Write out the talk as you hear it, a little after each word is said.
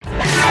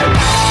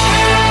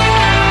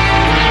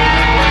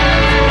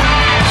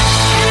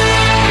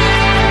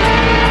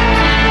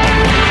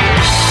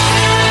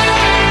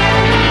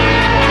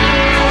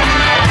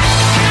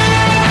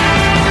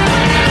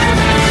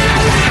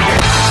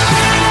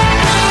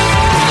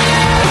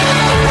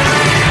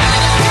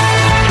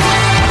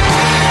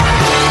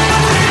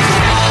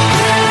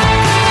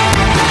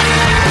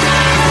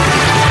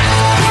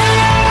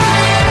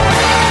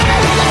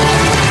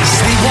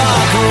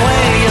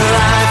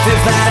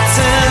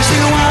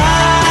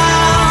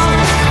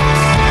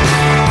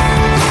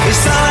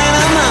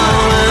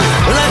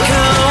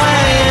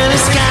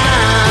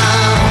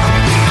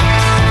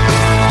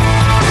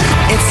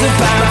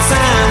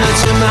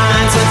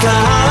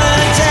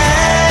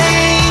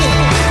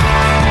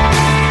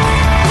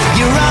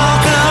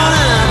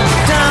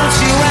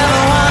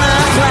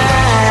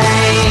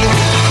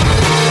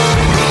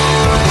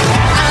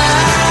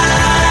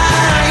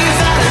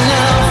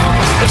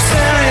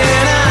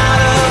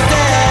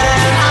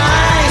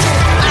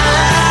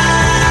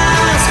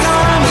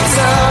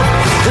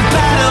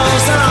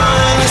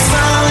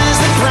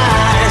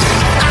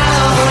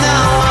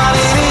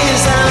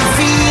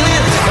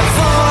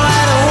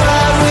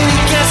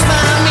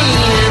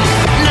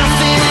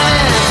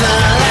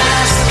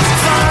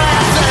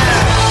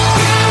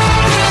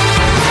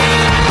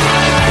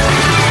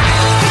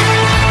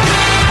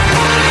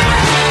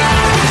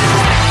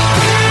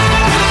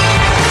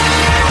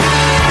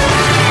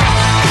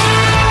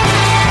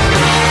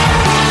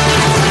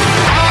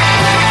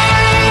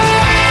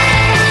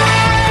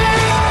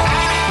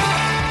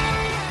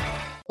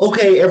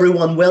Okay,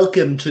 everyone,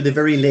 welcome to the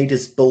very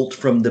latest Bolt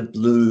from the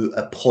Blue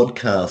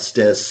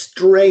podcast.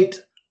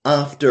 Straight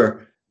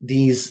after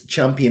these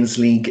Champions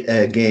League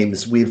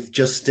games, we've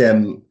just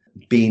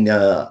been.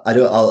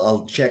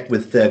 I'll check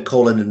with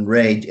Colin and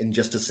Ray in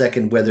just a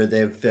second whether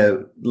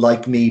they've,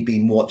 like me,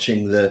 been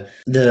watching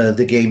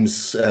the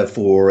games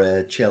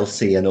for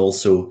Chelsea and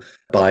also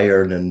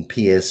Bayern and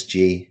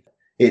PSG.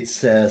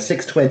 It's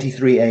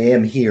 6:23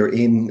 a.m. here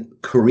in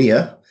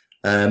Korea,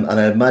 and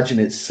I imagine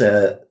it's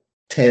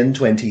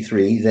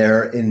 10:23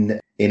 there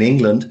in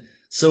England.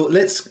 So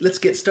let's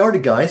get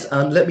started, guys,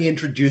 and let me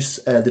introduce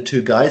the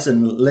two guys,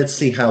 and let's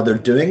see how they're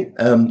doing,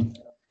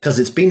 because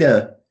it's been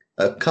a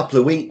couple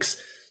of weeks.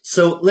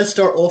 So let's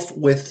start off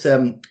with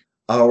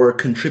our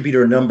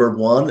contributor number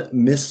one,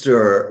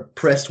 Mr.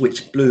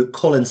 Prestwich Blue,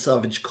 Colin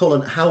Savage.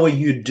 Colin, how are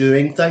you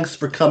doing? Thanks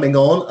for coming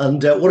on,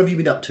 and what have you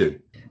been up to?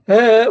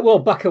 Well,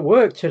 back at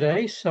work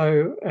today,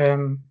 so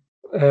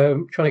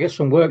trying to get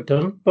some work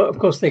done. But of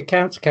course, the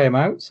accounts came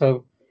out,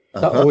 so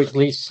that always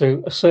leads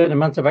to a certain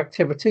amount of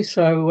activity.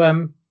 So,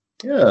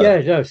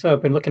 so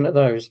I've been looking at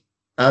those.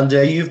 And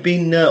you've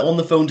been on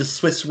the phone to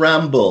Swiss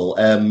Ramble.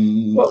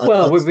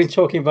 We've been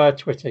talking via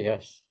Twitter,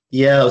 yes.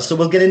 Yeah, so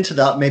we'll get into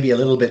that maybe a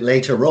little bit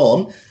later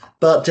on.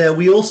 But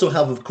we also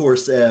have, of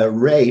course,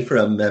 Ray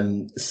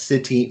from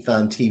City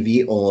Fan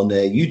TV on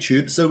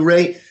YouTube. So,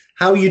 Ray,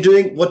 how are you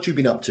doing? What you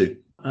been up to?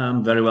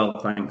 Very well,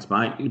 thanks,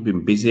 Mike. You've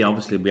been busy.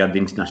 Obviously, we had the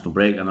international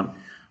break, and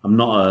I'm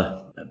not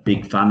a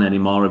big fan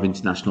anymore of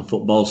international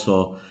football.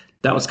 So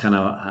that was kind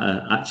of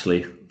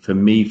actually, for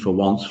me, for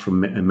once,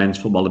 from men's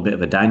football, a bit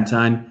of a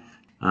downtime.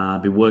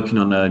 I've been working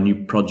on a new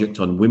project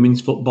on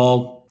women's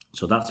football.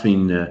 So that's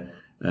been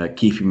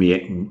keeping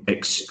me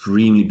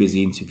extremely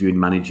busy interviewing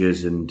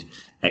managers and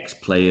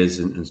ex-players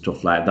and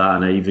stuff like that.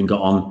 And I even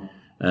got on,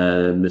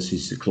 this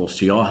is close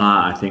to your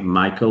heart, I think,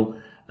 Michael,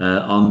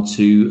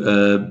 onto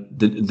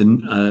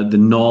the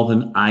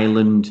Northern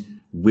Ireland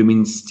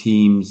women's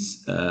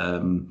team's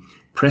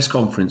press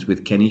conference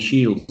with Kenny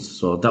Shields.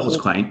 So that was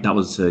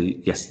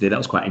yesterday. That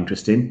was quite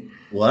interesting.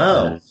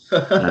 Wow.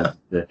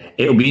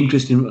 It'll be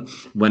interesting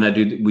when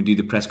we do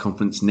the press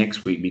conference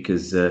next week,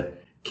 because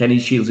Kenny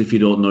Shields, if you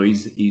don't know, he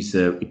used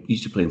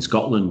to play in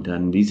Scotland,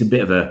 and he's a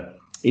bit of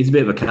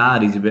a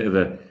card. He's a bit of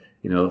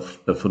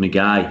a funny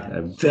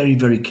guy. Very,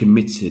 very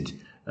committed.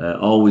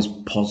 Always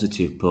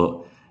positive,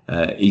 but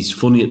he's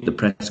funny at the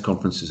press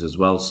conferences as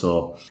well.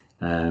 So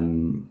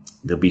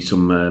there'll be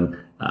some.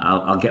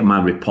 I'll get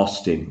my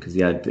riposte in, because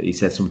he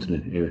said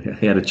something.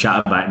 He had a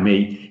chat about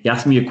me. He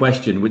asked me a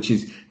question, which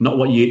is not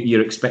what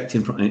you're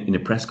expecting in a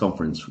press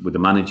conference with the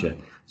manager.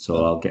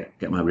 So I'll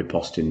get my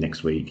riposte in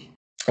next week.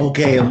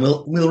 Okay, and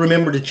we'll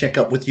remember to check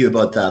up with you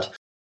about that.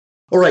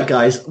 All right,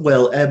 guys.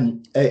 Well,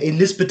 in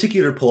this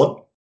particular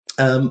pod,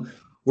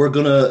 we're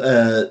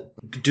gonna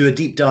do a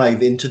deep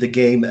dive into the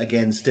game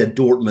against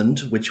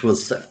Dortmund, which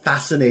was a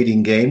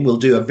fascinating game. We'll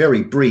do a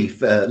very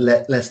brief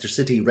Leicester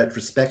City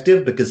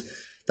retrospective,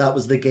 because that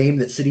was the game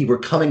that City were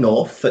coming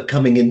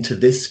into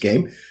this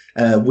game.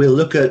 We'll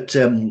look at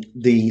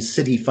the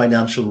City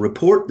financial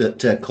report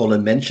that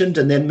Colin mentioned,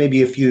 and then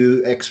maybe a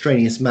few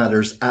extraneous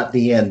matters at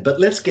the end. But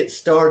let's get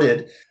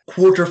started.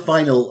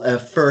 Quarter-final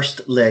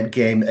first leg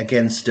game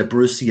against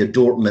Borussia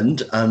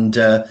Dortmund, and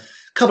a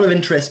couple of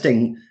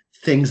interesting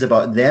things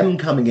about them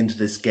coming into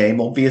this game.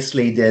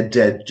 Obviously,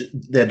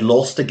 they'd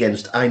lost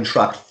against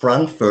Eintracht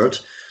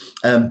Frankfurt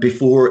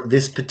before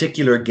this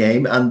particular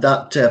game, and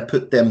that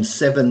put them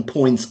 7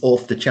 points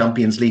off the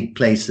Champions League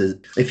places.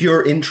 If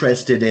you're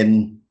interested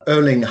in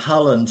Erling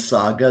Haaland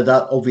saga,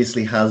 that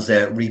obviously has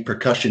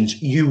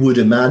repercussions, you would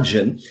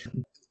imagine.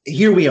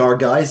 Here we are,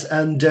 guys,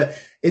 and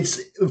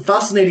it's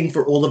fascinating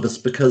for all of us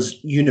because,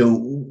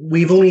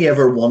 we've only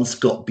ever once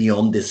got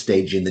beyond this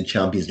stage in the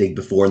Champions League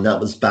before, and that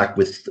was back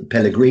with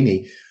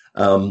Pellegrini,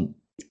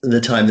 the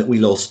time that we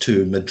lost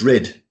to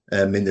Madrid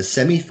in the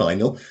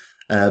semi-final.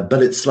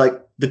 But it's like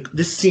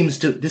this seems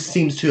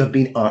to have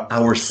been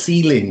our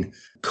ceiling,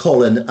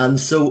 Colin, and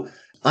so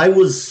I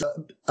was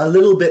a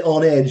little bit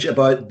on edge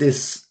about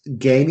this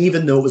game,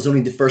 even though it was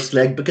only the first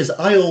leg, because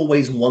I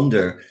always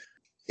wonder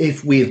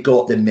if we've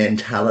got the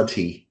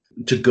mentality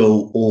to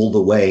go all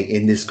the way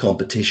in this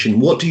competition.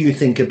 What do you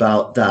think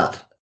about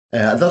that?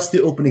 That's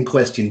the opening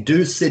question.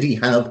 Do City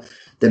have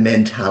the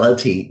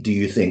mentality, do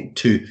you think,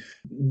 to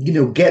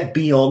get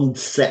beyond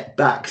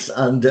setbacks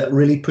and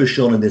really push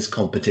on in this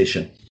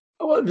competition?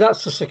 Well,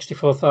 that's the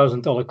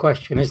 $64,000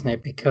 question, isn't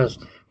it? Because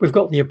we've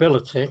got the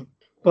ability,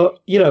 but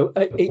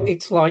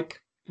it's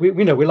like we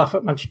laugh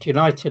at Manchester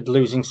United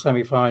losing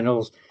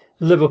semi-finals,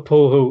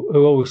 Liverpool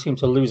who always seem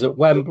to lose at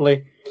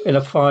Wembley in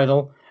a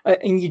final,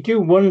 and you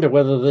do wonder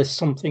whether there's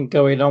something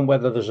going on,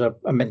 whether there's a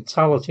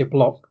mentality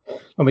block.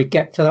 When we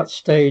get to that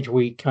stage,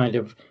 we kind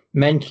of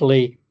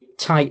mentally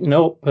tighten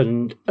up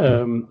and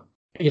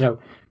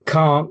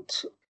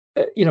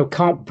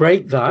can't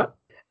break that.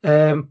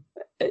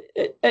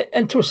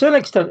 And to a certain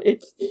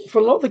extent, for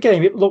a lot of the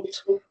game, it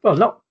looked a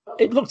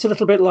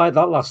little bit like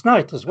that last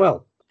night as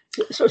well.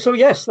 So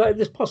yes,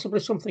 there's possibly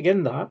something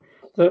in that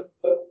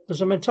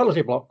there's a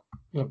mentality block.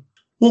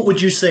 What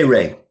would you say,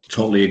 Ray?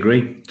 Totally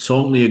agree.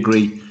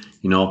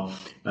 You know,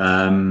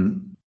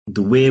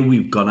 the way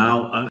we've gone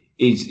out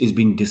is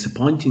been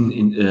disappointing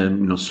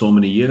in so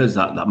many years.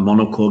 That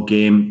Monaco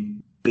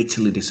game,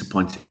 bitterly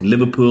disappointing.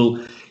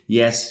 Liverpool,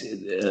 yes,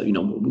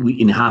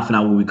 in half an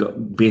hour we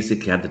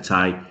basically had the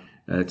tie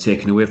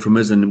taken away from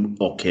us. And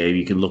okay,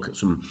 you can look at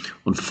some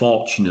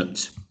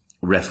unfortunate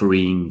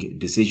refereeing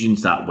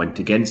decisions that went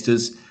against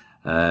us.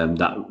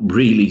 That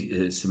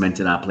really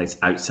cemented our place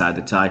outside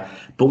the tie.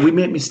 But we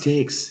make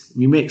mistakes.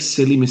 We make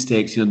silly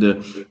mistakes. You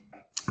know,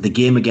 the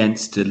game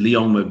against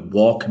Lyon with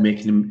Walker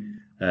making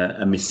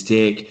a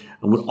mistake,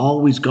 and we've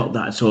always got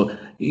that. So,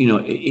 you know,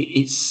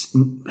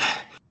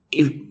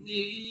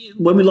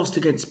 when we lost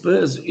against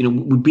Spurs, you know,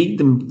 we beat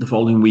them the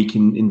following week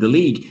in the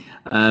league.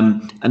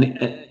 And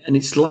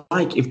it's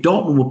like if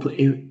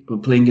Dortmund were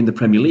playing in the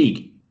Premier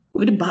League,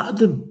 we'd have battered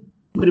them.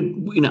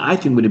 I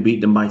think we'd have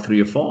beat them by 3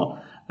 or 4.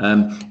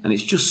 And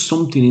it's just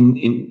something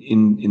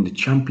in the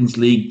Champions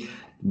League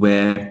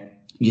where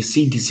you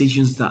see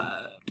decisions that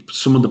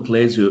some of the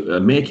players are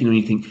making, and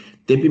you think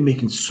they've been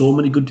making so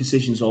many good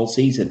decisions all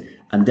season,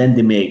 and then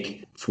they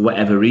make, for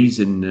whatever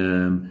reason,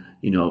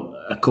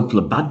 a couple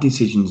of bad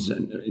decisions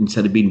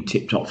instead of being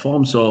tip-top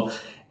form. So,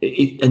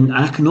 and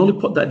I can only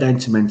put that down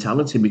to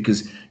mentality,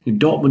 because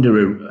Dortmund are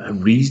a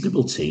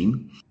reasonable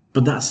team.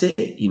 But that's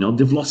it. You know,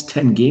 they've lost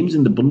 10 games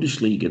in the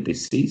Bundesliga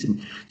this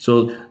season.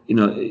 So, you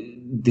know,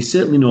 they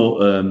certainly know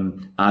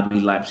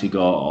RB Leipzig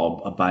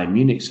or Bayern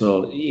Munich.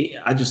 So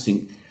I just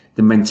think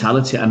the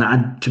mentality,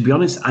 and to be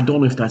honest, I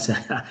don't know if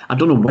I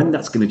don't know when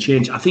that's going to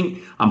change.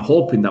 I'm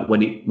hoping that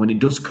when it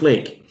does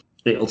click,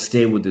 it'll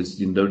stay with us,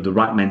 the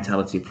right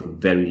mentality for a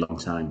very long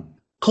time.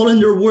 Colin,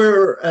 there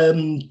were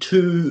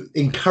 2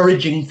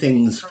 encouraging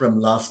things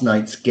from last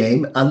night's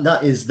game, and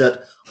that is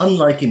that,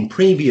 unlike in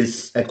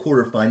previous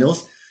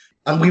quarterfinals,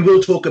 and we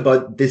will talk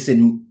about this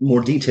in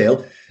more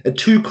detail,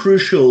 2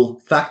 crucial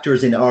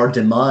factors in our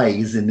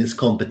demise in this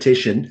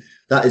competition,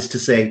 that is to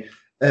say,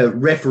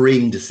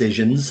 refereeing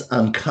decisions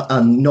and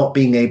not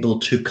being able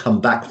to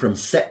come back from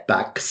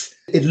setbacks.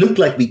 It looked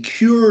like we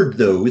cured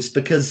those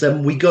because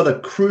we got a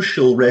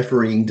crucial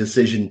refereeing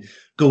decision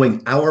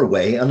going our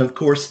way. And of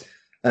course,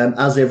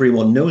 as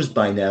everyone knows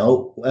by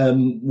now,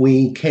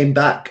 we came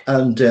back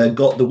and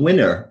got the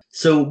winner.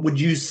 So would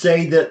you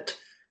say that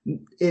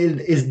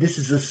this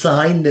is a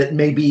sign that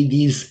maybe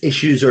these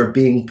issues are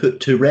being put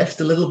to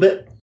rest a little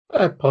bit?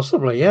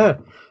 Possibly, yeah.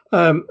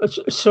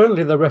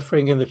 Certainly the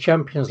refereeing in the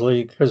Champions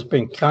League has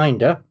been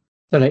kinder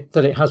than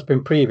it has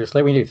been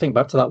previously. When you think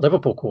back to that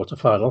Liverpool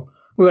quarter-final,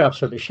 we were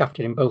absolutely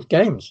shafted in both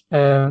games.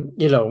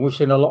 We've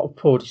seen a lot of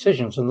poor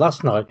decisions. And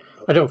last night,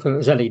 I don't think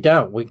there's any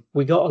doubt,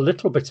 we got a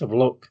little bit of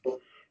luck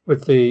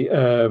with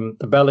the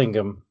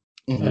Bellingham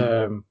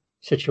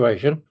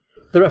situation.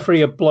 The referee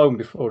had blown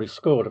before he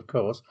scored, of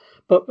course.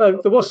 But there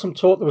was some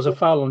talk there was a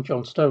foul on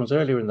John Stones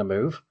earlier in the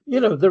move.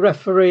 The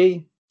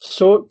referee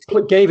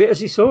gave it as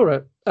he saw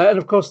it. And,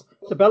 of course,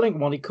 the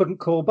Bellingham one, he couldn't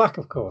call back,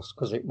 of course,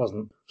 because it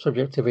wasn't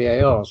subject to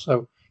VAR.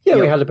 So,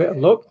 we had a bit of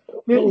luck.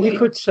 We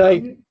could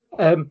say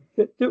there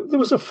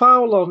was a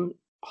foul on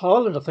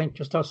Haaland, I think,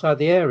 just outside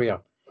the area,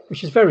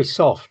 which is very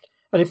soft.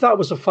 And if that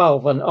was a foul,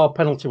 then our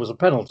penalty was a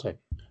penalty.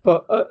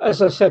 But,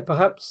 as I said,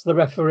 perhaps the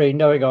referee,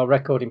 knowing our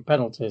record in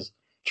penalties,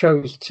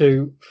 chose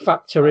to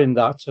factor in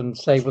that and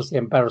save us the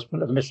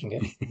embarrassment of missing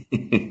it.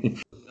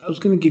 I was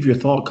going to give you a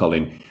thought,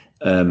 Colin.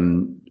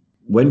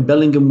 When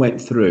Bellingham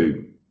went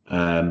through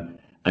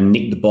and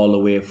nicked the ball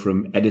away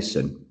from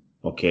Edison,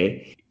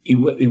 okay, he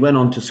went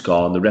on to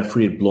score, and the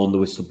referee had blown the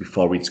whistle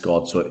before he'd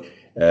scored, so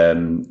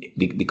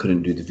they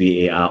couldn't do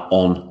the VAR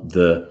on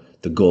the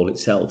goal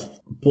itself.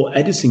 But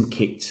Edison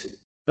kicked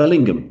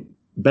Bellingham.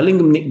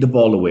 Bellingham nicked the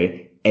ball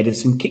away,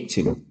 Edison kicked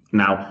him.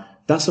 Now,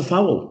 that's a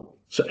foul.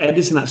 So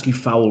Edison actually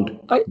fouled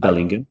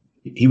Bellingham.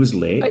 He was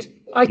late.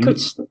 I could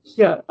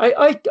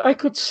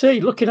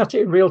see, looking at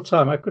it in real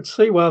time, I could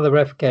see why the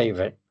ref gave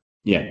it.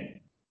 Yeah,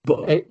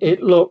 but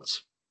it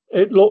looked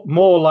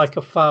more like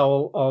a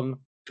foul on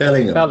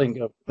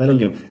Bellingham.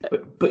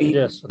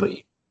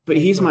 But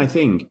here's my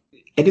thing.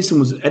 Edison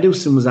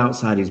was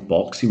outside his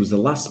box. He was the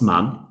last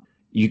man.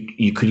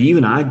 You could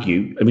even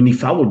argue. I mean, he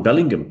fouled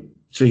Bellingham,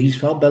 so he's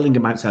fouled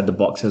Bellingham outside the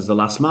box as the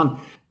last man.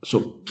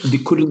 So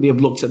couldn't they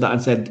have looked at that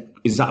and said,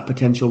 is that a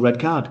potential red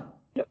card?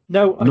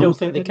 No, I don't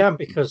think they can,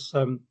 because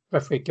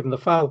referee gave him the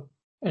foul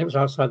and it was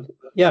outside.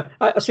 Yeah,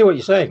 I see what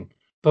you're saying,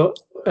 but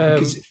I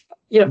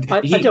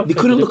don't. They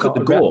couldn't look at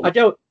the goal.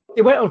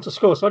 He went on to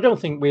score, so I don't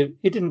think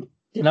he didn't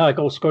deny a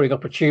goal scoring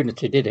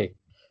opportunity, did he?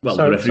 Well,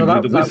 the referee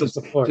blew the whistle.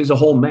 There's a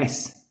whole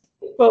mess.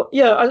 Well,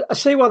 yeah, I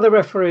see why the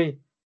referee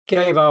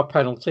gave our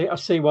penalty. I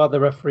see why the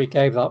referee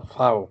gave that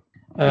foul.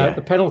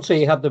 The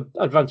penalty had the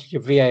advantage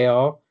of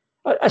VAR.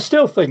 I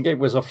still think it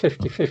was a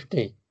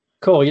 50-50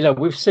 call.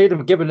 We've seen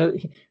them given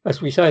it,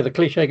 as we say, the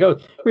cliche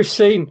goes, we've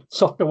seen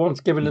softer ones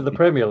given in the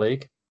Premier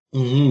League.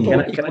 Can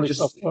I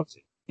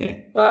Yeah.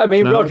 I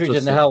mean, Can I Rodri also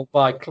didn't say- help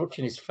by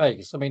clutching his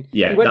face. I mean,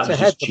 Yeah, he went that was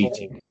to head just the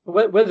cheating.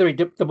 ball. Whether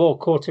the ball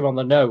caught him on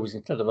the nose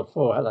instead of the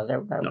forehead, I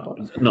don't know. No,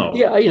 But no.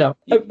 yeah,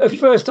 at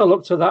first I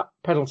looked at that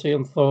penalty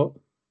and thought,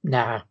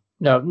 nah,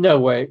 no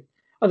way.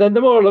 And then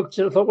the more I looked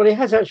at it, I thought, well, he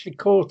has actually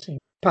caught him.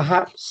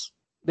 Perhaps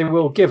they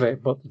will give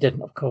it, but they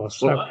didn't, of course.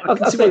 So Well, I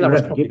can see why the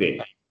ref give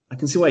it. I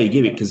can see why you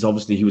give it, because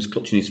obviously he was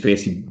clutching his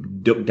face. He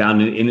ducked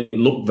down and it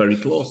looked very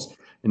close.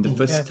 And the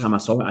first time I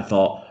saw it, I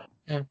thought,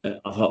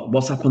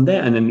 what's happened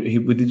there? And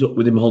then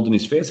with him holding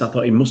his face, I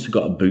thought he must have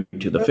got a boot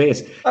to the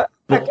face. I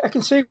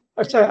can see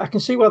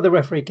why the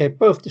referee gave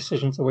both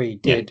decisions the way he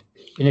did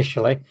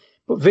initially,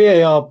 but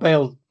VAR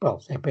bailed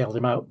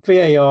him out.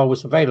 VAR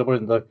was available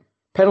in the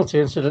penalty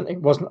incident;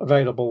 it wasn't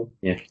available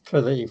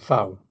for the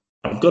foul.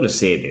 I've got to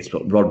say this,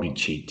 but Rodri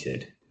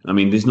cheated. I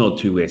mean, there's no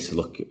two ways to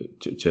look at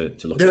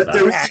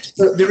that.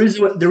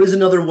 There is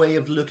another way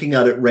of looking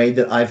at it, Ray,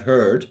 that I've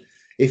heard.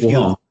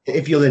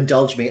 If you'll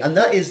indulge me, and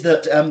that is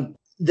that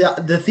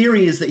the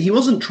theory is that he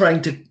wasn't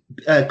trying to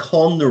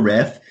con the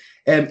ref.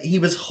 He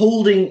was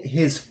holding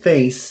his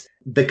face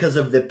because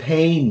of the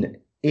pain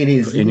in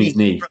his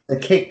knee, the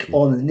kick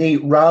on the knee,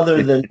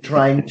 rather than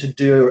trying to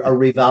do a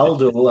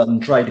Rivaldo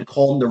and try to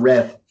con the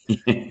ref.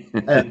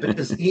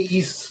 Because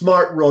he's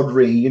smart,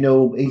 Rodri. You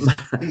know,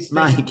 he's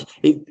Mike.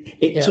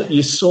 It took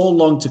you so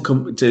long to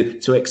come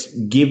to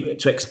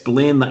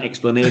explain that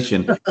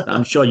explanation.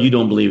 I'm sure you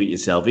don't believe it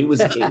yourself. It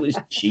was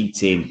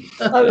cheating.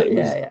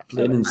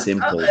 Plain and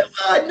simple.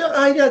 I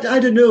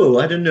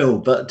don't know.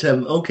 But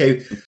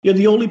okay, you're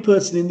the only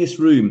person in this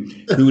room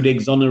who would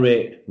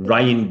exonerate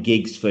Ryan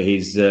Giggs for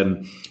his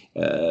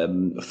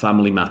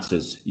family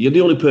matters. You're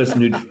the only person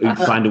who'd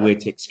find a way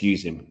to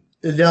excuse him.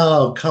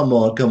 No, come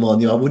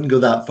on. You know, I wouldn't go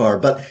that far.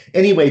 But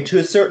anyway, to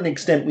a certain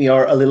extent, we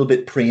are a little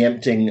bit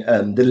preempting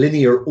the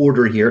linear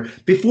order here.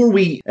 Before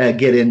we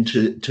get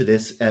into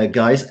this,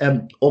 guys,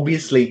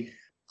 obviously,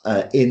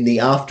 in the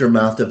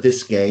aftermath of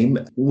this game,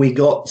 we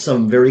got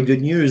some very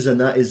good news,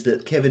 and that is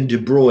that Kevin De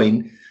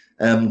Bruyne,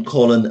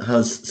 Colin,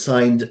 has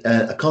signed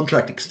a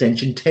contract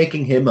extension,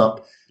 taking him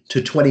up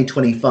to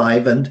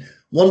 2025. And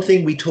one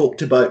thing we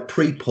talked about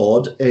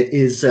pre-pod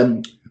is,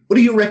 what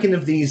do you reckon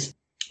of these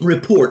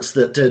reports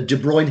that De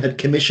Bruyne had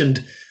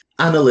commissioned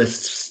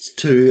analysts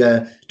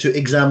to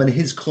examine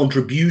his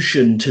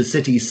contribution to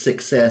City's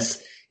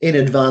success in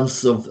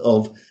advance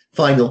of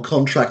final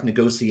contract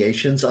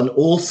negotiations, and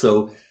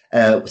also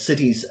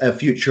City's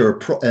future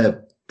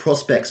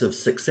prospects of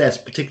success,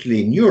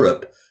 particularly in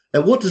Europe?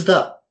 What does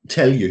that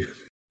tell you?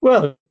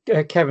 Well,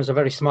 Kevin's a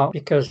very smart,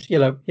 because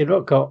you've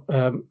not got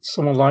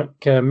someone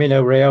like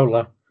Mino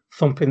Raiola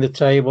thumping the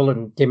table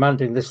and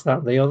demanding this, that,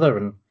 and the other,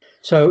 and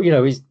so,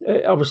 he's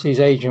obviously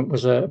his agent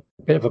was a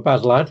bit of a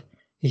bad lad.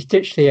 He's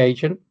ditched the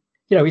agent.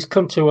 He's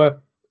come to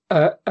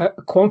a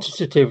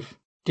quantitative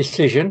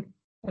decision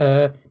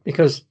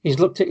because he's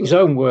looked at his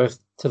own worth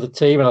to the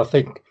team, and I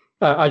think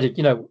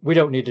we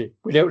don't need to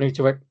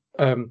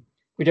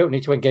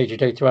engage a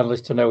data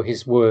analyst to know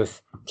his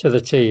worth to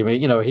the team.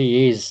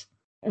 He is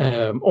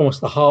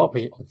almost the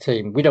heartbeat of the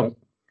team. We don't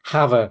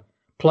have a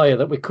player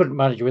that we couldn't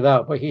manage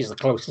without, but he's the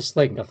closest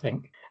thing, I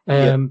think.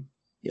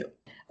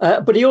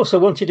 But he also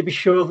wanted to be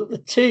sure that the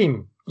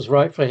team was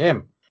right for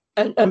him.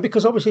 And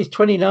because obviously he's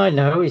 29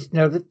 now,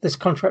 this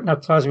contract now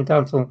ties him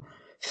down till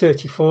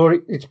 34.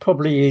 It's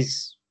probably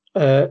his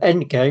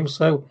end game.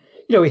 So,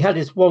 he had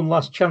his one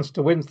last chance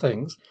to win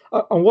things.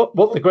 And what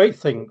the great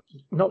thing,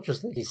 not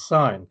just that he's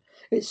signed,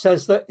 it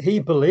says that he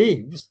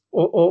believes,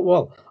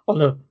 on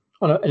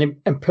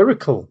an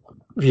empirical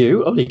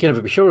view, you can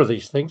never be sure of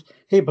these things,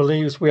 he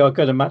believes we are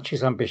going to match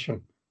his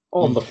ambition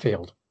on the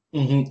field.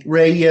 Mm-hmm.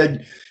 Ray,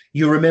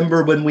 you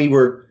remember when we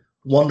were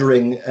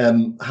wondering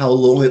how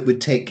long it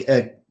would take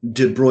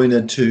De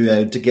Bruyne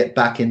to get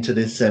back into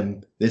this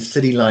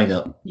City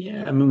lineup?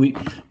 Yeah, I mean,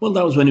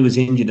 that was when he was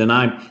injured, and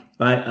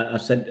I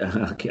said,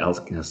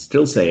 I'll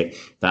still say it,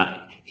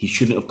 that he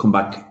shouldn't have come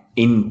back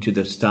into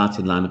the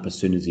starting lineup as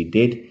soon as he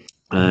did.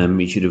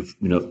 He should have,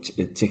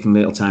 taken a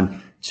little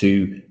time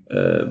to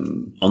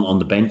on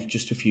the bench,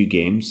 just a few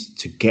games,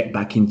 to get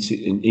back into,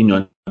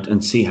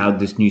 and see how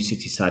this new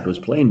City side was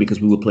playing, because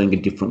we were playing a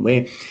different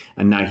way.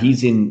 And now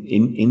he's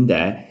in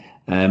there.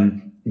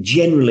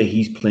 Generally,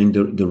 he's playing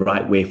the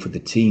right way for the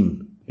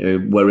team.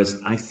 Whereas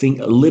I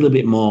think a little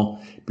bit more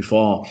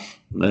before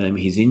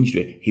his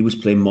injury, he was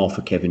playing more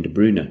for Kevin De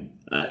Bruyne,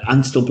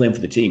 and still playing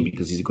for the team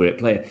because he's a great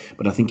player.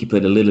 But I think he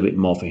played a little bit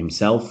more for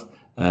himself.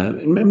 I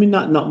mean,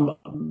 that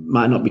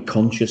might not be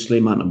consciously,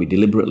 might not be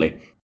deliberately,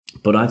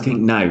 but I think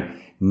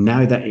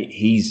now that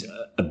he's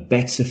a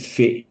better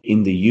fit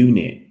in the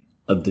unit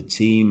of the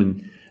team,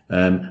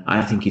 and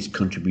I think he's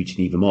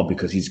contributing even more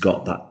because he's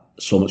got that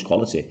so much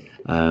quality.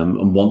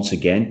 And once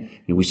again,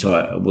 we saw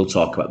it. We'll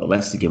talk about the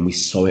Leicester game. We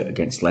saw it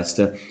against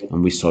Leicester,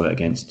 and we saw it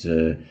against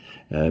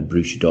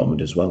Borussia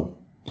Dortmund as well.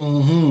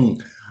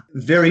 Mm-hmm.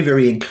 Very,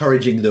 very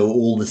encouraging, though,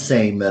 all the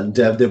same. And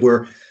there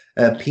were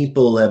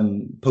people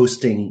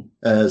posting,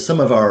 some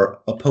of our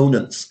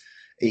opponents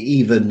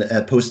even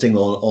posting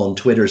on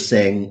Twitter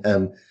saying,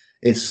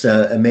 it's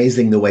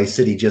amazing the way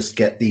City just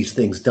get these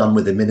things done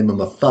with a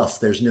minimum of fuss.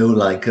 There's no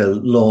like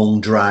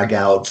long drag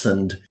outs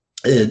and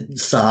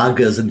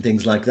sagas and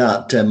things like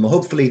that.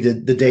 Hopefully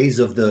the days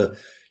of the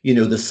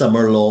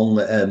summer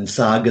long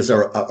sagas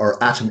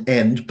are at an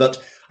end.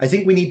 But I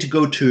think we need to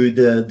go to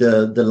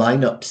the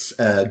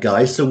lineups,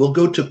 guys. So we'll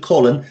go to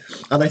Colin,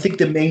 and I think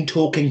the main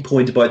talking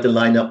point about the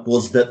lineup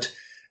was that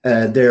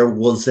there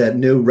was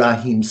no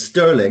Raheem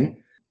Sterling.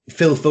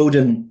 Phil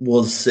Foden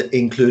was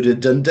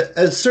included, and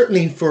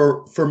certainly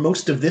for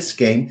most of this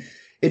game,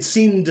 it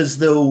seemed as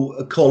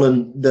though,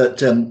 Colin, that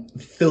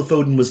Phil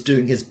Foden was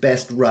doing his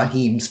best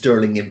Raheem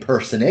Sterling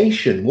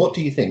impersonation. What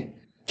do you think?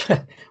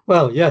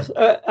 Well, yes.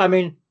 I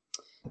mean,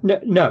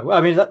 no. I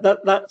mean,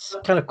 that's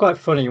kind of quite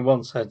funny in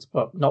one sense,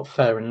 but not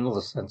fair in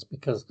another sense,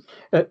 because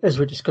as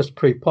we discussed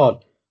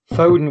pre-pod,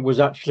 Foden was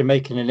actually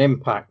making an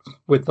impact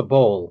with the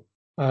ball.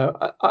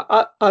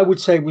 I would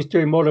say was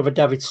doing more of a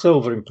David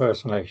Silva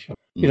impersonation,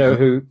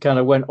 who kind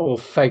of went all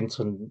faint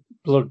and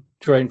blood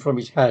drained from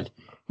his head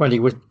when he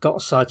got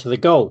aside to the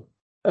goal,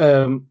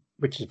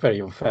 which is very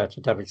unfair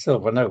to David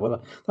Silva. No,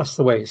 well, that's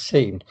the way it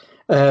seemed.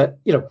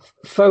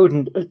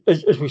 Foden,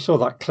 as we saw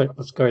that clip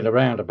that's going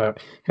around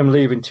about him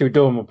leaving 2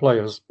 Dortmund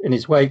players in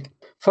his wake,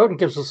 Foden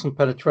gives us some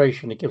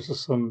penetration, he gives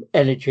us some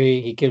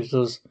energy, he gives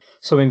us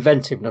some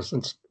inventiveness.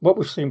 And what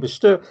we've seen with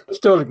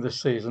Sterling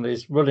this season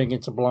is running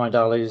into blind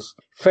alleys,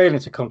 failing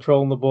to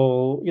control the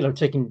ball,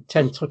 taking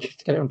 10 touches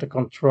to get it under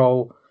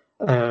control,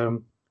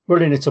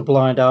 running into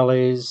blind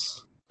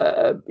alleys.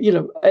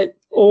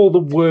 All the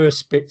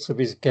worst bits of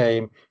his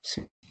game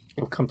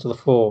will come to the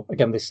fore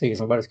again this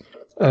season. Whereas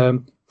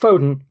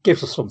Foden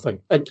gives us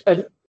something.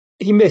 And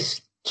he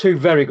missed 2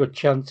 very good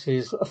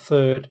chances, a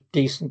third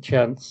decent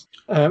chance.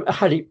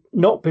 Had it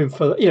not been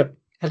for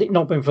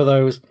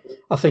those,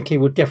 I think he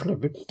would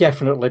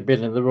definitely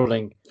been in the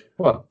running.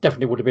 Well,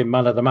 definitely would have been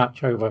man of the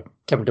match over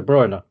Kevin De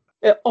Bruyne.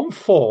 On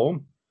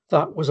form,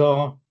 that was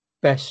our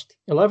best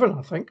 11,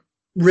 I think.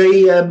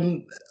 Ray,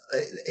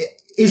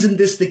 isn't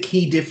this the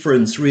key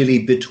difference really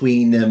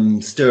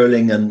between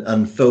Sterling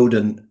and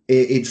Foden?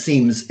 It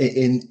seems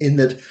in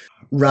that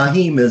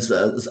Raheem is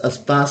as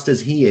fast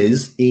as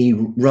he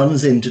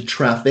runs into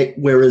traffic,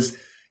 whereas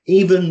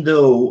even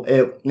though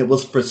it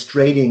was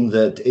frustrating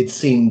that it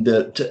seemed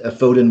that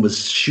Foden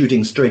was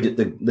shooting straight at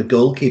the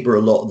goalkeeper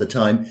a lot of the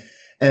time,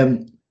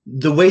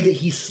 the way that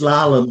he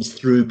slaloms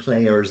through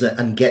players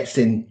and gets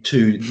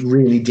into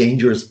really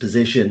dangerous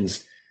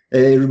positions,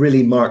 it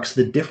really marks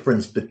the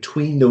difference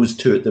between those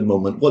two at the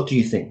moment. What do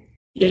you think?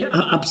 Yeah,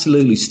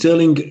 absolutely.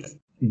 Sterling,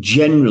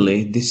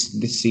 generally, this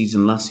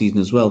season, last season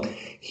as well,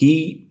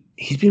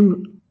 he's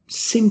been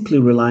simply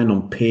relying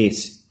on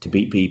pace to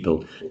beat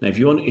people. Now, if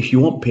you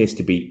want pace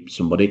to beat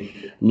somebody,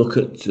 look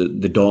at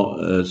the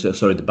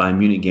Bayern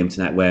Munich game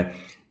tonight, where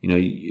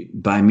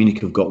Bayern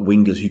Munich have got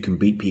wingers who can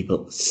beat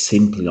people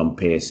simply on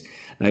pace.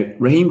 Now,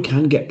 Raheem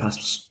can get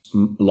past a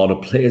lot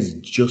of players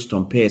just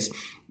on pace,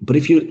 but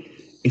if you're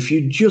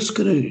just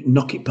going to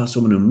knock it past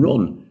someone and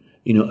run,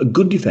 a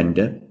good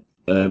defender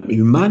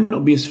who might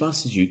not be as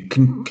fast as you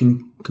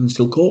can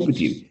still cope with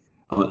you.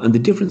 And the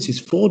difference is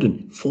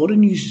Foden.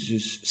 Foden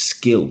uses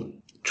skill,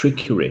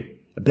 trickery,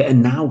 a bit of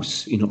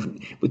nous,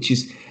 which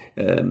is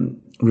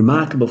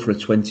remarkable for a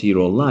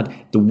 20-year-old lad,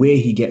 the way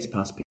he gets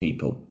past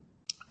people.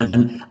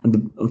 And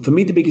for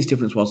me, the biggest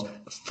difference was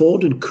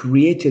Foden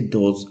created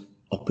those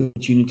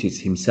opportunities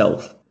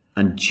himself.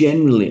 And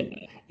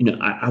generally,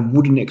 I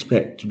wouldn't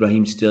expect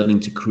Raheem Sterling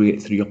to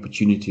create 3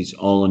 opportunities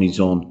all on his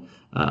own.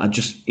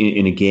 Just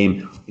in a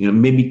game,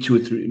 maybe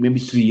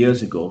 3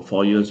 years ago,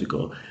 4 years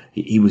ago,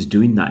 he was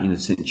doing that in the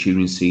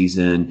Centurion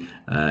season,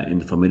 in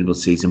the Formidable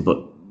season.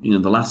 But the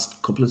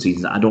last couple of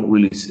seasons, I don't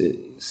really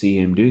see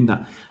him doing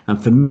that.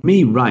 And for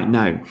me, right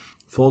now,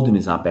 Foden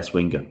is our best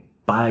winger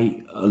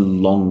by a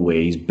long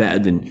way. He's better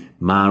than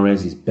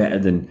Mahrez. He's better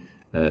than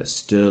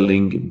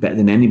Sterling. Better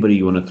than anybody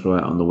you want to throw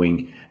out on the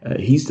wing.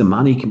 He's the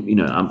man. He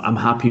can. I'm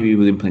happy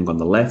with him playing on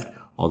the left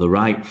or the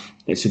right.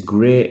 It's a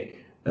great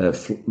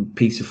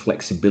piece of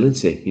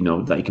flexibility,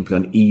 that he can play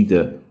on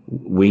either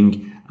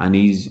wing, and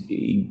he's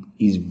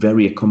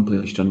very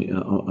accomplished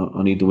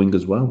on either wing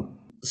as well.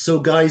 So,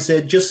 guys,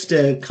 just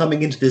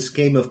coming into this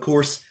game, of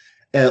course,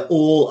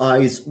 all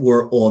eyes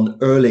were on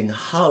Erling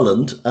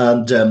Haaland,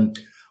 and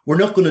we're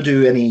not going to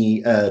do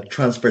any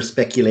transfer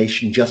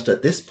speculation just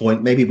at this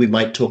point. Maybe we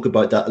might talk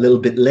about that a little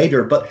bit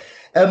later. But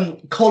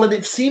Colin,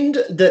 it seemed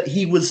that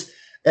he was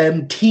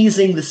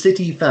teasing the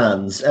City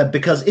fans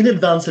because in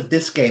advance of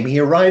this game, he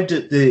arrived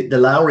at the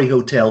Lowry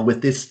Hotel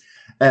with this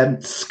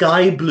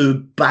sky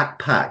blue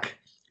backpack,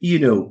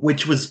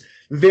 which was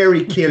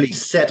very clearly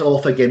set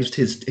off against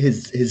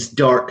his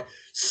dark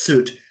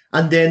suit.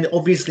 And then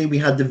obviously we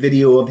had the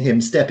video of him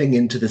stepping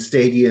into the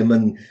stadium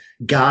and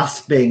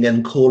gasping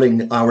and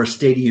calling our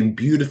stadium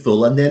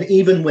beautiful. And then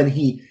even when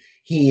he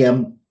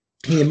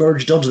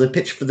emerged onto the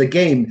pitch for the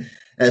game,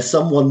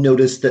 someone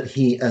noticed that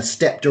he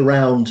stepped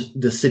around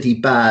the City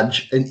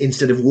badge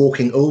instead of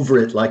walking over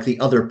it like the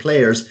other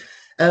players.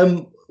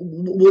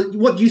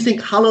 What do you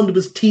think? Haaland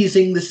was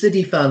teasing the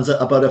City fans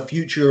about a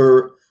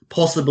future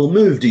possible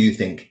move, do you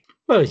think?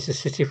 Well, he's a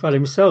City fan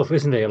himself,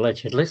 isn't he,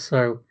 allegedly?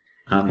 So,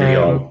 Aren't they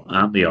all?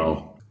 Aren't they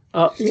all?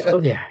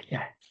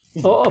 yeah.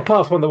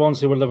 Apart from the ones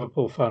who were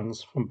Liverpool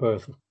fans from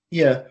birth.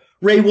 Yeah.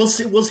 Ray,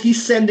 was he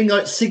sending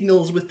out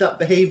signals with that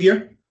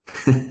behaviour?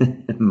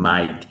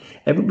 Mike,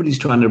 everybody's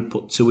trying to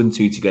put 2 and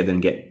 2 together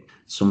and get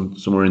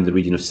somewhere in the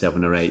region of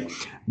 7 or 8.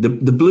 The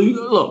blue,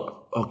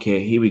 look,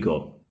 okay, here we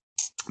go.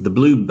 The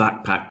blue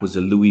backpack was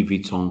a Louis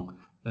Vuitton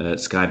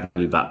sky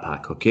blue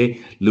backpack, okay?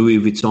 Louis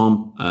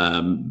Vuitton,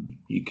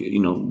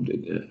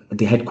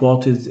 the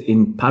headquarters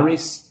in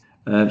Paris.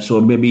 So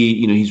maybe,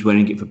 he's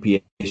wearing it for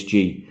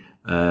PSG.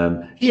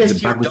 The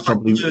bag was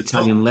probably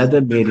Italian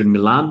leather, made in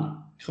Milan.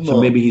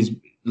 Maybe he's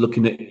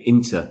looking at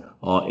Inter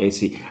or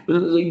AC.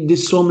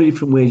 There's so many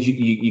different ways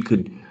you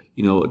could,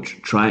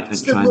 try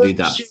and do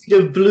that. Shade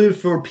of blue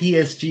for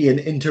PSG and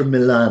Inter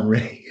Milan,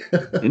 Ray.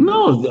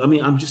 No, I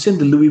mean, I'm just saying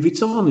the Louis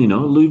Vuitton.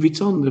 Louis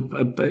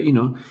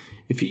Vuitton.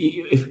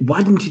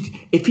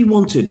 If he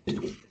wanted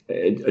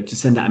to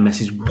send out a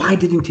message, why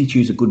didn't he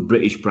choose a good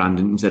British brand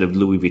instead of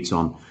Louis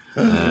Vuitton,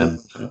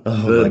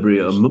 Burberry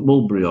or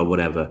Mulberry or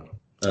whatever?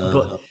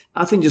 But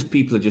I think just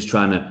people are just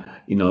trying to,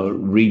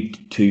 read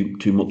too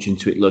much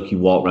into it. Look, he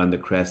walked around the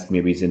crest.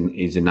 Maybe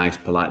he's a nice,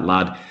 polite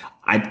lad.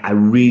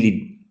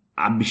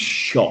 I'd be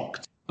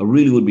shocked. I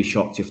really would be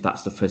shocked if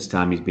that's the first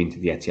time he's been to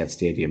the Etihad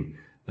Stadium.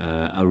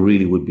 I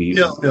really would be.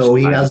 No,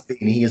 he has been.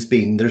 He has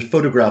been. There's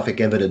photographic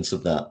evidence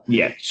of that.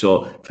 Yeah.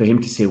 So for him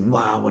to say,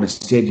 "Wow, what a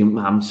stadium!"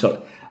 I'm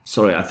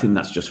sorry. I think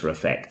that's just for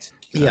effect.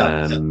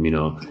 Yeah.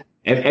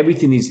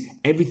 Everything is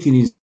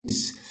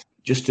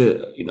just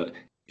to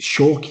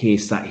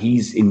showcase that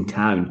he's in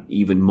town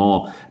even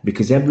more,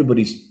 because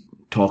everybody's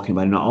talking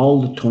about it.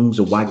 All the tongues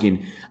are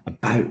wagging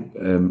about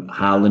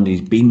Haaland.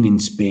 He's been in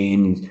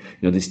Spain.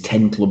 There's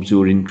 10 clubs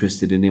who are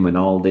interested in him and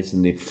all this,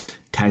 and they're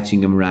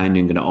touting him around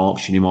and going to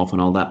auction him off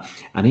and all that.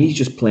 And he's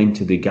just playing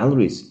to the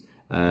galleries.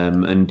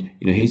 And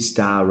his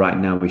star right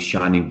now is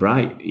shining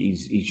bright.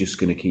 He's just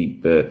going to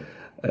keep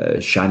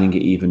shining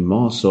it even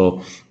more.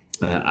 So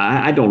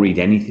I don't read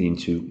anything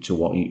into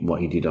what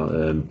he did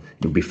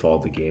before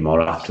the game or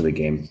after the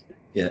game.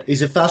 Yeah,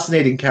 he's a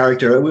fascinating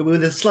character.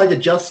 With a slight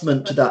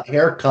adjustment to that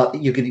haircut,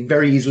 you could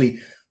very easily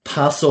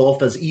pass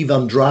off as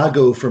Ivan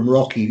Drago from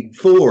Rocky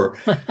IV.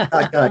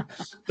 That guy.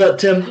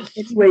 But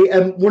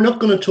anyway, we're not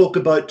going to talk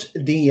about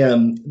the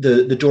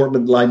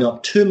Dortmund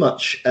lineup too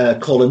much,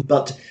 Colin.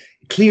 But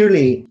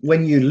clearly,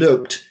 when you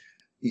looked,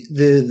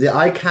 the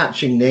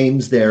eye-catching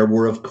names there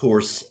were, of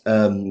course,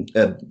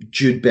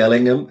 Jude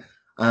Bellingham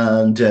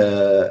and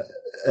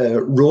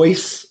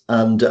Royce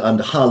and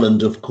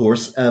Haaland, of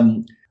course.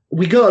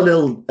 We got a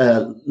little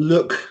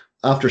look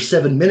after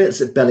 7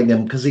 minutes at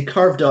Bellingham because he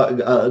carved out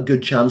a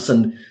good chance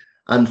and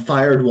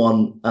fired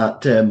one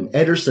at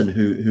Ederson,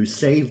 who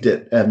saved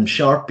it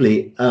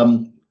sharply.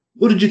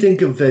 What did you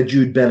think of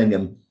Jude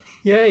Bellingham?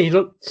 Yeah, he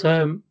looked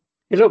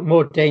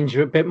more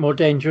dangerous, a bit more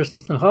dangerous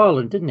than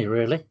Haaland, didn't he?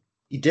 Really,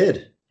 he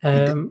did.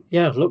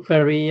 Yeah, looked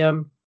very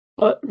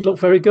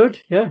good.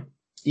 Yeah.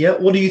 Yeah.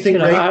 What do you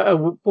think, Ray?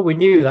 Well, we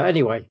knew that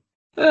anyway.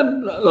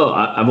 Look,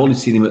 I've only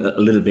seen him a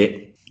little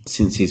bit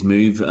since his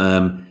move.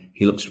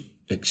 He looks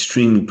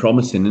extremely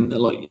promising, and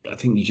I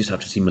think you just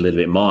have to see him a little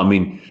bit more. I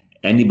mean,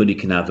 anybody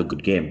can have a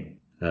good game,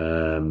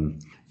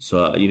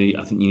 so I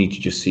think you need to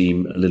just see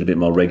him a little bit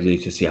more regularly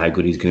to see how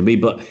good he's going to be.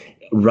 But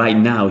right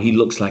now, he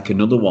looks like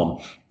another one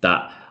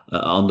that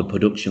on the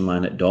production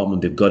line at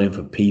Dortmund, they've got him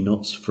for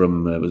peanuts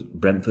from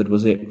Brentford,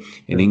 was it,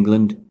 in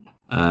England?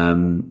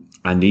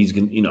 And he's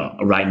going,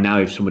 right now,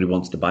 if somebody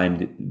wants to buy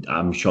him,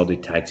 I'm sure they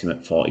tagged him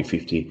at 40,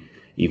 50,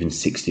 even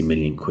 60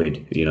 million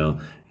quid,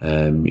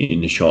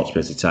 in a short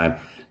space of time.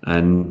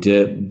 And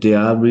they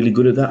are really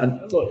good at that.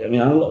 And look, I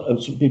mean,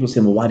 some people say,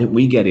 well, why didn't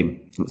we get him?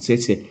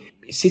 City,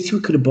 we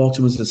could have bought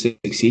him as a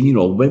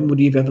 16-year-old. When would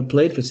he have ever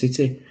played for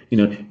City?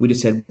 We'd have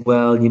said,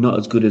 well, you're not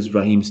as good as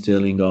Raheem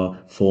Sterling or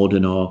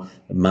Foden or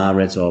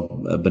Mahrez or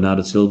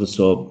Bernardo Silva,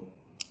 so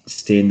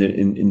stay in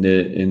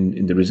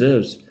the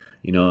reserves.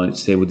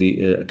 Stay with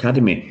the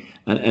academy.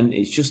 And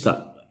it's just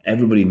that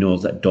everybody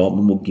knows that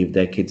Dortmund will give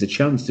their kids a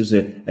chance. There's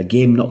a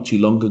game not too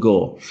long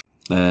ago,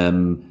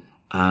 and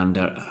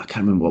I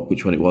can't remember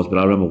which one it was, but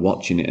I remember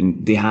watching it,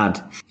 and they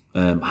had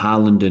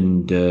Haaland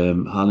and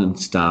Haaland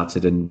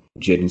started and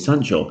Jadon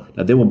Sancho.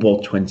 Now, they were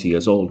both 20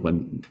 years old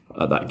when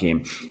at that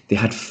game. They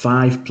had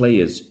 5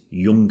 players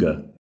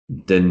younger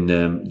than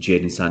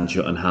Jadon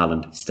Sancho and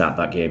Haaland start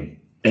that game.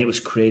 And it was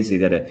crazy.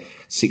 They had a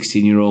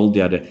 16-year-old. They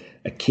had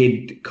a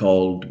kid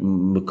called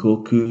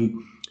Mukoku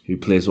who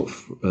plays up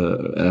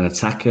an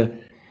attacker,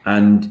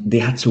 and they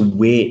had to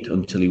wait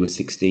until he was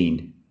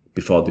 16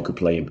 before they could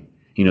play him.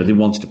 They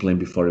wanted to play him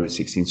before he was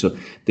 16. So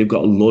they've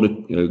got a lot of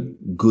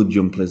good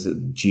young players,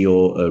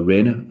 Gio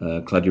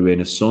Reyna, Claudio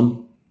Reyna's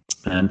son,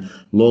 and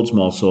loads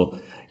more. So,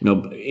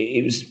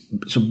 it was.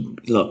 So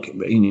look,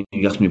 you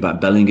asked me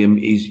about Bellingham.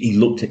 He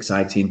looked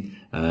exciting.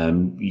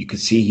 You could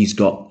see he's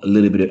got a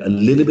little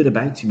bit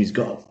about him. He's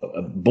got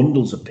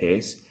bundles of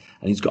pace.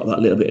 and he's got that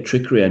little bit of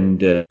trickery,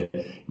 and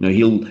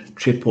he'll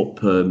trip up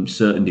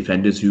certain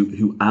defenders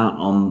who aren't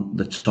on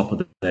the top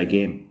of their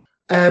game.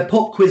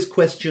 Pop quiz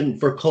question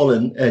for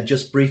Colin,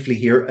 just briefly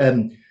here.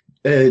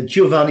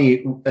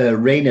 Giovanni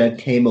Reina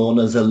came on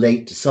as a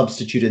late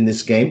substitute in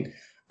this game,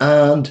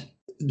 and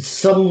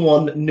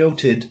someone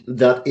noted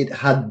that it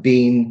had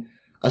been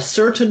a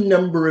certain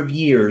number of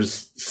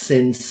years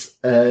since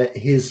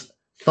his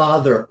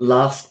father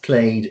last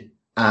played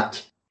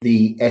at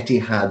the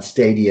Etihad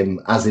Stadium,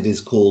 as it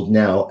is called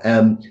now.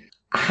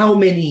 How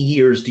many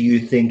years do you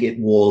think it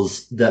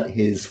was that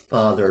his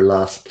father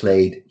last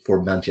played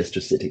for Manchester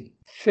City?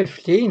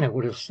 15, I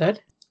would have said.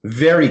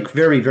 Very,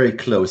 very, very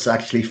close,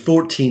 actually.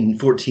 14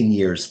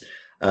 years.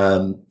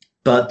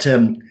 But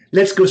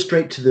let's go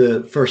straight to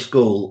the first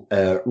goal,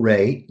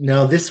 Ray.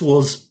 Now, this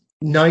was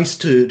nice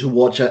to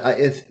watch.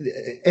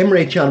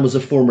 Emre Can was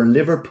a former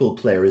Liverpool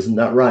player, isn't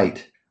that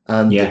right?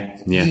 And yeah.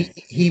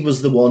 He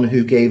was the one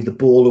who gave the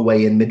ball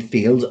away in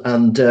midfield.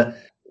 And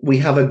we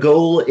have a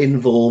goal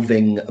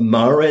involving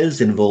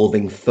Mahrez,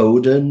 involving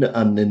Foden,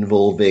 and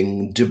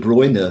involving De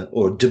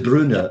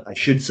Bruyne, I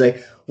should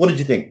say. What did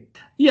you think?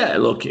 Yeah,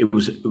 look, it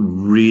was a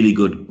really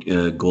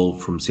good goal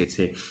from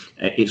City.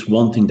 It's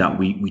one thing that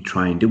we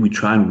try and do. We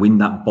try and win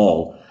that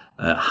ball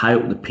high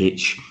up the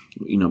pitch,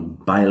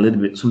 by a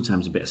little bit,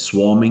 sometimes a bit of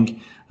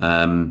swarming.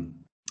 And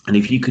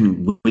if you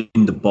can win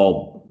the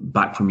ball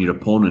back from your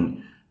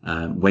opponent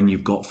when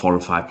you've got 4 or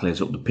 5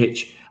 players up the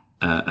pitch,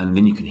 and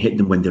then you can hit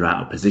them when they're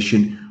out of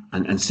position.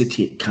 And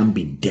City, it can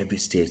be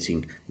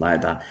devastating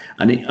like that.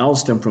 And it all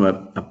stemmed from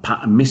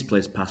a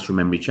misplaced pass from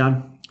Emre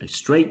Can.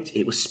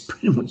 It was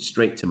pretty much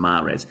straight to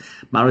Mahrez.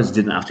 Mahrez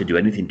didn't have to do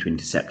anything to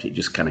intercept it,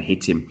 just kind of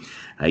hit him.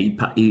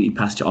 He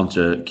passed it on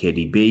to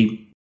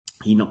KDB.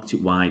 He knocked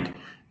it wide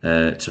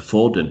to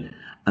Foden.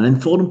 And then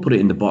Foden put it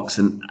in the box.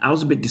 And I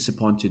was a bit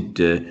disappointed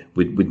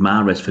with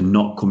Mahrez for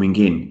not coming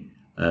in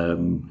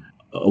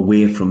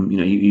away from,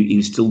 he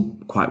was still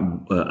quite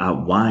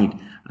out wide.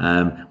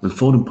 When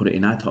Foden put it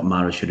in, I thought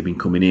Mahrez should have been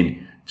coming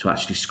in to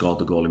actually score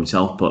the goal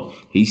himself. But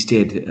he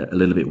stayed a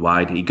little bit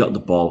wide. He got the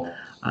ball.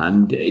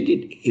 And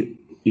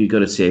you've got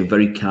to say, a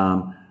very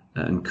calm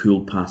and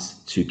cool pass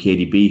to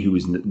KDB, who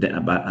was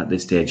at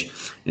this stage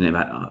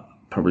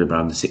probably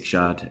around the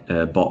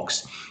 6-yard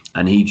box,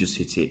 and he just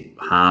hit it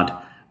hard.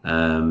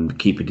 The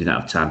keeper didn't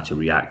have time to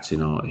react.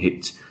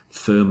 Hit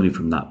firmly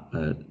from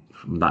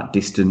that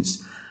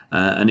distance,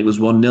 and it was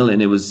 1-0.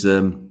 And it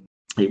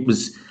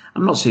was.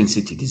 I'm not saying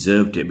City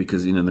deserved it,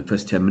 because in the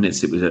first 10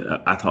 minutes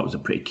I thought it was a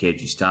pretty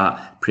cagey start,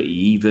 pretty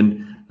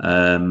even.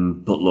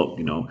 But look,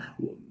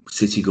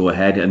 City go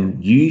ahead,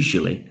 and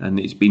usually, and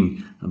it's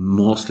been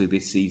mostly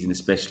this season,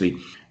 especially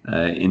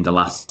in the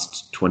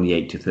last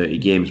 28 to 30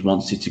 games,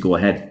 once City go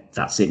ahead,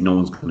 that's it, no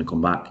one's going to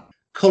come back.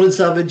 Colin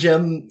Savage,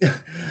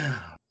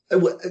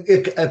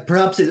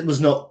 perhaps it was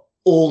not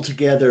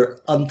altogether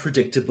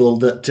unpredictable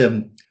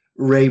that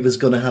Ray was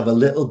going to have a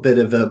little bit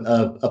of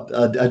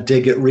a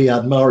dig at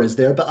Riyad Mahrez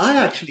there, but I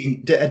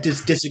actually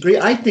disagree.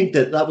 I think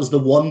that was the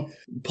one,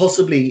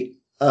 possibly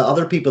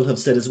other people have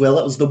said as well,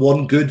 that was the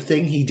one good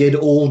thing he did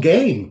all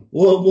game.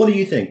 What do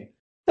you think?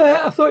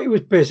 I thought he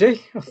was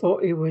busy. I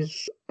thought he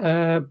was,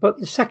 but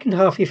the second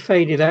half he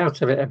faded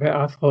out of it a bit,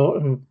 I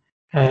thought.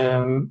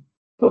 And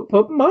but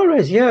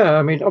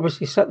Mahrez,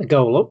 obviously set the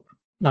goal up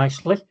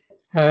nicely.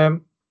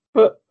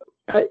 But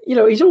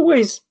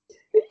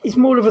he's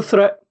more of a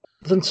threat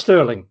than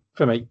Sterling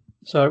for me.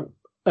 So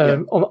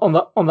on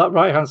that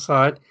right hand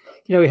side,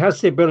 he has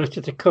the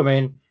ability to come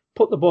in,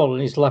 put the ball on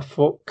his left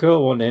foot,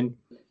 curl one in.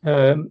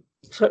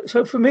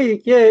 So for me,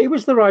 he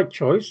was the right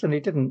choice, and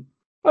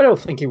I don't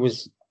think he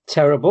was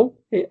terrible.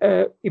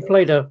 He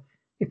played a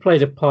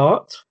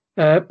part,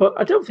 but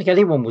I don't think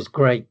anyone was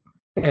great.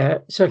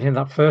 Certainly in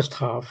that first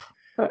half.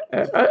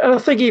 I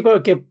think you've got to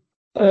give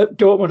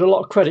Dortmund a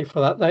lot of credit for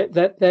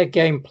that. Their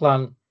game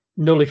plan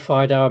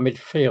nullified our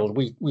midfield.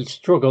 We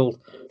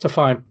struggled to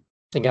find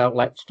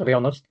outlets, to be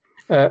honest,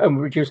 and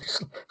we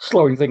reduced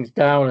slowing things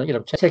down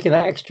and taking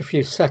that extra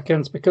few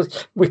seconds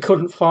because we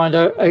couldn't find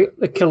a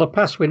killer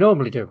pass we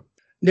normally do.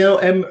 Now,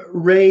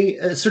 Ray,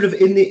 sort of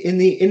in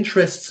the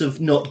interests of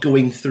not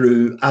going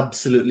through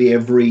absolutely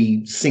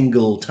every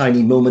single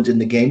tiny moment in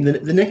the game,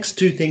 the next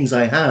 2 things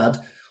I had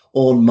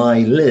on my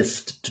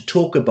list to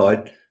talk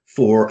about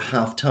for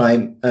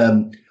halftime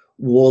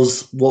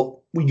was what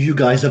you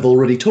guys have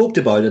already talked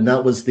about, and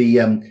that was the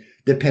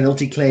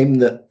penalty claim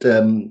that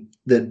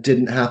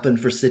didn't happen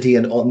for City,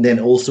 and then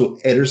also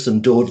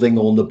Ederson dawdling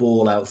on the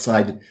ball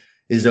outside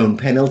his own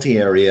penalty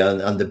area,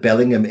 and the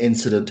Bellingham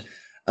incident.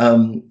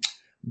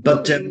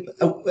 But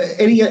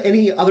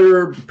any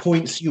other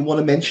points you want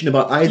to mention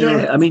about either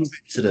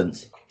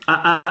incidents?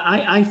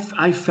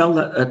 I felt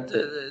that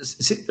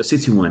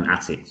City weren't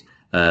at it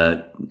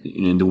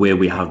in the way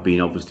we have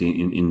been, obviously,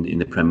 in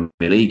the Premier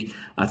League.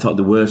 I thought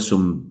there were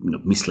some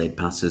mislaid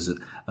passes,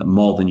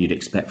 more than you'd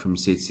expect from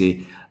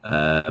City.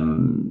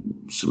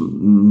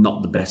 Some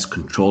not the best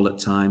control at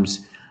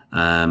times,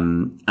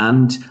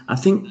 and I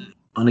think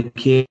on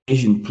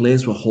occasion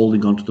players were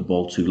holding onto the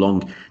ball too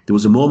long. There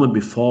was a moment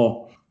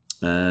before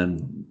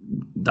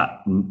that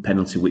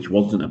penalty, which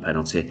wasn't a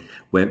penalty,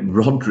 where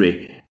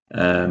Rodri,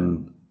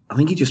 I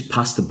think he just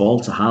passed the ball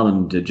to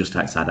Haaland just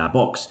outside our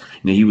box.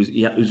 He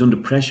was under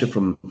pressure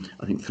from,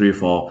 I think, 3 or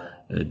 4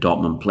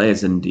 Dortmund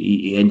players, and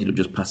he ended up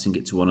just passing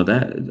it to one of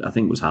their, I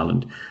think it was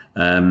Haaland.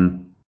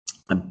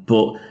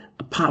 But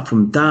apart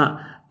from that,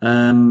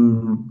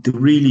 they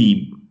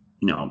really,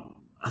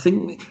 I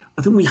think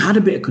we had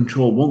a bit of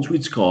control. Once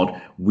we'd scored,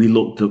 we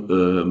looked at,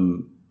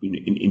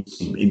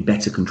 in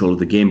better control of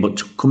the game.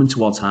 But coming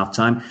towards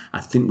half-time, I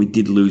think we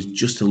did lose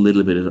just a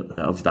little bit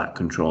of that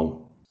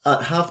control.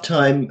 At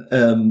half-time,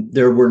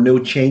 there were no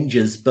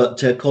changes.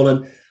 But,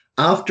 Colin,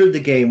 after the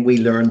game, we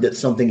learned that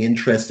something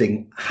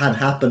interesting had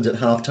happened at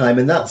half-time,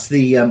 and that's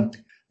the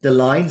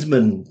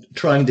linesman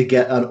trying to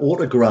get an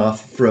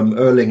autograph from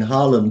Erling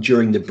Haaland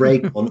during the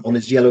break on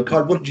his yellow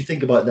card. What did you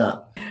think about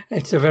that?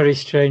 It's a very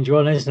strange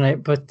one, isn't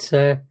it? But,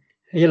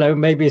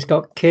 maybe he's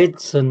got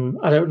kids, and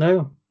I don't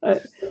know. I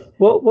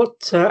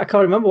can't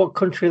remember what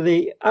country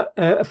the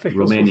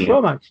officials were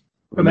from, actually.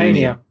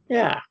 Romania.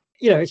 Yeah.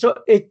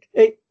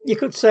 You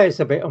could say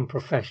it's a bit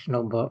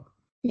unprofessional, but,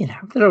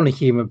 they're only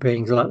human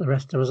beings like the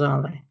rest of us,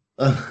 aren't they?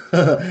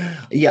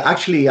 Yeah,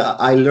 actually,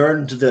 I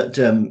learned that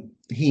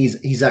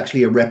he's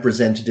actually a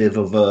representative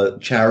of a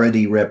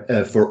charity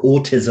for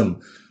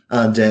autism,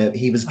 and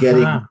he was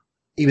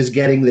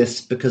getting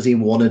this because he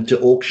wanted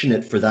to auction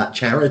it for that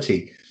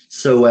charity.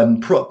 So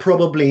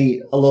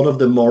probably a lot of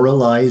the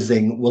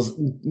moralizing was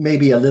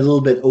maybe a little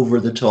bit over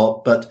the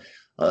top, but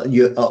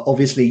you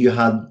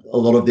had a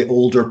lot of the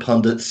older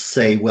pundits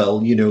say, well,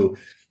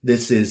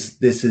 this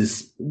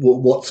is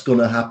what's going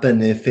to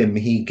happen if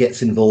he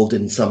gets involved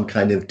in some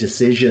kind of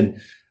decision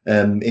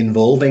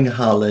involving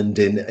Haaland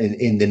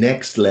in the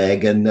next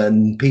leg,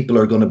 and people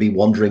are going to be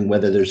wondering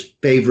whether there's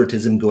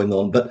favoritism going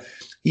on. But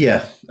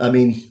yeah, I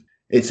mean,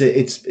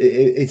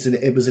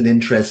 it was an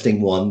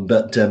interesting one,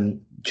 but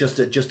just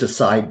a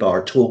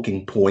sidebar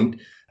talking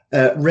point.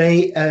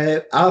 Ray,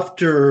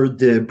 after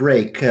the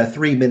break,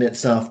 3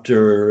 minutes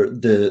after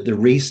the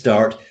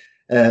restart,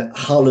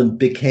 Haaland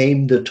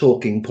became the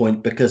talking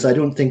point, because I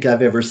don't think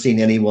I've ever seen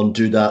anyone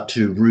do that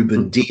to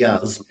Ruben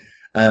Diaz.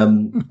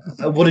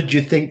 What did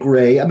you think,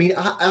 Ray? I mean,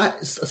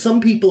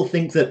 some people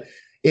think that,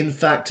 in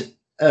fact,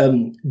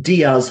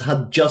 Diaz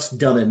had just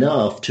done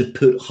enough to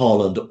put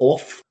Haaland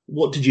off.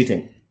 What did you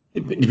think?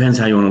 It depends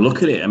how you want to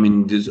look at it. I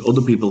mean, there's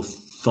other people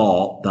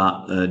thought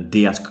that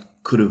Diaz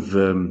could have,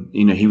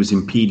 he was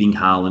impeding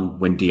Haaland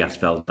when Diaz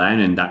fell down,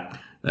 and that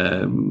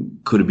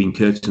could have been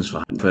curtains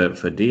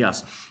for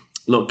Diaz.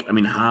 Look, I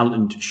mean,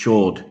 Haaland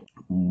showed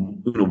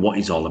what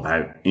he's all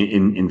about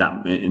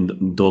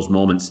in those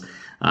moments.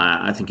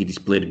 I think he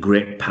displayed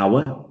great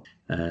power,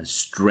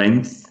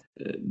 strength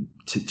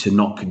to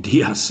knock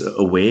Diaz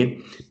away,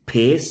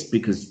 pace,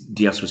 because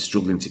Diaz was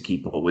struggling to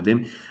keep up with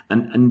him,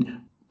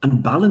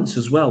 and balance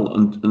as well.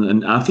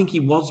 And I think he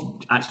was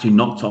actually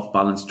knocked off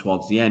balance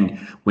towards the end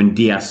when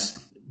Diaz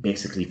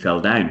basically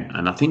fell down.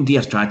 And I think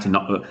Diaz tried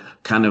to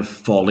kind of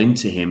fall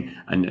into him,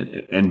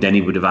 and then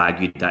he would have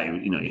argued that,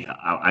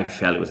 I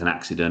felt it was an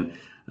accident.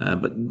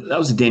 But that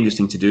was a dangerous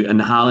thing to do. And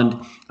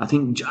Haaland, I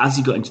think as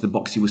he got into the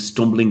box, he was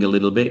stumbling a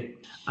little bit,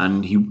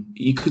 and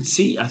you could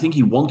see, I think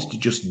he wanted to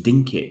just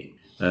dink it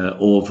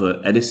over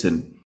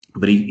Ederson,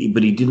 but he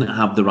didn't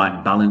have the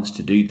right balance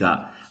to do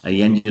that.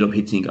 He ended up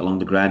hitting it along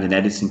the ground, and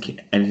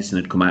Ederson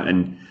had come out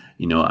and,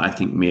 I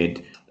think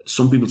made,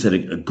 some people said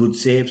a good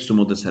save, some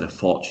others said a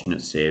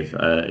fortunate save.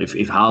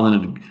 If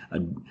Haaland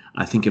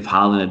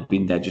had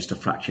been there just a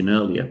fraction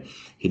earlier,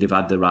 he'd have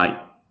had the right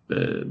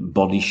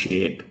body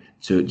shape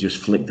to just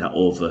flick that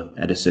over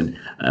Ederson.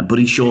 But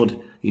he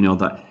showed,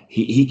 that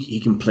he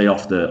can play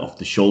off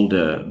the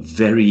shoulder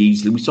very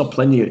easily. We saw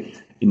plenty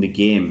in the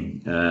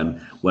game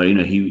where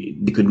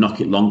they could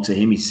knock it long to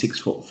him. He's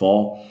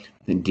 6'4".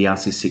 I think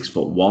Diaz is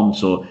 6'1",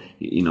 so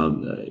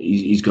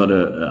he's got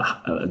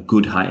a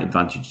good height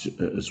advantage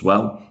as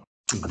well.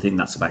 I think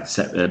that's about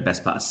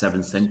best part of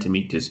 7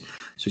 centimeters,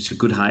 so it's a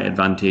good height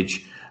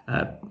advantage.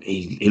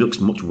 He looks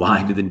much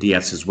wider than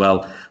Diaz as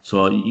well,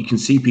 so you can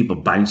see people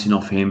bouncing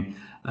off him.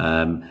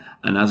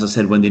 And as I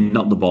said, when they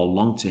knock the ball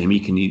long to him,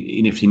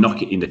 if you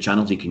knock it in the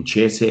channels, he can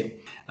chase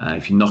it.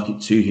 If you knock it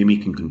to him, he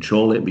can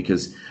control it,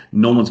 because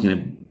no one's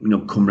going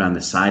to come around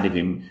the side of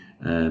him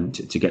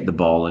to get the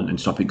ball and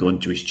stop it going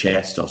to his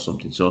chest or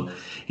something. So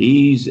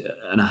he's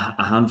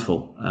a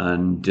handful.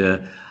 And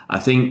I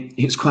think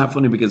it's quite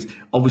funny, because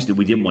obviously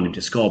we didn't want him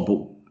to score, but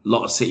a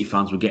lot of City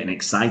fans were getting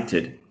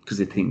excited because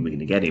they think we're going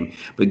to get him.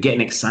 But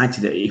getting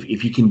excited that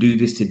if he can do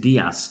this to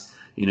Diaz,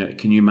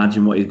 can you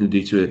imagine what he's going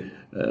to do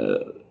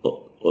to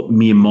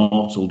mere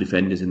mortal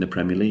defenders in the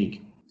Premier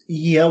League?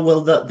 Yeah,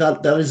 well,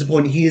 that is the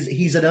point.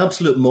 He's an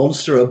absolute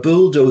monster, a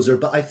bulldozer.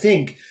 But I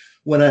think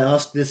when I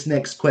ask this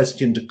next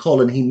question to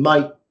Colin, he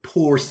might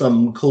pour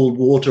some cold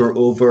water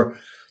over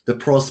the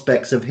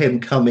prospects of him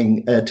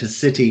coming to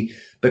City,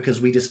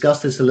 because we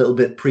discussed this a little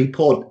bit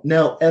pre-pod.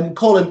 Now,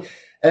 Colin,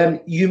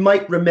 you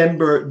might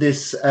remember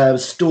this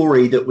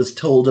story that was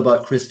told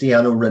about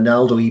Cristiano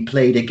Ronaldo. He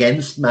played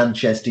against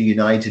Manchester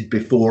United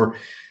before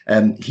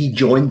he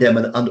joined them,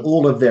 and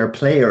all of their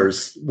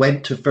players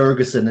went to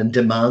Ferguson and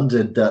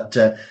demanded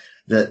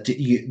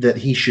that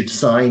he should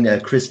sign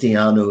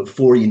Cristiano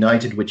for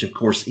United, which of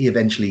course he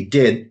eventually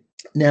did.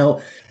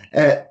 Now,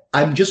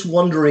 I'm just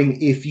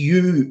wondering if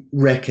you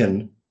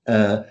reckon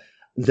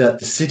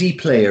that City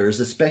players,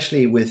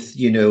 especially with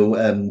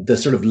the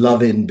sort of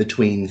love-in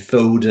between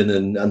Foden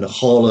and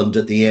Haaland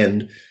at the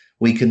end,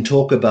 we can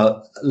talk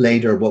about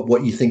later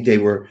what you think they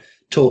were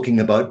talking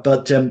about.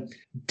 But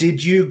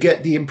did you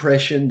get the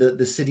impression that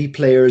the City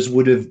players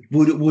would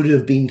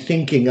have been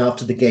thinking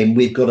after the game,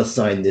 we've got to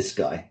sign this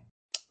guy?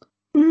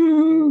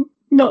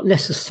 Not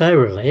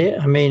necessarily.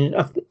 I mean,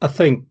 I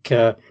think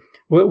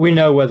we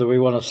know whether we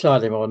want to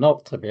sign him or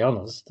not, to be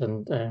honest.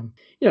 And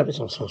there's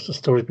all sorts of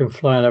stories been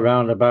flying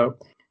around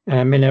about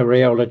Mino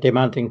Raiola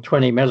demanding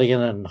 20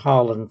 million and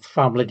Haaland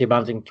family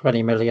demanding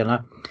 20 million.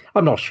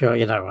 I'm not sure,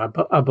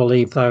 I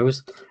believe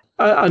those.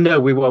 I know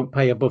we won't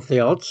pay above the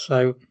odds,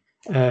 so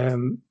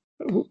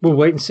we'll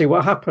wait and see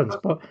what happens.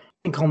 But I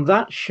think on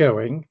that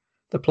showing,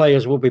 the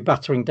players will be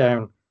battering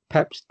down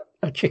Pep's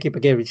Chicky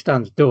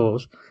Bagheeristan's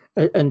doors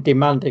and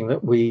demanding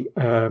that we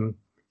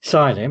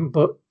sign him.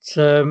 But,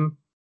 who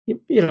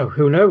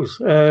knows?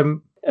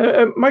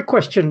 My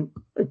question,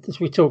 as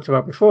we talked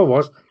about before,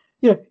 was,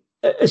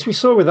 as we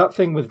saw with that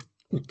thing with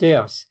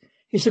Diaz,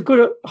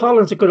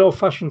 Haaland's a good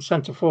old-fashioned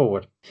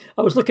centre-forward.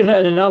 I was looking at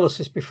an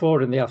analysis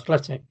before in The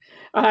Athletic.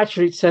 I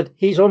actually said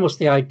he's almost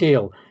the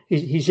ideal.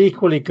 He's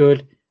equally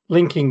good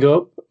linking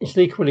up, he's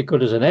equally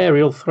good as an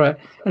aerial threat,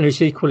 and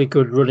he's equally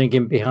good running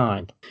in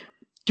behind.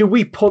 Do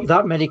we put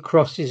that many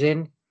crosses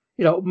in?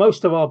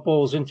 Most of our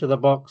balls into the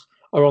box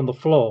are on the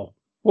floor.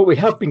 What we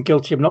have been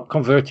guilty of not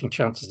converting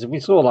chances,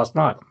 we saw last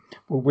night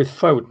with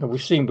Foden, and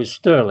we've seen with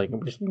Sterling,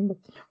 and we've seen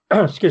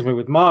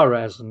with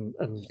Mahrez and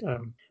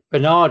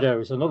Bernardo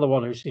is another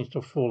one who seems to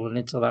have fallen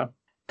into that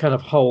kind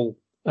of hole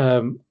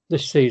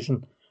this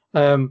season.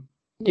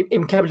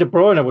 Even Kevin De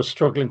Bruyne was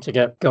struggling to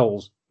get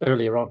goals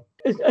earlier on.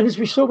 And as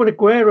we saw when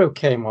Aguero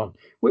came on,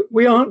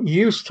 we aren't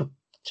used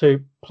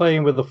to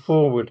playing with a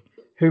forward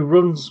who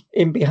runs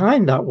in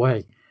behind that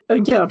way.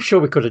 And I'm sure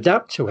we could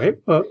adapt to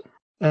it, but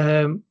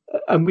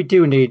and we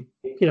do need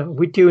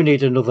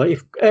another.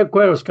 If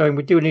Aguero's going,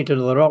 we do need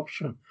another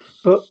option.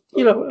 But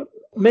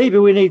maybe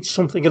we need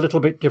something a little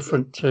bit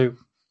different to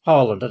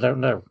Haaland. I don't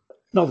know.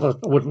 Not that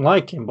I wouldn't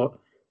like him, but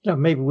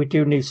maybe we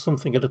do need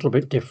something a little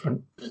bit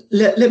different.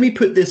 Let me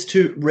put this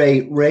to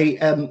Ray. Ray,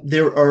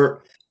 there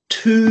are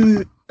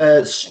two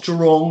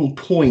strong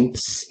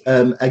points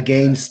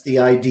against the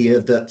idea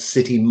that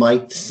City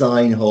might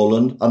sign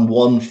Haaland, and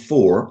one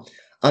for.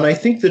 And I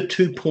think the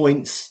 2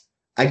 points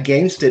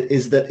against it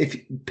is that if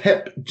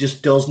Pep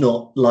just does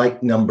not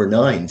like number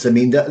nines, I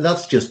mean,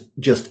 that's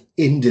just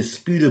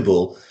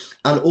indisputable.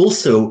 And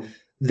also,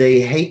 they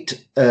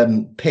hate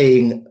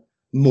paying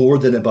more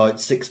than about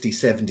 60,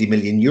 70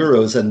 million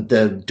euros. And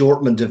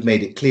Dortmund have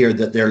made it clear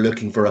that they're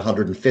looking for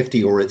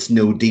 150 or it's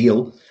no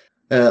deal.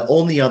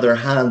 On the other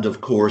hand,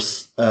 of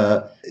course,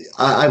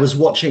 I was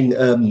watching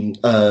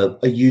a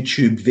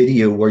YouTube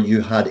video where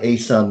you had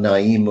Ehsan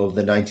Naim of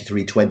the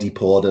 9320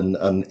 pod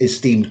and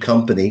esteemed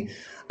company.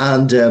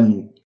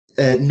 And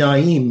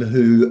Naim,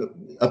 who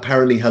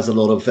apparently has a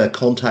lot of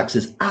contacts,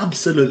 is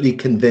absolutely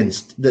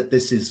convinced that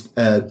this is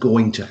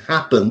going to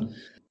happen.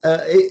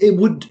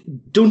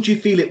 Don't you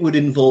feel it would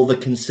involve a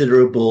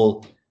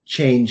considerable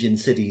change in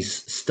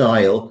City's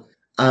style?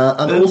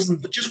 And also,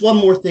 just one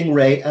more thing,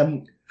 Ray.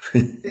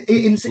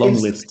 In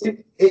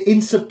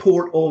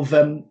support of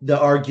the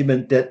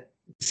argument that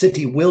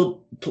City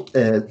will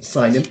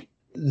sign him,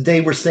 they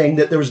were saying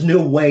that there was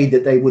no way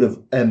that they would have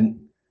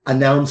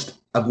announced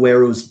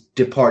Aguero's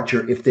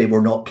departure if they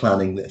were not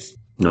planning this.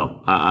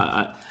 No,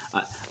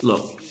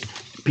 look,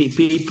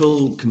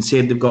 people can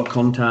say they've got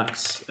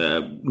contacts.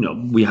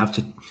 We have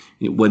to,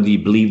 whether you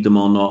believe them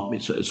or not,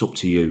 it's up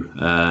to you.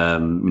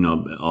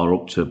 Or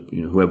up to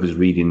whoever's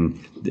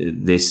reading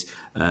this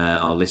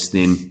or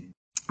listening.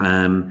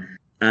 And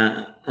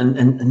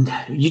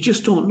you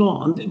just don't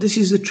know. And this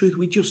is the truth.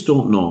 We just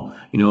don't know.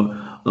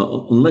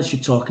 Unless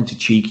you're talking to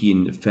Cheeky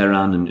and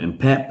Ferran and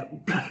Pep.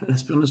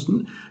 Let's be honest.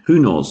 Who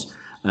knows?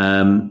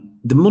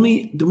 The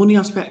money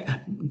aspect.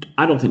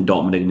 I don't think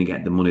Dortmund are going to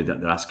get the money that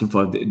they're asking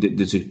for.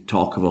 There's a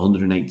talk of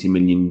 180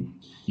 million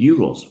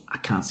euros. I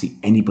can't see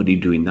anybody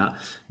doing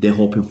that. They're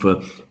hoping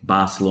for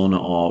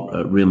Barcelona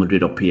or Real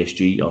Madrid or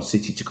PSG or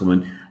City to come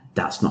in.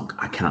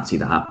 I can't see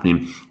that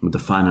happening. With the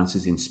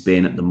finances in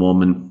Spain at the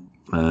moment,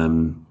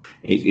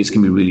 it's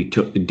going to be really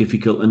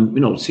difficult.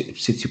 And,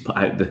 City put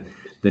out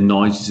the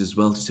noises as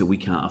well to say we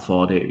can't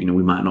afford it.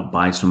 We might not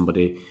buy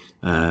somebody.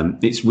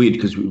 It's weird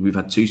because we've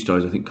had two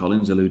stories. I think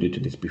Colin's alluded to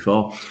this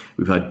before.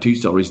 We've had two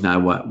stories now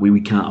where we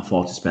can't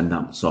afford to spend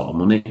that sort of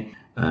money.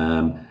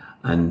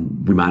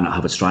 And we might not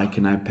have a striker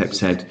now, Pep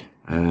said,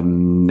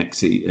 next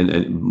season.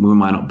 And we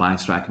might not buy a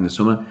striker in the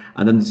summer.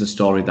 And then there's a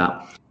story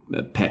that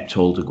Pep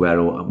told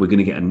Aguero, we're going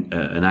to get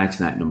an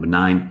out-and-out number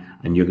 9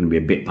 and you're going to be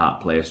a bit part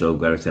player. So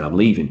Aguero said, I'm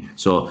leaving.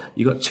 So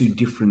you've got two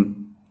different,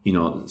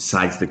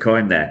 sides of the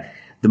coin there.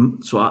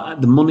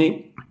 The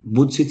money,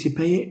 Would City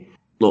pay it?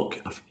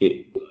 Look,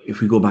 if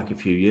we go back a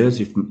few years,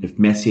 if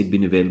Messi had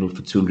been available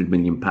for £200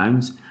 million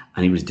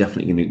and he was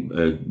definitely going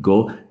to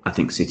go, I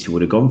think City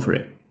would have gone for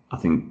it. I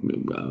think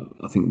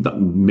that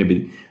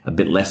maybe a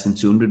bit less than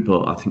 200,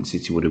 but I think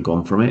City would have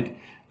gone from it.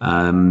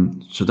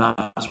 So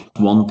that's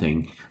one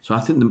thing. So I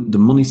think the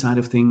money side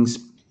of things,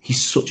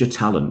 he's such a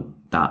talent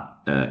that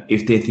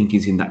if they think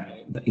he's in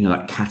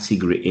that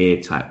category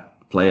A type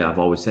player, I've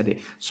always said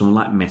it. Someone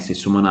like Messi,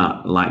 someone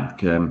like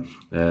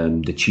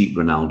the cheap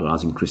Ronaldo,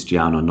 as in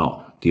Cristiano,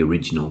 not the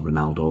original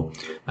Ronaldo.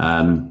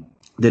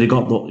 They'd have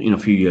got a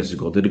few years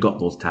ago. They'd have got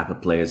those type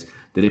of players.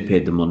 They'd have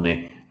paid the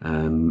money,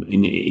 and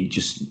it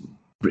just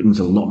brings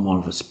a lot more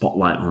of a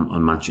spotlight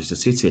on Manchester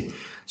City.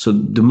 So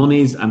the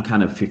money is, I'm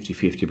kind of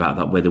 50-50 about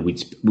that, whether we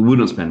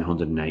wouldn't spend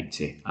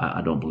 180.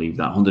 I don't believe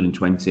that.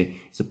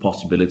 120 is a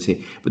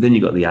possibility. But then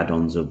you've got the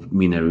add-ons of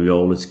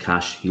Mineriola's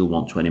cash. He'll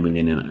want 20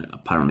 million, and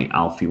apparently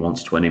Alfie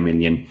wants 20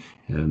 million,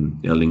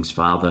 Erling's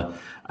father.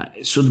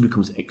 It suddenly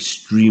becomes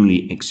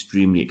extremely,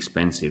 extremely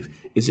expensive.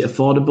 Is it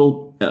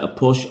affordable? At a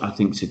push, I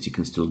think City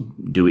can still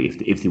do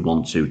it if they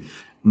want to.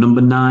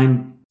 Number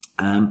 9,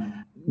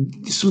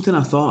 something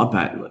I thought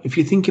about. If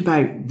you think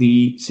about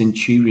the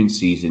Centurion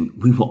season,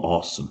 we were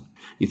awesome.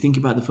 You think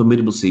about the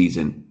Formidable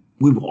season,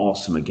 we were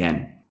awesome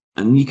again.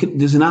 And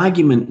there's an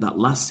argument that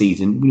last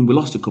season we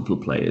lost a couple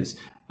of players,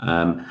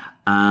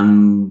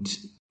 and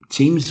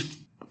teams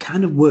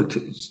kind of worked.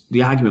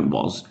 The argument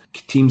was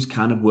teams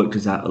kind of worked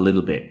us out a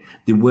little bit.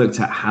 They worked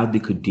out how they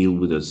could deal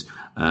with us,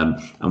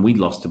 and we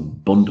lost a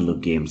bundle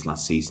of games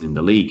last season in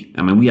the league.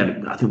 I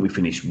mean, I think we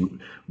finished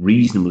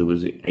reasonably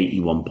with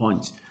 81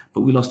 points,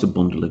 but we lost a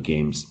bundle of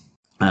games.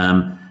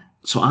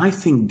 So I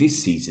think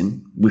this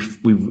season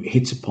we've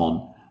hit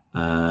upon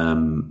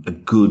a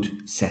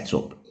good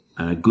setup,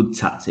 good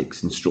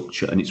tactics and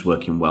structure, and it's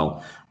working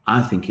well.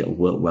 I think it'll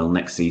work well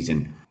next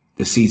season.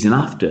 The season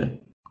after,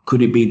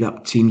 could it be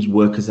that teams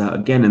work us out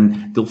again,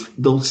 and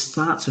they'll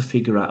start to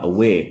figure out a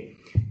way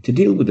to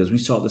deal with us? We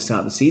saw at the start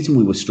of the season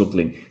we were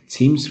struggling.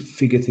 Teams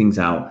figure things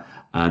out,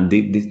 and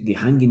they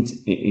hang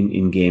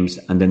in games,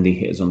 and then they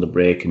hit us on the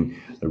break and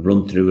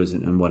run through us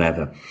and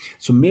whatever.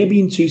 So maybe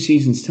in 2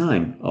 seasons'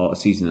 time, or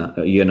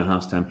a year and a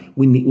half's time,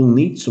 we'll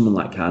need someone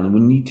like Haaland.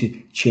 We'll need to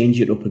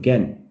change it up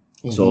again.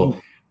 Mm-hmm. So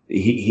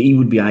he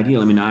would be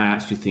ideal. I mean, I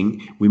actually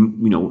think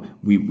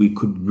we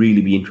could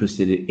really be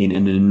interested in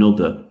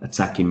another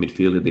attacking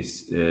midfielder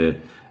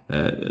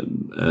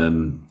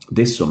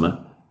this summer,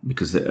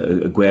 because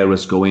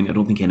Aguero's going. I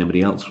don't think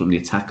anybody else from the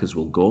attackers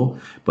will go,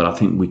 but I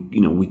think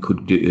we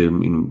could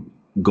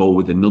go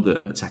with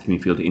another attacking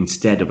midfielder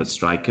instead of a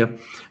striker,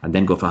 and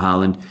then go for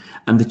Haaland.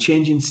 And the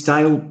change in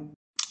style,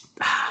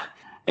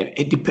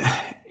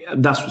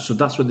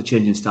 that's where the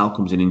change in style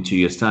comes in 2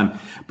 years' time.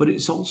 But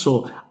it's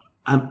also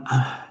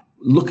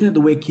looking at the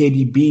way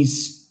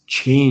KDB's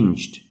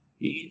changed.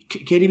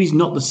 KDB's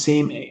not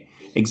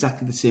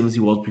exactly the same as he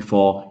was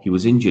before he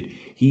was injured.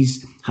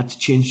 He's had to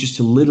change just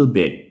a little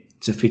bit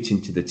to fit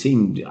into the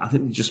team. I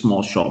think just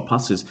more short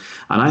passes,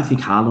 and I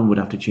think Haaland would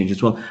have to change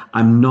as well.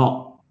 I'm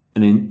not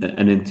an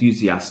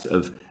enthusiast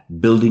of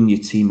building your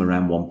team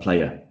around one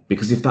player,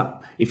 because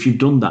if you've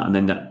done that and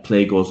then that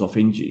player goes off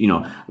injured,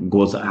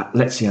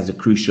 let's say he has a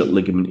cruciate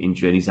ligament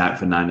injury and he's out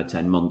for 9 or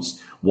 10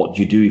 months. What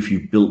do you do if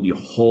you've built your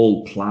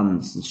whole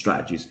plans and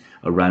strategies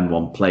around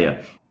one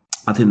player?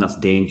 I think that's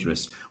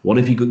dangerous. What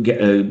if you could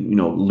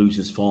lose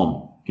his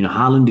form?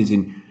 Haaland is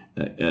in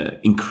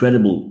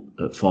incredible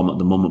form at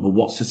the moment, but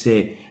what's to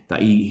say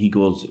that he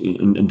goes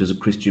and does a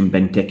Christian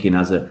Benteke and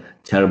has a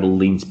terrible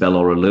lean spell,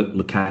 or a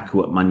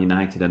Lukaku at Man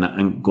United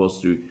and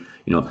goes through,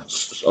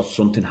 or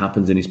something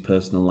happens in his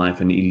personal life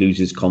and he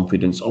loses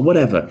confidence or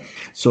whatever.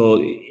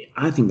 So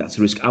I think that's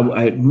a risk.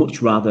 I'd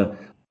much rather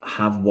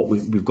have what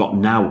we've got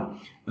now.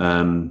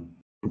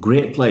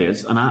 Great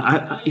players, and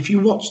I if you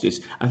watch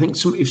this, I think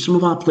if some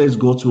of our players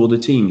go to other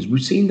teams,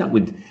 we've seen that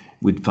with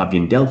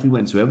Fabian Delphi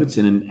went to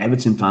Everton, and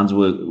Everton fans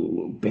were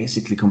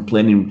basically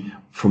complaining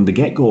from the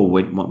get-go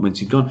once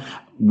he'd gone.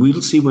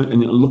 We'll see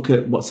and look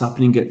at what's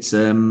happening at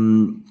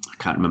I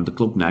can't remember the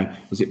club now.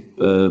 Was it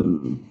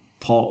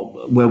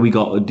Port, where we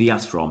got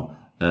Diaz from?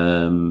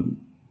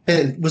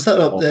 Was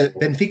that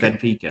Benfica?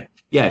 Benfica.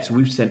 Yeah, so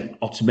we've sent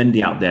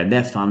Otamendi out there, and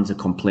their fans are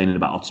complaining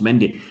about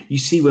Otamendi. You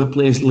see where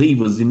players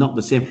leave us, they're not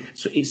the same.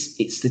 So it's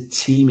the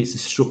team, it's the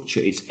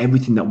structure, it's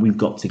everything that we've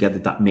got together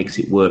that makes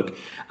it work.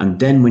 And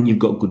then when you've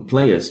got good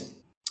players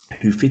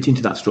who fit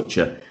into that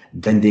structure,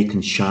 then they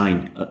can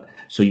shine.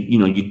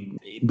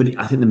 But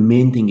I think the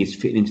main thing is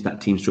fitting into that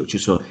team structure.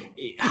 So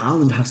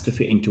Haaland has to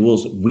fit into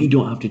us. We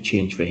don't have to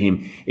change for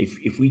him.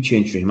 If we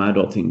change for him, I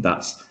don't think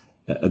that's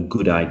a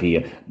good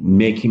idea.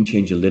 Make him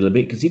change a little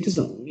bit, because he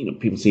doesn't,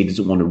 people say he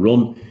doesn't want to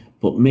run,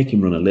 but make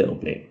him run a little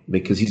bit,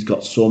 because he's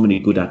got so many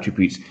good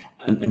attributes.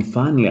 And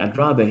finally, I'd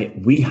rather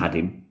we had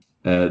him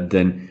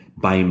than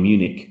Bayern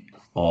Munich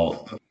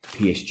or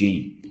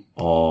PSG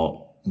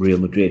or Real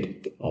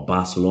Madrid or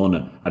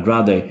Barcelona. I'd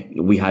rather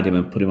we had him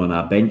and put him on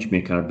our bench,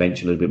 make our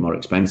bench a little bit more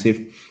expensive,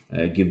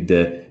 give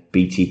the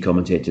BT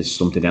commentators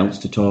something else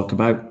to talk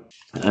about,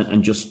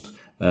 and just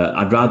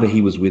I'd rather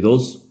he was with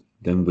us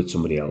than with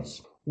somebody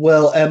else.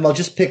 Well, I'll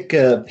just pick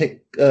a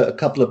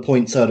couple of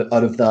points out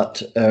of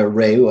that,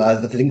 Ray.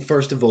 I think,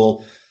 first of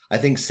all, I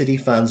think City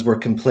fans were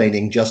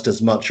complaining just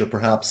as much, or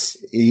perhaps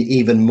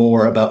even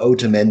more, about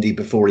Otamendi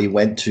before he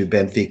went to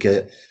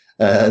Benfica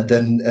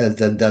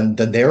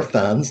than their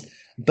fans.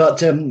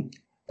 But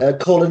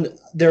Colin,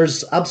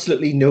 there's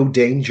absolutely no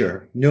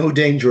danger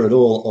at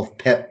all of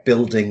Pep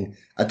building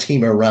a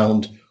team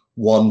around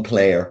one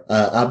player.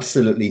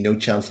 Absolutely no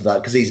chance of that,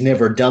 because he's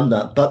never done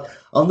that. But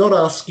I'll not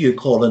ask you,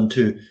 Colin,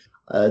 to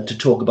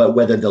talk about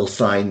whether they'll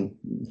sign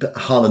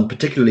Haaland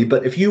particularly.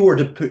 But if you were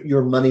to put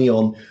your money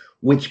on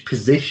which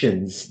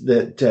positions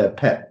that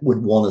Pep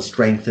would want to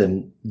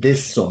strengthen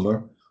this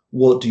summer,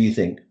 what do you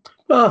think?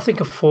 Well, I think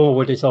a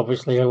forward is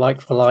obviously a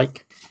like for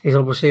like. Is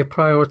obviously a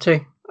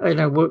priority. You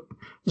know,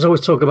 there's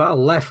always talk about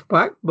a left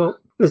back, but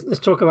there's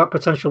talk about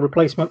potential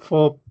replacement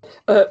for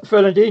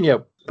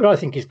Fernandinho. But I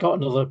think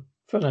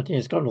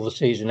Fernandinho's got another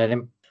season in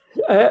him.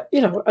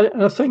 You know,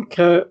 and I think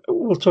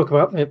we'll talk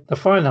about the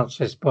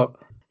finances, but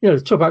you know,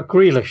 talk about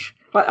Grealish.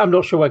 I'm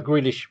not sure where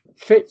Grealish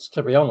fits,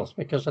 to be honest,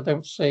 because I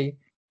don't see.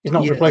 He's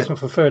not a replacement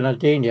for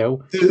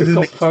Fernandinho. We've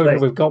got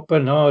Foden, we've got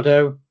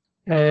Bernardo.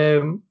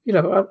 You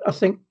know, I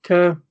think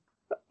a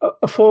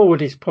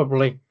forward is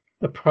probably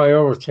the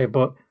priority,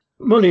 but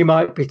money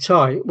might be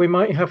tight. We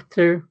might have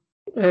to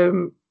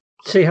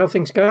see how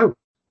things go.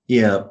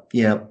 Yeah.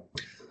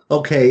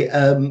 Okay.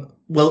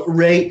 Well,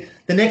 Ray,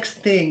 the next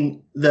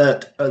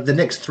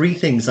three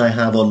things I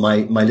have on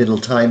my little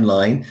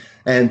timeline,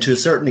 and to a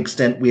certain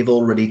extent, we've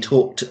already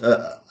talked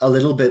a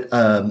little bit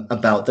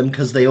about them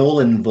because they all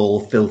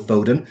involve Phil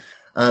Foden.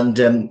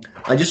 And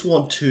I just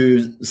want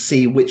to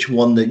see which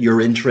one that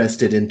you're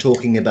interested in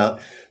talking about.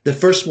 The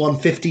first one,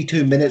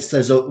 52 minutes,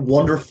 there's a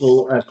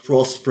wonderful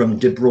cross from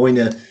De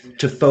Bruyne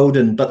to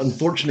Foden, but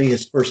unfortunately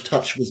his first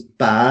touch was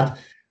bad.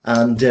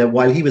 And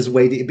while he was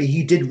waiting,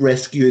 he did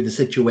rescue the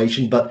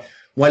situation, but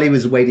while he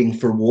was waiting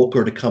for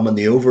Walker to come on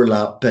the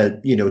overlap,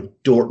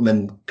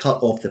 Dortmund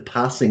cut off the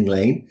passing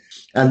lane.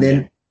 And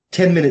then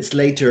 10 minutes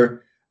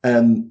later,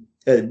 De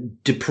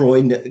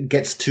Bruyne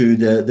gets to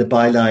the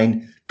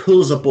byline,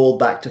 pulls a ball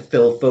back to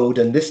Phil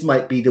Foden. This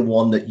might be the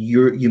one that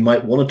you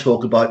might want to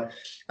talk about.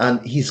 And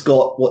he's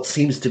got what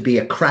seems to be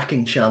a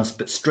cracking chance,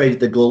 but straight at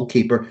the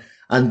goalkeeper.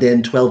 And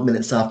then 12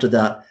 minutes after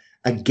that,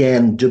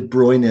 again, De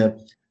Bruyne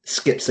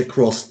skips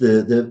across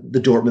the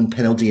Dortmund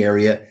penalty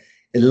area.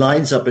 It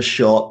lines up a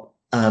shot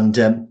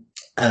and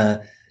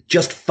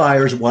just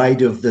fires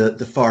wide of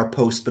the far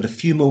post. But a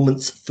few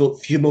moments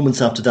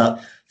after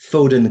that,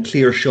 Foden,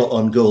 clear shot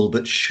on goal,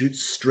 but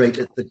shoots straight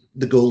at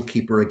the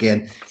goalkeeper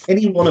again.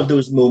 Any one of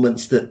those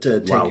moments that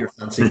take your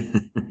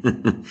fancy?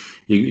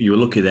 You were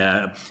lucky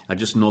there. I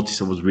just noticed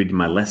I was reading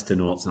my Leicester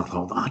notes and I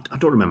thought, I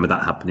don't remember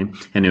that happening.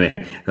 Anyway,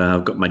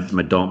 I've got my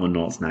Dortmund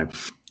notes now.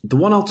 The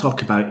one I'll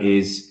talk about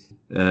is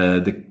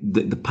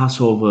the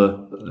pass over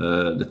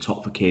the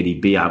top for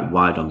KDB out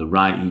wide on the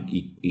right.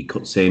 He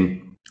cuts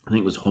in. I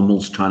think it was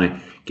Hummels trying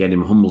to get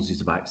him. Hummels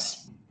is about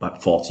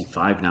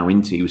 45 now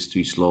into. He was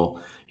too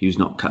slow. He was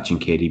not catching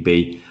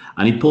KDB,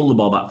 and he pulled the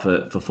ball back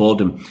for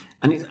Foden.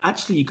 And it's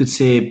actually, you could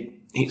say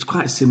it's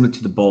quite similar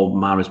to the ball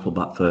Mahrez pulled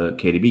back for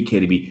KDB.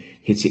 KDB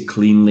hit it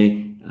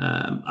cleanly.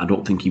 I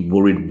don't think he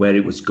worried where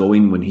it was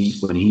going when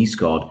he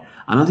scored,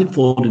 and I think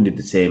Foden did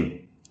the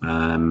same.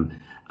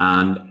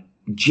 And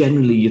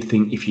generally, you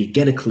think if you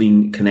get a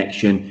clean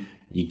connection,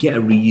 you get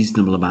a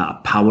reasonable amount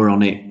of power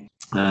on it.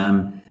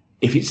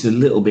 If it's a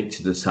little bit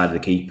to the side of the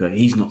keeper,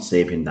 he's not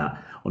saving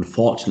that.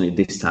 Unfortunately,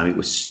 this time it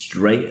was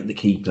straight at the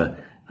keeper,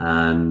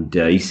 and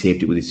he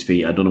saved it with his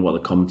feet. I don't know what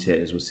the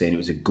commentators were saying. It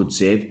was a good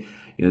save.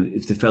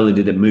 If the fella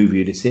didn't move,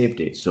 he'd have saved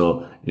it.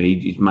 So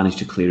he managed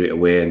to clear it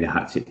away, and they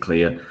hacked it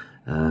clear.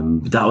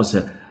 But that was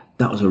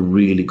a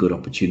really good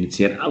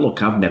opportunity. And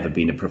look, I've never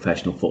been a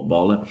professional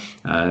footballer,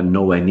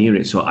 nowhere near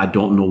it. So I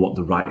don't know what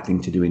the right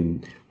thing to do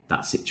in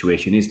that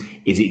situation is.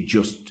 Is it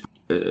just?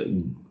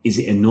 Is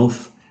it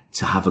enough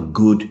to have a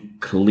good,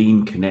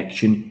 clean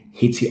connection,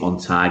 hit it on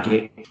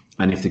target?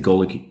 And if the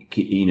goal, if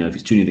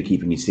it's too near the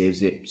keeper and he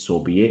saves it, so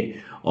be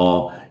it.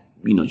 Or,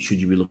 should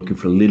you be looking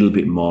for a little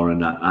bit more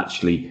and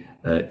actually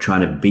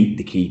trying to beat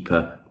the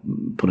keeper,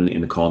 putting it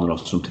in the corner or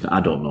something?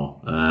 I don't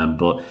know.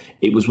 But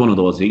it was one of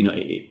those,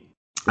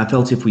 I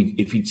felt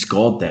if he'd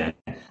scored there,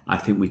 I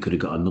think we could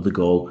have got another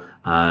goal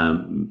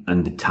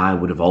and the tie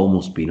would have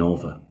almost been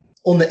over.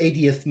 On the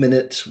 80th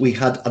minute, we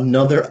had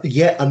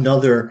yet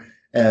another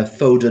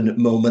Foden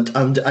moment.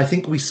 And I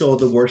think we saw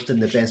the worst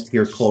and the best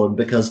here, Colin,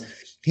 because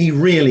he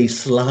really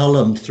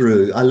slalomed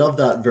through. I love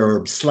that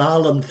verb,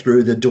 slalom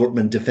through the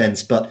Dortmund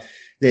defence, but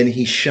then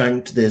he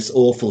shanked this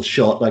awful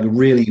shot, like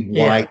really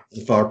wide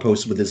the far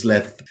post with his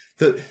left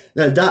foot.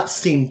 Now that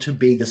seemed to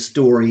be the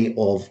story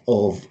of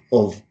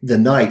the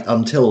night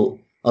until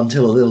a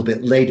little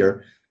bit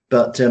later.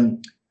 But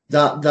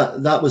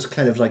that was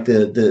kind of like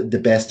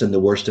the best and the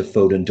worst of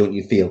Foden, don't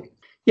you feel?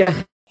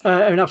 Yeah.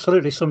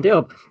 Absolutely summed it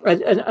up.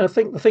 And I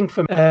think the thing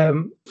for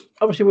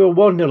obviously we were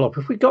 1-0 up.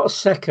 If we got a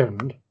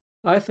second,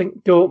 I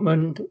think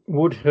Dortmund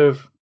would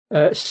have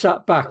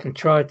sat back and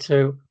tried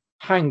to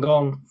hang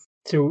on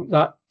to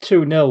that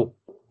 2-0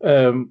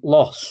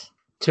 loss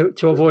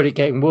to avoid it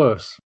getting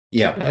worse.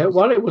 Yeah.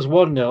 Well, it was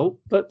 1-0,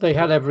 but they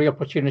had every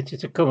opportunity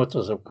to come at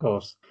us, of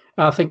course.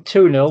 I think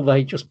 2-0,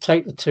 they just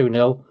take the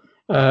 2-0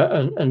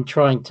 and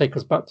try and take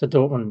us back to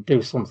Dortmund and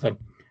do something.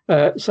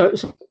 So I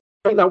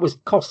think that was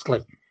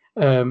costly.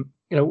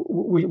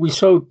 We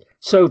sowed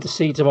the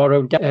seeds of our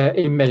own death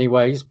in many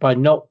ways by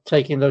not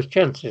taking those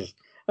chances.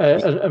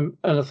 And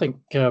I think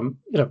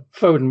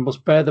Foden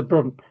must bear the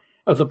brunt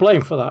of the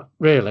blame for that.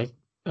 Really,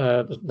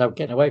 there's no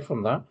getting away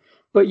from that.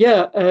 But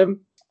yeah,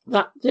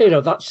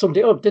 that summed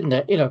it up, didn't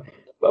it? A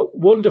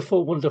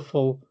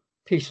wonderful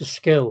piece of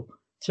skill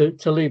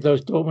to leave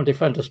those Dortmund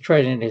defenders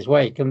trailing in his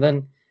wake, and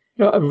then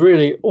a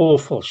really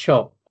awful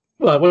shot.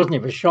 Well, it wasn't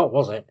even a shot,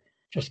 was it?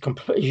 Just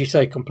as you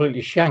say,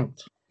 completely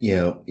shanked.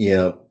 Yeah.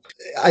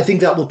 I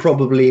think that will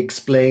probably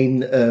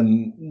explain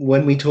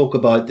when we talk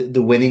about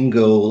the winning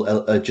goal.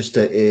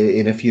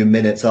 In a few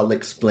minutes, I'll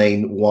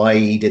explain why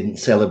he didn't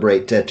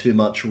celebrate too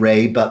much,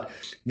 Ray. But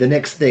the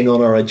next thing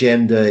on our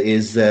agenda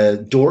is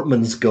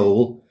Dortmund's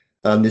goal,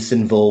 and this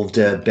involved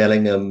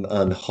Bellingham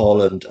and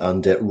Haaland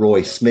and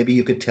Royce. Maybe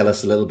you could tell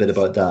us a little bit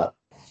about that.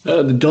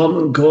 The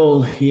Dortmund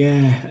goal,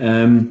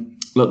 yeah.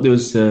 Look, there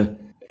was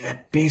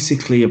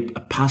basically a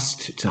pass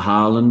to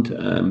Haaland.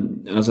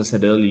 As I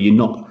said earlier, you're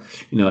not,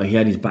 he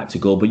had his back to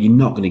goal, but you're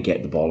not going to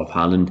get the ball off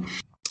Haaland.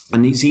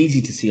 And it's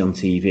easy to see on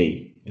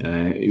TV.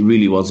 It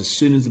really was. As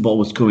soon as the ball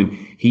was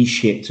coming, he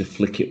shaped to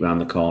flick it round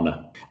the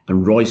corner.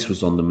 And Royce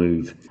was on the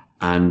move.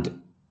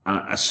 And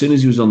as soon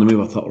as he was on the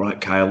move, I thought,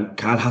 right,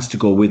 Kyle has to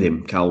go with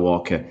him, Kyle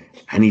Walker.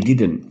 And he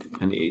didn't.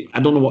 And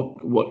I don't know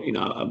what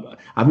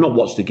I've not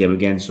watched the game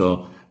again,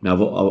 so now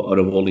I've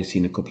only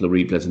seen a couple of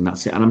replays and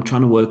that's it. And I'm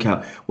trying to work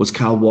out, was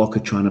Kyle Walker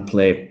trying to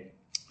play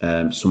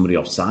somebody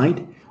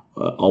offside?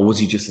 Or was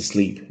he just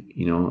asleep?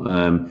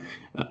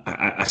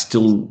 I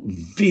still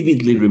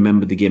vividly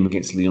remember the game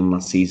against Lyon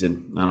last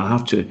season. And I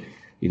have to,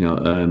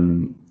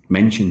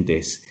 mention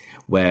this,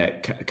 where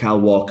Kyle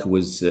Walker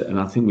was, and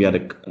I think we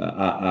had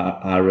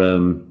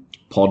our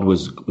pod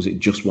was it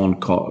just one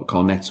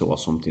Cornetto or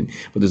something?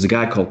 But there's a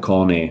guy called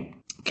Cornet.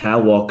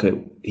 Kyle Walker,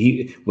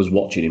 he was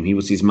watching him. He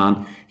was his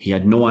man. He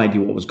had no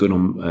idea what was going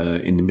on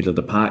in the middle of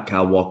the park.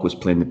 Kyle Walker was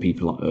playing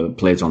the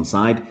players on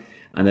side,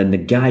 and then the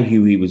guy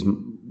who he was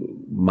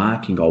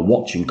marking or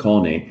watching,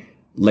 Cornet,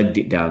 legged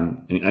it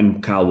down,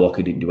 and Kyle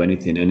Walker didn't do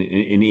anything. And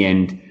in the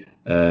end,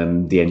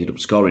 they ended up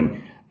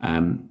scoring.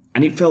 And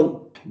it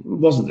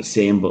wasn't the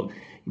same, but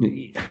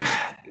the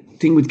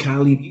thing with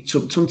Kyle,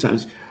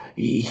 sometimes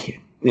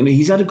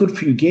he's had a good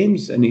few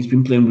games and he's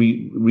been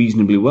playing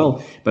reasonably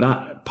well. But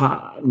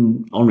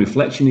on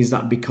reflection, is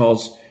that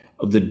because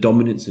of the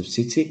dominance of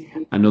City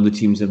and other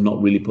teams have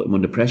not really put him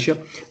under pressure?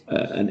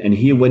 And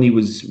here, when he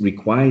was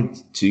required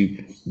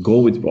to go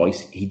with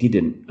Royce, he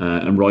didn't.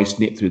 And Royce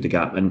nipped through the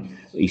gap and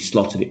he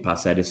slotted it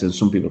past Ederson.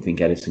 Some people think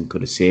Ederson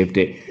could have saved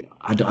it.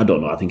 I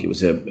don't know. I think it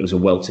was a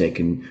well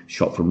taken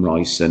shot from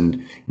Royce,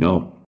 and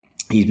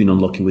he's been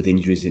unlucky with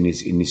injuries in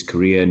his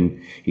career,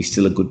 and he's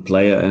still a good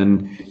player.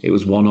 And it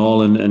was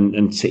 1-1,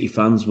 and City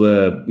fans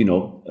were,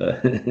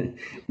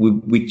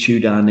 we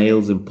chewed our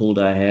nails and pulled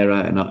our hair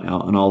out and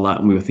all that,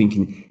 and we were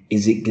thinking,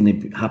 is it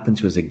going to happen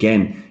to us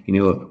again?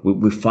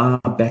 We're far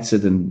better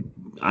than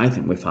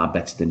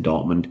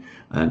Dortmund,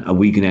 and are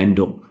we going to end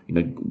up,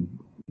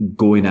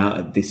 going out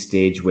at this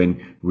stage when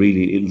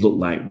really it looked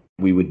like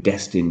we were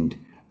destined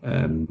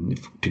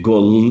to go a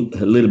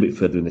little bit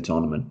further in the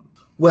tournament?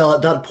 Well,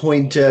 at that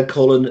point,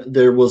 Colin,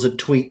 there was a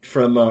tweet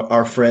from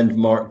our friend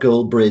Mark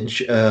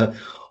Goldbridge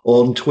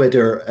on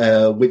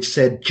Twitter, which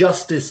said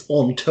 "Justice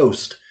on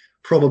toast,"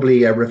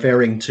 probably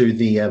referring to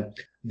the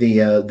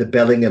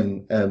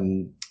Bellingham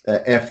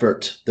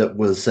effort that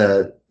was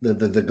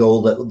the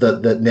goal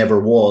that never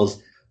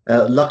was.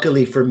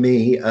 Luckily for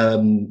me,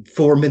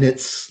 4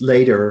 minutes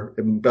later,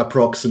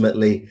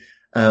 approximately,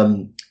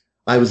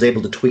 I was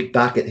able to tweet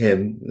back at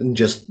him and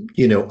just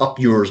up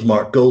yours,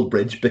 Mark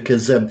Goldbridge,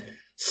 because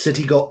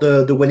City got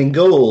the winning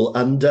goal,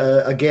 and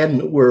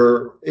again,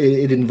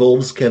 it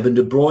involves Kevin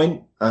De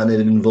Bruyne, and it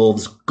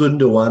involves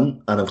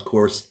Gundogan, and of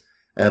course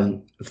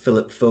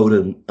Philip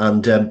Foden,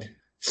 and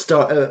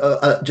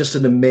just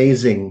an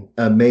amazing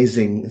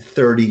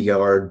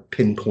 30-yard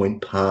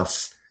pinpoint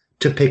pass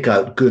to pick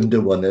out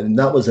Gundogan, and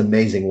that was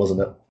amazing, wasn't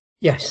it?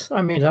 Yes,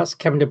 I mean that's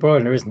Kevin De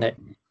Bruyne, isn't it?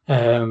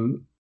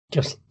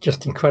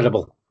 Just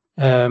incredible.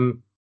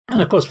 And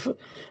of course,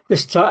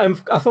 this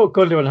time I thought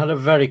Gundogan had a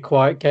very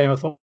quiet game. I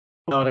thought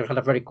Nardo had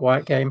a very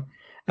quiet game,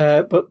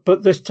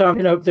 but this time,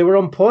 they were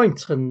on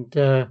point and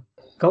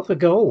got the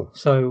goal.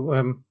 So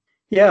I mean,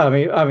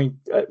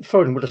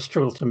 Foden would have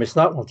struggled to miss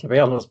that one, to be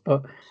honest.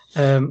 But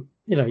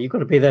you've got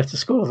to be there to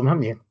score them,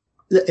 haven't you?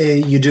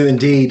 You do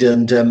indeed,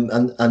 and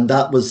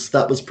that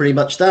was pretty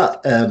much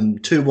that.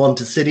 2-1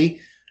 to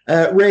City.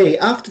 Ray,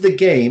 after the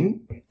game,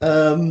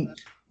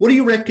 what do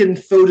you reckon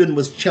Foden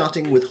was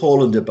chatting with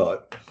Haaland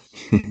about?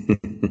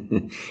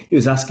 He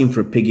was asking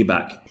for a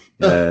piggyback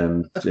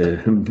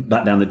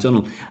back down the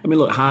tunnel. I mean,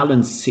 look,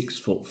 Haaland's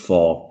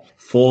 6'4",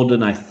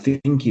 Foden, I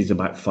think, is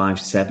about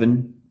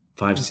 5'7",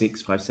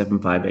 5'6", 5'7",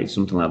 5'8",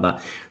 something like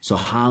that. So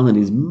Haaland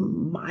is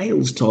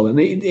miles taller, and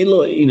it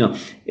looked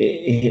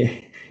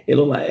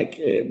like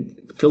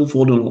Phil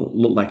Foden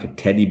looked like a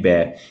teddy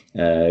bear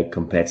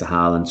compared to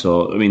Haaland.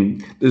 So I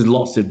mean, there's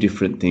lots of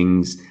different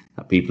things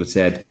that people have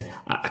said.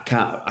 I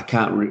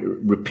can't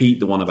repeat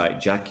the one about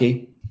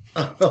Jackie.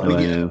 I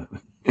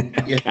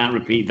can't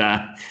repeat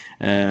that.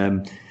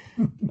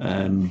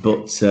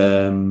 But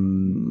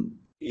someone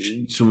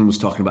was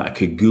talking about a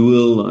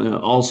cagoule,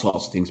 all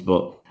sorts of things.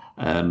 But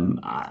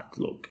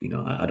look,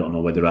 I don't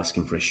know whether they're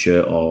asking for a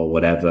shirt or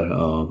whatever,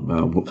 or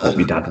hope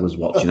your dad was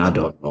watching. I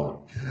don't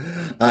know.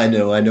 I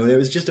know. It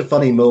was just a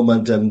funny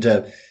moment, and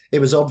it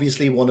was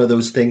obviously one of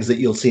those things that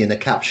you'll see in a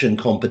caption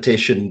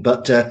competition.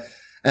 But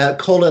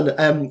Colin,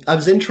 I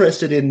was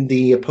interested in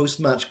the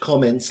post-match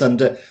comments,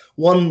 and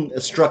one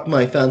struck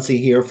my fancy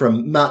here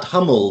from Matt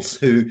Hummels,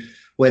 who,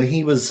 when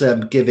he was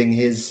giving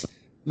his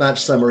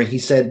match summary, he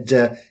said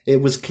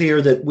it was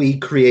clear that we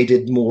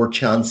created more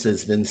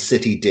chances than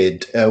City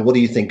did. What do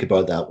you think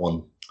about that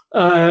one?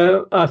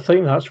 I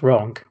think that's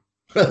wrong.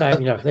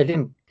 They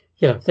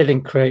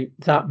didn't create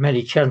that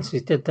many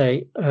chances, did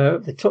they?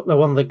 They took the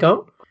one they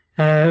got.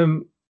 There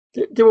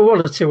were one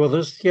or two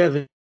others.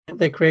 Yeah,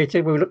 they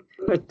created. We looked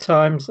at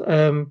times,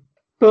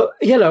 but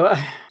I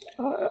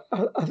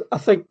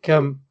think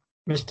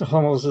Mr.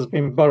 Hummels has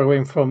been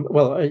borrowing from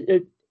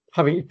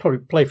having probably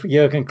played for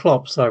Jurgen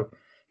Klopp, so.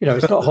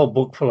 It's got a whole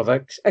book full of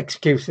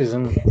excuses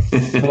and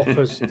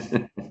offers.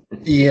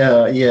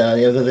 Yeah,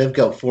 they've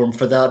got form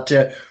for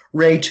that.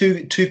 Ray,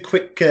 two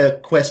quick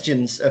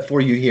questions for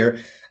you here.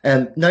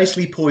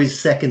 Nicely poised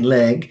second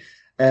leg.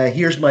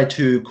 Here's my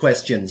two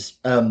questions.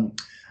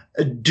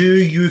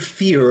 Do you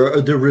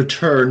fear the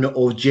return of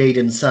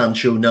Jadon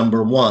Sancho,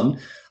 number one?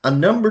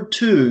 And number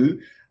two,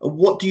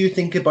 what do you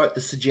think about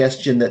the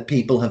suggestion that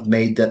people have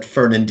made that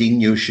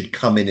Fernandinho should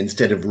come in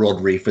instead of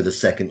Rodri for the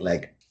second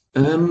leg?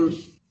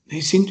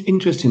 It's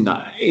interesting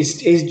that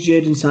is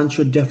Jadon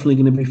Sancho definitely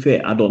going to be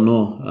fit? I don't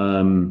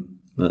know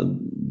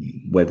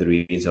whether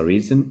he is or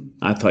isn't.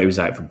 I thought he was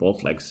out for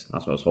both legs.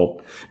 That's what I was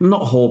hoping.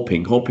 Not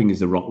hoping. Hoping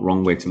is the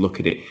wrong way to look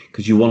at it,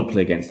 because you want to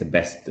play against the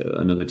best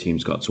another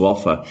team's got to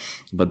offer.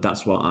 But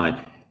that's what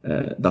I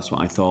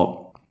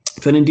thought.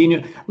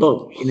 Fernandinho,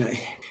 look,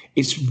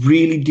 it's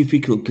really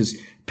difficult because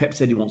Pep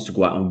said he wants to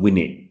go out and win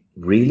it.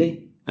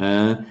 Really?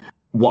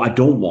 What I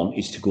don't want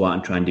is to go out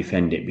and try and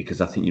defend it,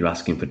 because I think you're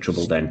asking for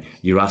trouble. Then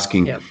you're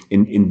asking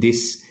in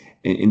this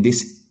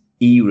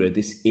era,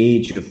 this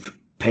age of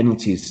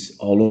penalties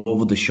all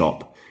over the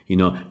shop.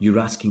 You're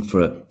asking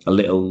for a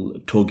little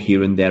tug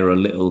here and there, or a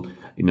little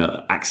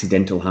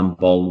accidental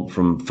handball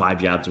from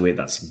 5 yards away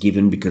that's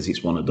given because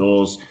it's one of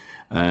those.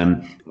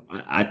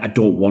 I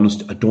don't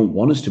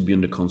want us to be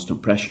under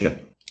constant pressure.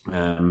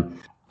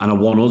 And I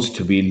want us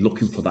to be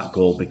looking for that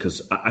goal,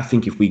 because I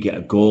think if we get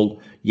a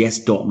goal, yes,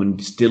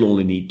 Dortmund still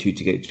only need two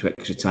to get to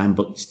extra time,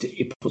 but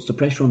it puts the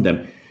pressure on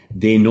them.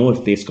 They know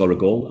if they score a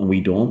goal and we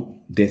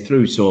don't, they're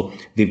through. So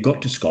they've got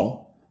to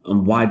score.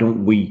 And why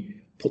don't we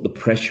put the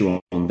pressure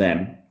on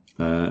them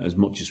as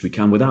much as we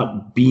can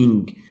without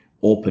being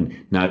open?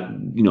 Now,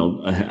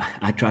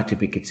 I tried to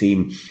pick a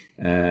team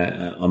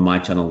on my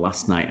channel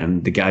last night,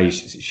 and the guy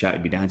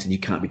shouted me down and said, you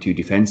can't be too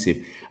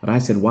defensive. And I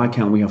said, why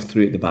can't we have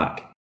three at the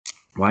back?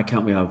 Why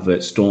can't we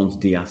have Stones,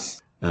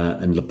 Diaz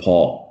and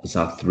Laporte as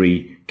our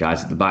three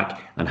guys at the back,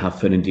 and have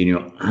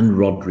Fernandinho and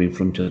Rodri in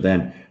front of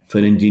them?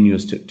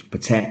 Fernandinho's to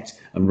protect,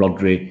 and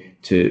Rodri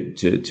to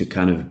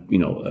kind of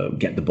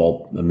get the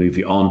ball and move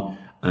it on.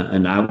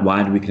 And out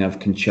wide we can have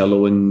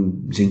Cancelo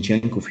and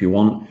Zinchenko if you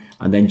want,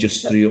 and then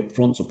just three up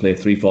front, so play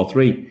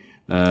 3-4-3.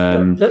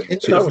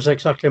 That was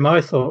exactly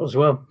my thought as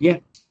well. Yeah.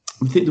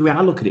 I think the way I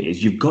look at it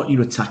is you've got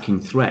your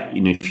attacking threat.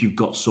 If you've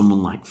got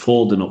someone like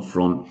Foden up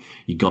front,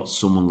 you've got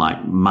someone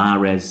like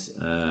Mahrez,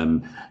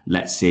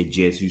 let's say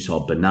Jesus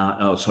or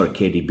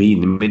KDB in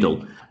the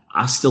middle.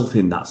 I still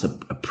think that's a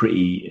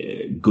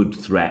pretty good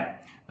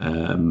threat.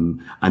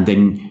 And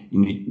then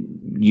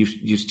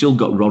you've still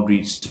got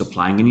Rodri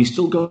supplying, and you've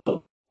still got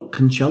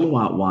Cancelo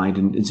out wide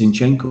and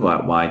Zinchenko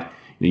out wide.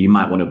 You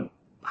might want to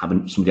have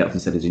somebody else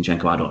instead of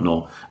Zinchenko. I don't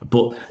know,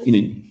 but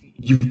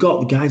you've got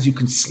the guys who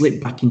can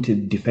slip back into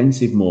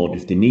defensive mode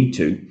if they need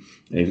to,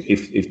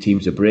 if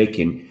teams are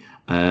breaking,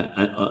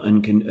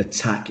 and can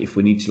attack if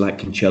we need to, like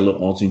Cancelo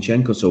or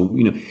Zinchenko. So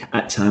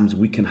at times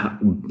we can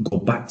go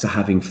back to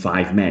having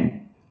 5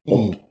 men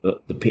up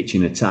the pitch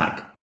in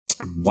attack,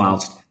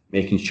 whilst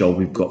making sure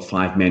we've got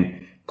 5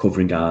 men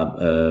covering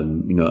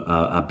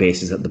our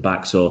bases at the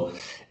back. So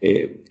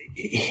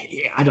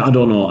I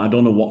don't know. I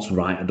don't know what's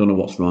right. I don't know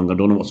what's wrong. I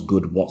don't know what's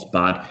good, what's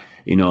bad.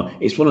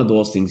 It's one of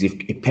those things.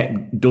 If Pep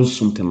does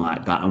something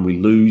like that and we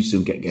lose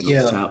and get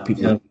knocked out,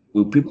 people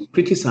will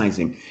criticise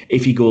him.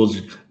 If he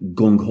goes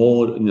gung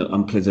ho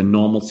and plays a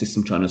normal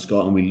system trying to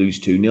score and we lose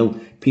 2-0,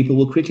 people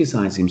will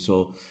criticise him.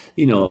 So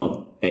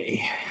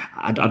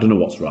I don't know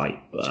what's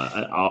right.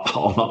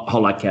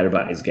 All I care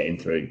about is getting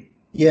through.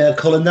 Yeah,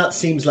 Colin, that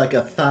seems like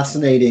a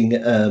fascinating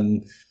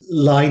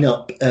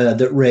lineup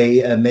that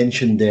Ray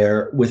mentioned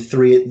there, with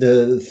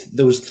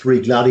those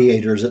three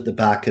gladiators at the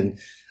back, and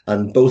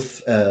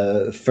both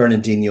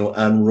Fernandinho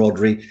and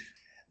Rodri.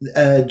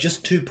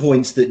 Just 2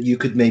 points that you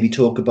could maybe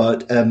talk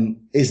about.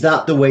 Is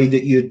that the way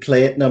that you'd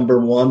play it? Number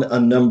one,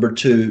 and number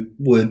two,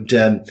 would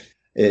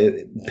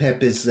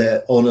Pep is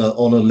on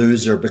a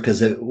loser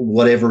because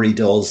whatever he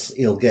does,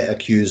 he'll get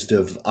accused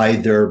of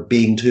either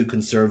being too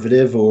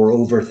conservative or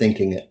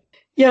overthinking it.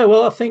 Yeah,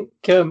 well, I think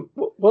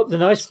what the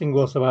nice thing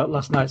was about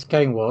last night's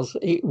game was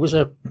it was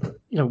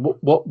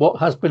what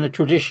has been a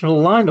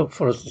traditional lineup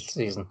for us this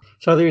season.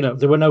 So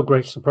there were no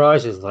great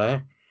surprises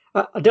there.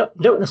 I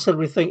don't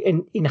necessarily think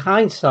in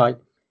hindsight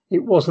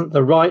it wasn't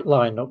the right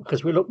lineup,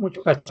 because we looked much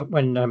better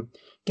when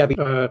Gabby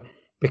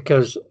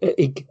because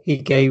he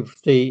gave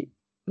the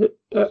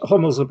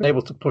Hummels was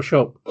able to push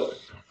up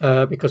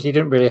because he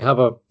didn't really have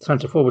a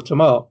centre forward to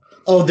mark.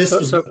 Oh,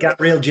 so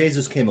Gabriel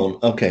Jesus came on.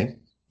 Okay.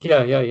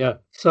 Yeah.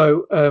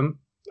 So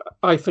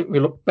I think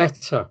we looked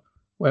better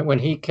when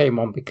he came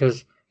on,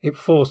 because it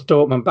forced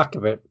Dortmund back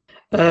a bit.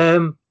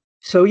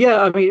 So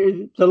yeah, I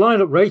mean, the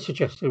lineup Ray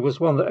suggested was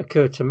one that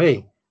occurred to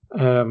me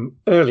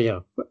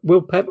earlier.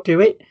 Will Pep do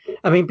it?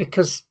 I mean,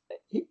 because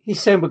he's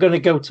saying we're going to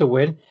go to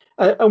win,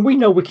 and we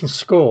know we can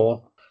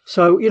score.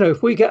 So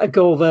if we get a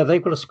goal there,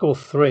 they've got to score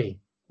 3.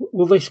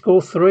 Will they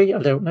score 3? I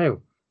don't know.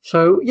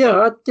 So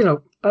yeah,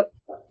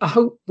 I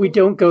hope we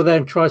don't go there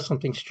and try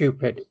something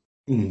stupid.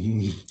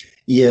 Mm-hmm.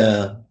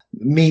 Yeah,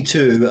 me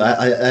too.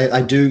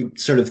 I do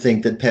sort of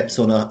think that Pep's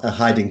on a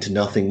hiding to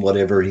nothing,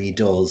 whatever he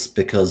does,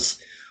 because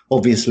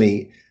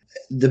obviously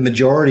the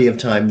majority of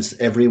times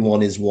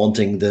everyone is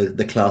wanting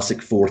the classic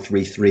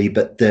 4-3-3,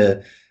 but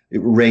the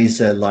Ray's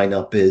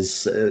lineup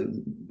is,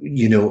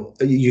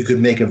 you could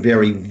make a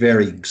very,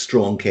 very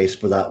strong case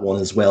for that one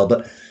as well.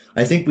 But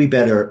I think we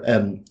better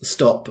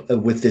stop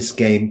with this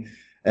game,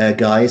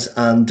 guys.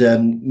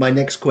 And my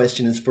next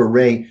question is for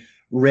Ray.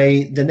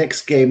 Ray, the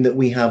next game that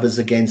we have is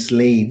against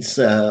Leeds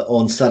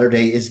on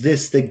Saturday. Is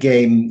this the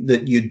game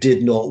that you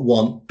did not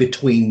want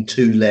between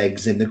two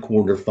legs in the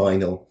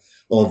quarter-final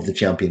of the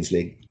Champions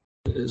League?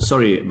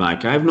 Sorry,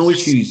 Mike. I have no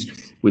issues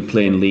with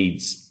playing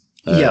Leeds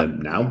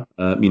now.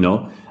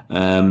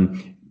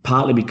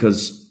 Partly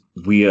because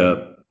we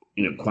are,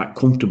 quite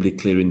comfortably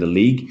clear in the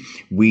league.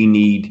 We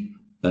need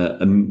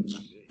a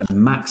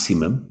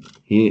maximum.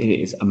 Here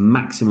is a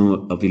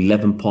maximum of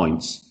 11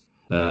 points.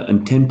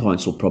 And 10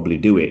 points will probably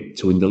do it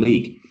to win the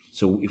league.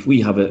 So if we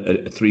have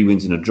a 3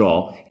 wins and a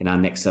draw in our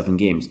next 7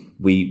 games,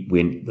 we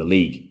win the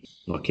league.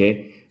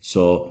 Okay,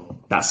 so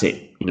that's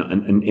it.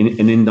 And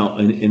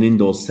in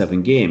those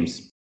 7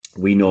 games,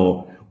 we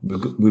know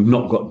we've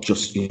not got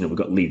just we've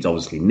got Leeds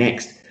obviously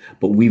next,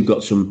 but we've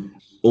got some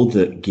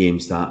other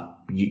games that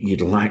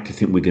you'd like to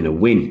think we're going to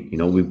win.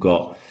 We've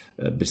got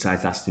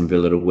besides Aston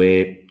Villa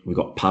away, we've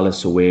got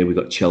Palace away, we've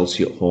got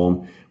Chelsea at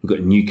home. We've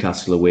got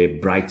Newcastle away,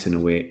 Brighton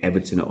away,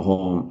 Everton at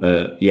home,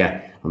 on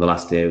the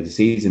last day of the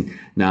season.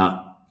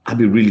 Now, I'd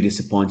be really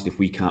disappointed if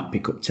we can't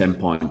pick up 10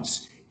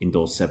 points in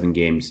those 7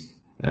 games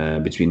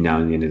between now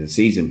and the end of the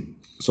season.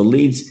 So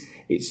Leeds,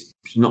 it's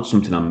not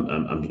something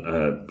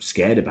I'm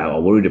scared about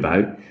or worried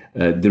about.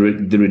 They're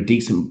a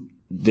decent.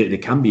 They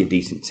can be a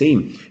decent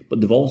team,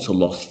 but they've also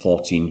lost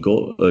 14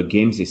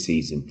 games this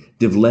season.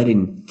 They've let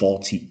in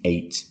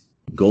 48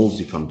 goals,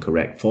 if I'm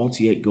correct.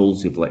 48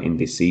 goals they've let in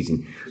this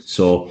season.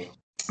 So,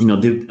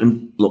 they've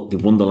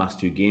won the last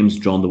 2 games,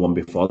 drawn the one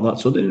before that.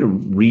 So they're in a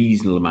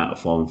reasonable amount of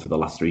form for the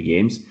last 3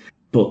 games.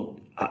 But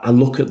I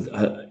look at,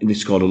 they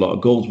scored a lot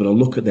of goals, but I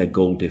look at their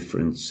goal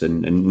difference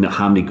and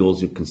how many goals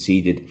they've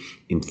conceded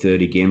in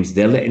 30 games.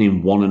 They're letting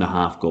in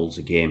 1.5 goals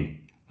a game.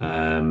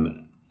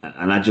 And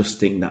I just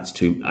think that's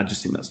too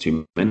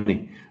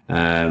many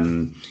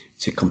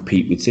to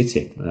compete with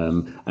City.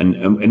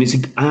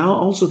 And I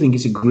also think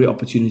it's a great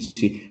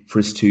opportunity for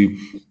us to,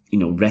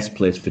 rest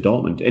players for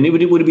Dortmund. And it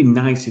would have been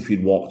nice if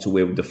you'd walked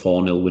away with the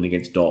 4-0 win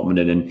against Dortmund,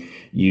 and then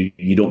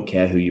you don't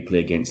care who you play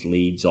against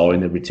Leeds or in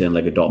the return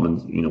leg of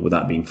Dortmund,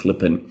 without being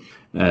flippant.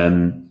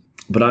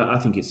 But I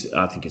think it's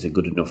a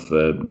good enough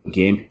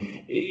game.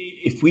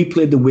 If we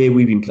played the way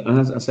we've been playing, and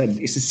as I said,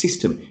 it's a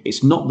system.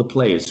 It's not the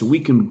players. So we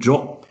can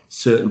drop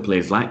certain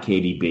players like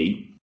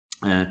KDB,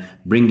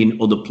 bring in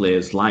other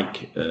players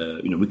like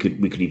we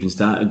could even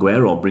start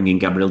Aguero, bring in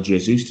Gabriel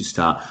Jesus to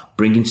start,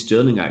 bring in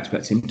Sterling. I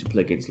expect him to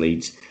play against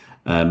Leeds,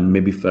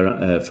 maybe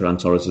Ferran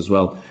Torres as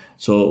well.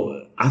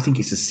 So I think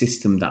it's a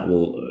system that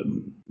will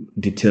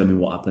determine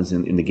what happens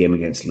in the game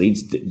against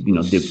Leeds.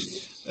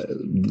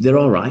 They're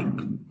all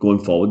right going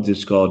forward. They've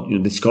scored,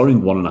 they're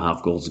scoring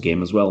 1.5 goals a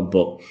game as well.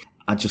 But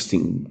I just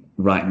think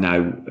right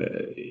now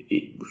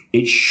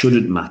it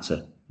shouldn't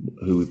matter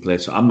who we play.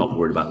 So I'm not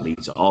worried about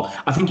Leeds at all.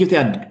 I think if they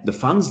had the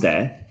fans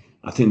there,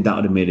 I think that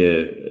would have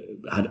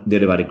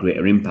they'd have had a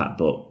greater impact.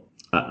 But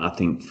I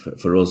think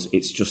for us,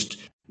 it's just,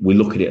 we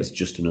look at it as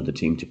just another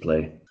team to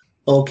play.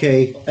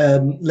 Okay,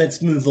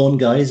 let's move on,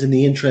 guys, in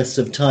the interest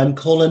of time.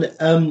 Colin,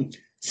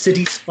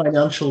 City's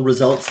financial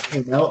results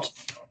came out.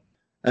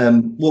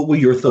 What were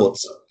your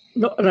thoughts?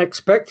 not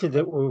unexpected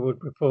that we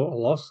would report a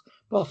loss,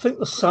 but I think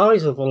the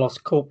size of the loss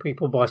caught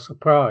people by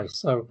surprise.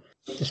 So,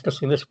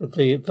 discussing this with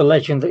the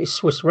legend that is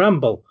Swiss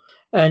Ramble,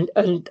 and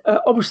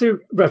obviously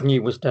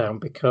revenue was down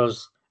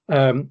because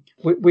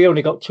we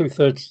only got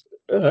 2/3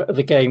 of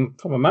the game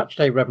from a match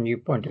day revenue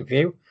point of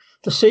view.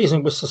 The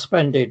season was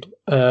suspended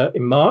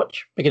in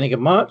March, beginning of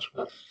March,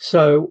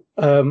 so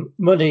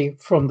money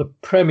from the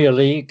Premier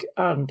League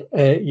and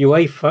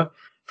UEFA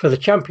for the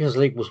Champions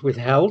League was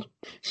withheld.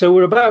 So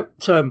we're about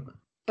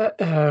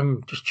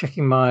just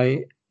checking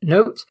my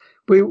notes.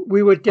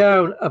 We were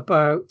down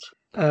about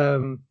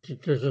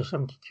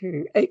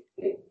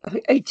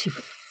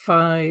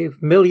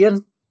 85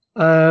 million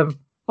on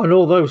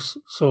all those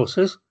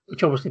sources,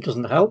 which obviously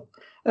doesn't help.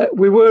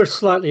 We were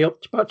slightly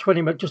up, about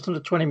 20, just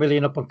under 20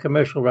 million up on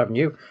commercial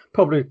revenue,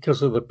 probably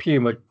because of the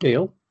Puma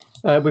deal.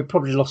 We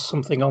probably lost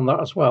something on that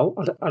as well.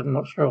 I'm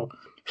not sure.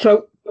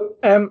 So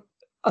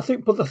I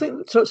think, but the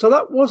thing, so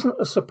that wasn't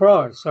a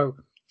surprise. So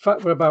in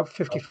fact, we're about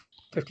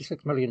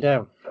 56 million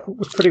down. It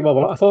was pretty well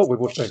what I thought we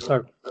would be.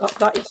 So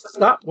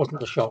that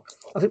wasn't a shock.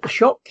 I think the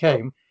shock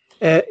came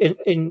on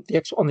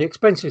the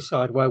expenses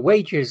side, where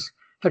wages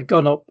had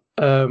gone up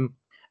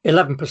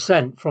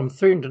 11% from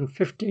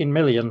 315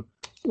 million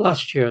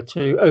last year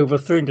to over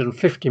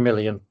 350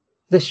 million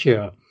this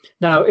year.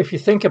 Now, if you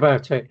think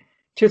about it,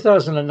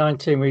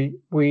 2019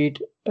 we'd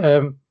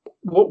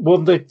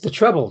won the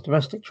treble,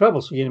 domestic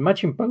treble. So you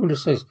imagine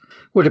bonuses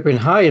would have been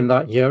high in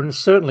that year, and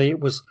certainly it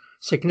was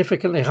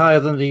significantly higher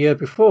than the year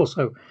before.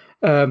 So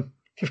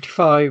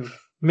 55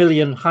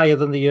 million higher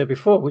than the year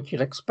before, which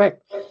you'd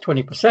expect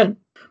 20%.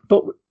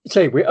 But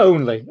say we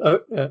only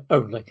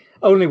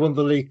won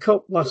the League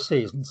Cup last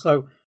season.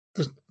 So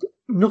there's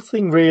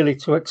nothing really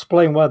to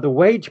explain why the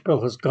wage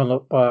bill has gone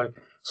up by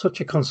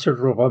such a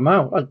considerable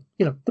amount.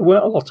 There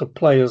weren't a lot of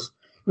players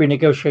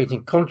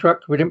renegotiating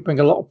contracts. We didn't bring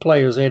a lot of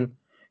players in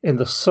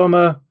the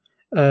summer.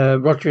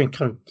 Roger and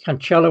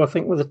Cancelo, I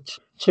think, were the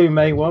two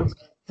main ones.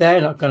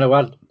 They're not going to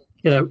add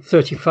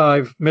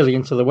 35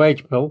 million to the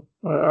wage bill,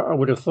 I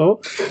would have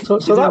thought. So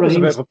that was a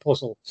bit of a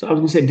puzzle. So I was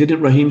going to say,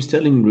 didn't Raheem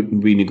Sterling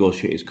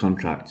renegotiate his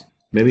contract?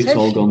 Maybe it's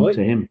all gone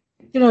to him.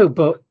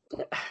 But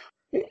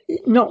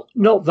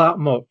not that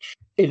much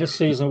in a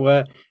season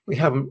where we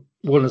haven't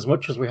won as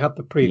much as we had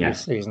the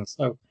previous season.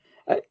 So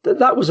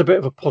that was a bit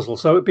of a puzzle.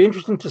 So it'd be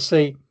interesting to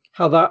see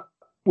how that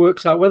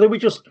works out, whether we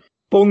just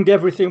bunged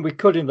everything we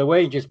could in the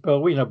wages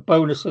bill,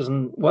 bonuses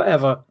and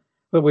whatever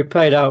that we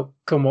paid out,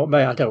 come what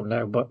may, I don't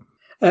know. But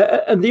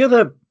and the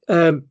other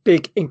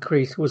big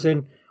increase was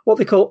in what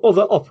they call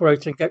other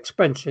operating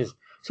expenses.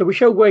 So we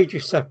show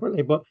wages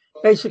separately, but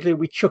basically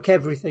we chuck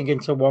everything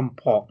into one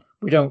pot.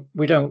 We don't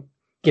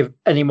give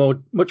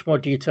much more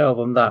detail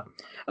than that.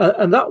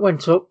 And that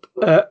went up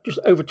just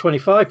over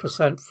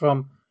 25%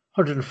 from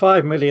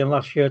 105 million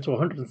last year to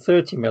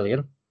 130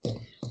 million.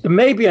 There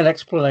may be an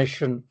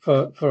explanation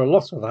for a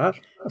lot of that.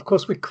 Of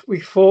course, we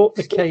fought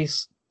the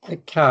case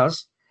at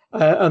CAS,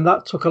 and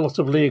that took a lot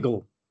of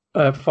legal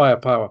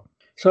firepower.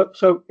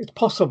 So it's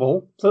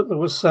possible that there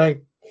was,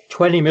 say,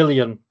 20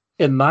 million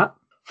in that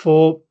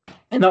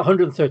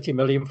 130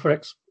 million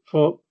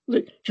for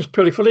just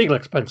purely for legal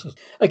expenses.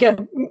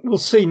 Again, we'll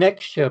see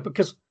next year,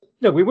 because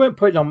we weren't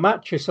putting on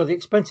matches, so the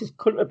expenses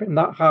couldn't have been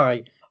that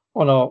high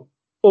on our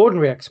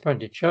ordinary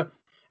expenditure.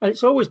 And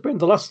it's always been,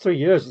 the last 3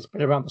 years, it's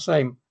been around the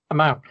same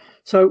amount.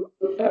 So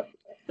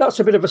that's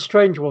a bit of a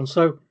strange one.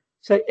 So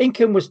say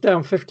income was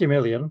down 50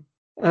 million,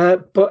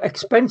 but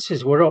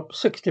expenses were up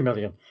 60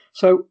 million.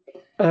 So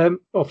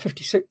or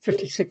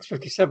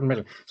 57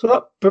 million. So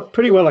that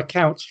pretty well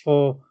accounts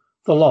for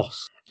the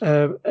loss.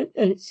 And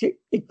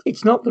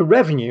it's not the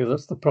revenue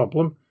that's the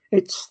problem,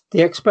 it's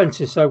the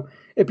expenses. So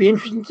it'd be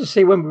interesting to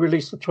see when we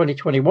release the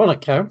 2021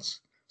 accounts,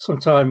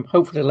 sometime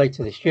hopefully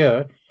later this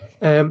year,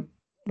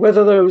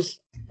 whether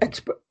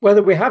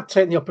we have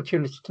taken the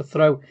opportunity to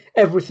throw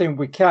everything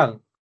we can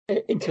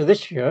into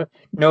this year,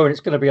 knowing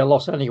it's going to be a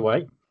loss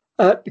anyway.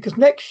 Because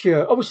next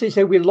year, obviously,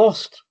 say we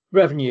lost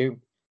revenue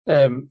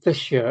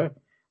this year,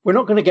 we're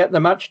not going to get the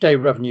match day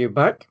revenue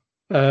back.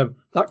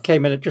 That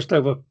came in at just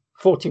over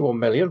 41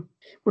 million.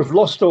 We've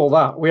lost all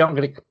that. We're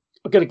going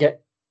to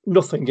get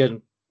nothing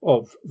in,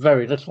 or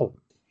very little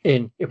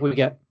in, if we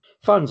get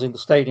fans in the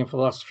stadium for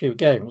the last few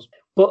games.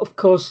 But of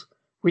course,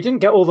 we didn't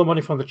get all the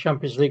money from the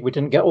Champions League. We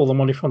didn't get all the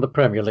money from the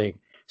Premier League.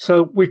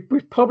 So we've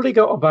probably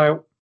got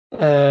about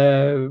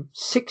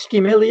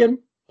 60 million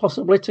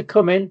possibly to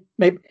come in.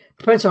 Maybe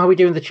depends on how we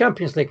do in the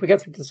Champions League. If we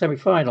get through to the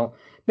semi-final,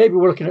 maybe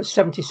we're looking at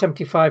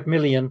 75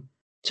 million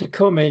to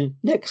come in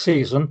next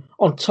season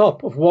on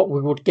top of what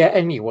we would get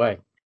anyway.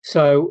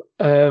 So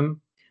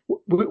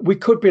we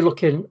could be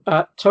looking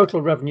at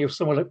total revenue of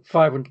somewhere like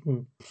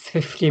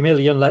 550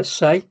 million, let's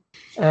say.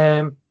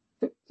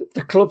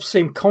 The club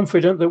seem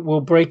confident that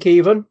we'll break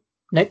even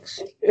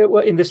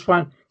in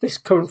this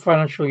current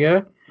financial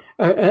year,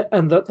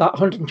 and that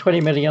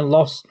 120 million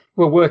loss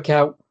will work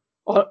out.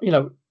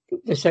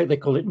 They say they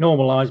call it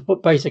normalised,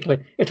 but basically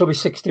it'll be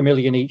 60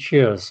 million each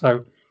year.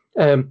 So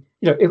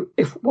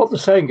if what they're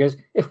saying is,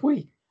 if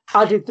we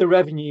added the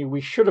revenue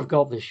we should have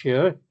got this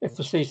year if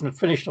the season had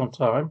finished on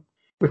time,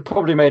 we've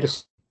probably made a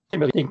 60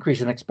 million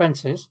increase in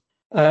expenses,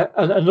 and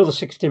another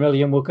 60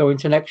 million will go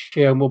into next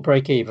year and we'll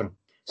break even.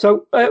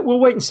 So we'll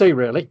wait and see,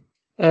 really.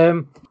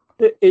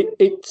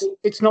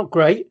 It's not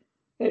great.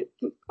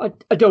 I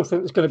don't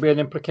think there's going to be an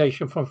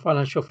implication from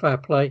financial fair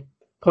play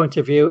point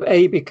of view,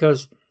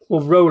 because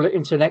we'll roll it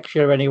into next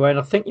year anyway. And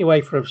I think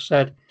UEFA have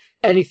said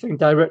anything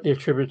directly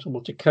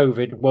attributable to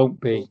COVID won't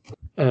be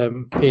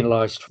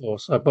penalised for.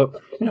 So, but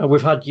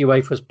we've had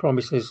UEFA's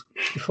promises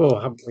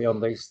before, haven't we,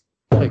 on these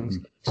things?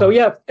 So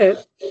yeah,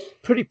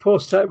 pretty poor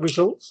set of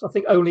results. I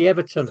think only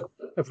Everton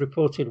have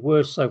reported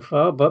worse so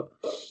far, but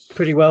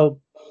pretty well,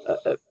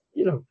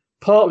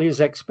 partly as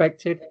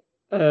expected.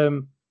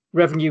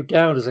 Revenue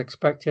down as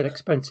expected,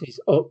 expenses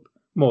up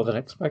more than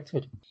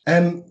expected.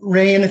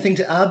 Ray, anything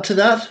to add to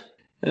that?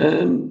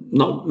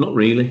 Not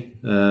really.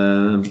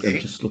 I'm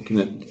just looking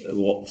at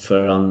what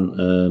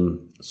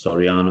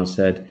Soriano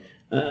said.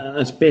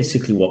 That's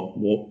basically what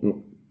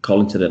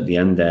Colin said at the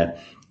end there.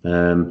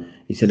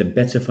 He said a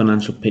better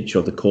financial picture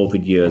of the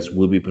COVID years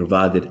will be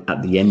provided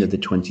at the end of the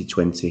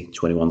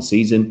 2020-21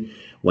 season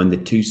when the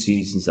two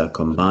seasons are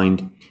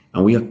combined.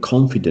 And we are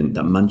confident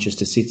that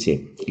Manchester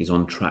City is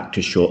on track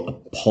to show a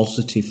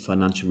positive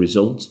financial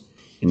result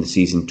in the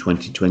season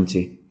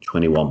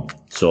 2020-21.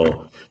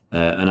 So,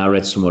 and I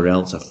read somewhere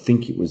else, I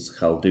think it was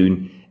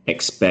Khaldoon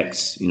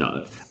expects,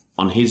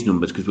 on his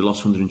numbers, because we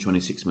lost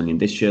 126 million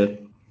this year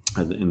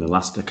in the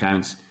last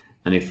accounts.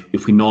 And if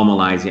we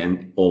normalise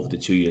it over the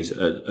 2 years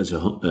as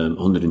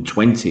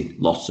 120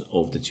 loss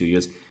over the 2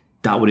 years,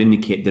 that would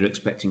indicate they're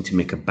expecting to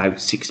make about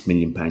 £6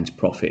 million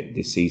profit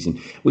this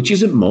season, which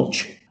isn't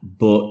much,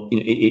 but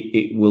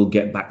it will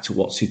get back to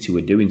what City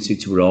were doing.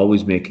 City were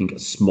always making a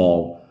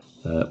small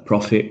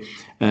profit.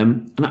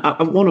 And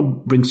I want to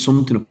bring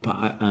something up.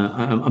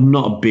 I'm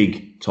not a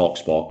big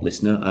TalkSport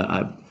listener.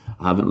 I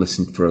haven't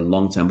listened for a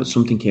long time, but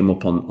something came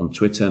up on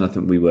Twitter, and I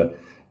think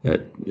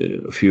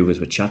a few of us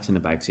were chatting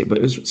about it. But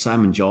it was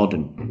Simon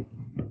Jordan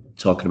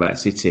talking about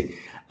City,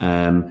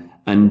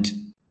 and.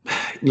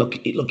 Look.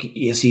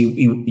 Yes, he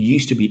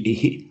used to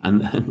be,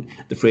 and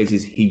the phrase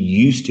is he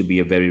used to be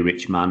a very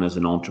rich man as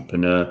an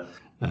entrepreneur,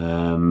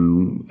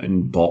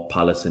 and bought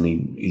Palace, and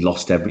he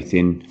lost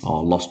everything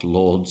or lost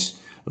loads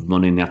of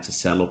money and he had to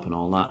sell up and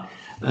all that.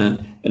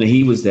 And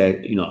he was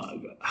there,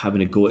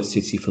 having a go at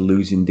City for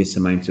losing this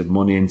amount of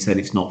money, and said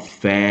it's not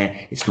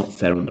fair. It's not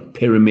fair on the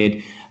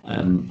pyramid.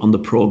 On the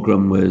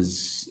programme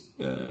was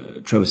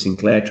Trevor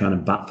Sinclair trying to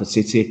bat for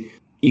City.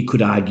 You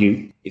could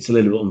argue it's a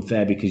little bit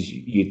unfair because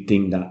you'd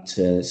think that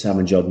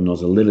Simon Jordan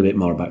knows a little bit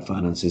more about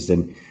finances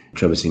than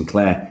Trevor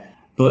Sinclair.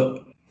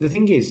 But the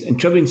thing is, and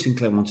Trevor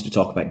Sinclair wanted to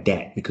talk about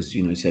debt because,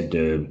 he said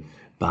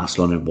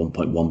Barcelona had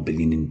 1.1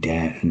 billion in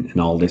debt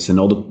and all this, and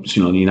all the,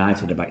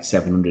 United about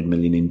 700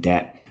 million in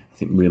debt. I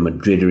think Real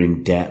Madrid are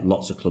in debt.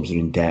 Lots of clubs are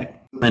in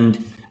debt.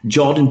 And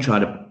Jordan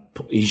tried to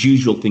put his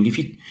usual thing.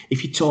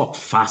 If you talk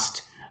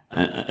fast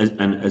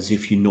and as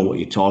if you know what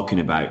you're talking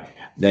about,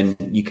 then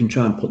you can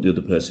try and put the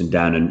other person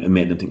down and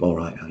make them think, all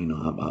right,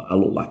 I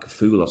look like a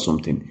fool or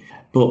something.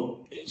 But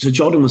so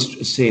Jordan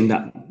was saying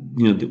that,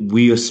 that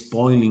we are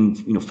spoiling,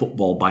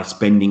 football by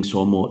spending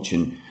so much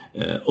and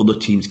other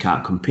teams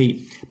can't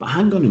compete. But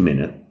hang on a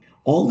minute.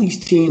 All these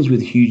teams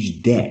with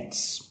huge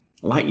debts,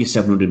 like your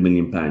 £700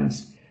 million,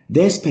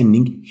 they're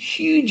spending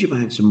huge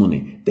amounts of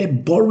money. They're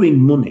borrowing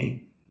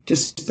money to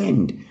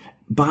spend.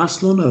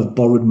 Barcelona have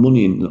borrowed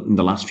money in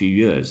the last few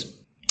years,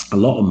 a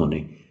lot of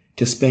money,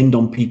 to spend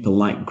on people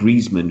like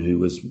Griezmann, who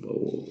was,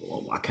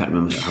 I can't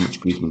remember how much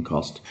Griezmann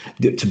cost,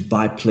 to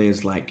buy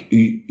players like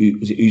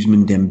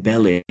Ousmane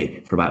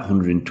Dembele for about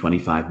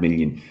 125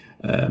 million,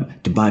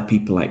 to buy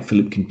people like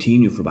Philippe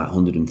Coutinho for about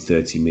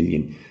 130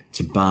 million,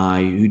 to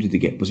buy, who did they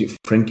get? Was it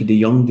Frenkie de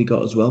Jong they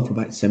got as well for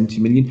about 70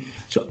 million?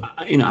 So,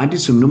 I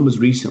did some numbers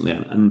recently,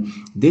 and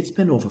they'd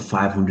spent over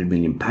 500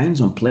 million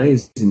pounds on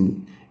players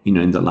in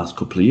the last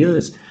couple of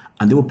years,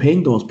 and they were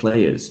paying those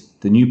players,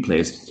 the new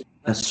players,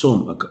 a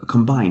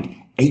combined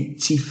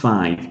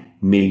 £85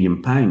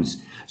 million.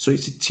 So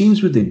it's the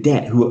teams with the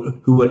debt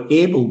who are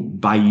able,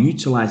 by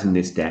utilising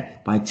this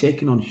debt, by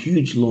taking on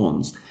huge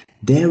loans,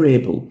 they're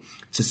able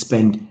to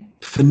spend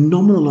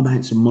phenomenal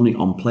amounts of money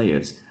on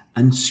players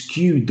and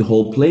skew the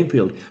whole playing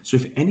field. So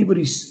if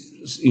anybody's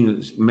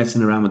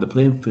messing around with the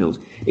playing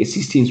field, it's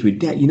these teams with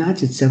debt.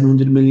 United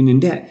 700 million in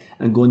debt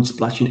and going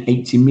splashing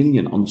 80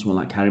 million on someone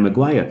like Harry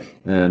Maguire,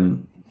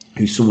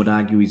 who some would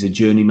argue is a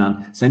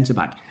journeyman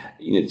centre-back.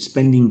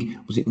 Spending,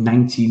 was it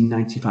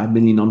 95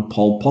 million on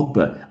Paul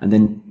Pogba, and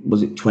then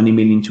was it 20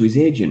 million to his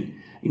agent?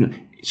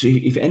 So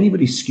if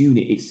anybody's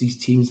skewing it, it's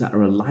these teams that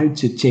are allowed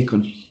to take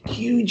on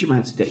huge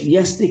amounts of debt.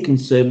 Yes, they can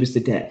service the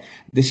debt.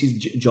 This is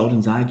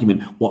Jordan's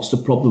argument. What's the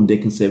problem? They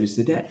can service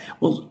the debt.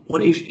 Well,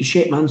 what if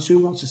Sheikh Mansour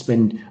wants to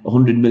spend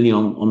 100 million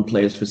on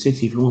players for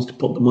City? If he wants to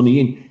put the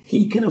money in,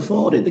 he can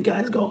afford it. The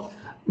guy's got,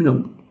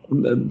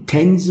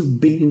 tens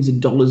of billions of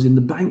dollars in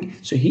the bank,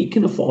 so he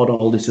can afford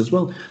all this as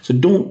well. So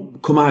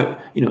don't come out,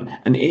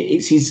 and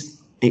it's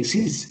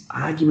his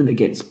argument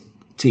against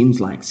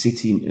teams like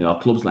City or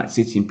clubs like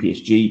City and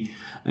PSG,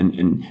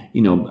 and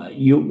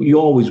you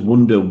always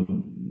wonder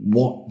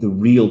what the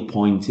real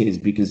point is,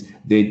 because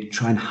they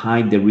try and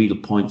hide their real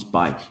points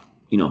by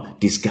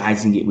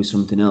disguising it with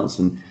something else.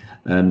 And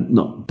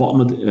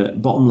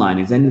bottom line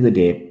is, at the end of the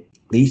day,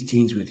 these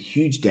teams with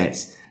huge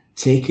debts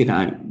taking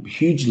out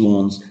huge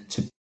loans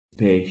to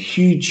pay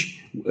huge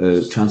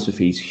transfer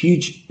fees,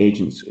 huge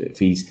agents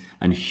fees,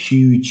 and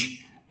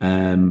huge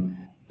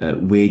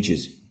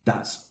wages.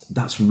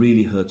 That's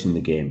really hurting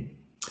the game.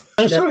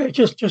 Sorry,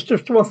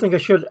 just one thing I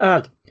should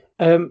add.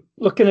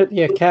 Looking at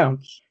the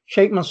accounts,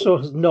 Sheikh Mansour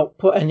has not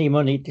put any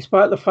money,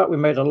 despite the fact we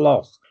made a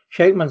loss.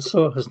 Sheikh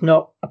Mansour has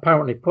not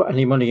apparently put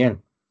any money in.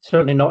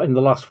 Certainly not in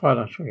the last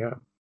financial year.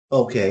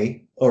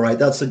 Okay, all right,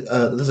 that's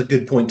a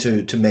good point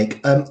to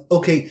make.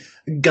 Okay,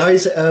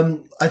 guys,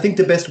 I think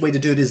the best way to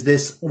do it is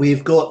this: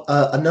 we've got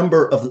a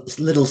number of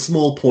little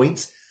small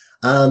points,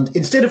 and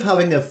instead of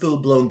having a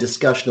full-blown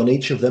discussion on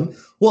each of them,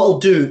 what I'll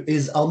do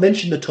is I'll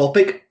mention the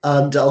topic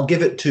and I'll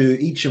give it to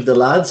each of the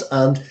lads,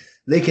 and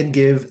they can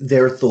give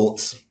their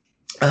thoughts.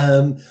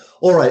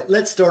 All right,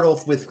 let's start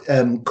off with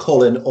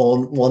Colin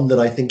on one that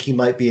I think he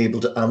might be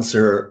able to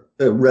answer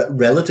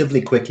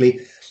relatively quickly.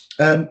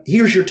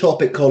 Here's your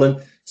topic,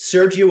 Colin.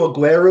 Sergio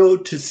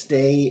Aguero to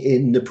stay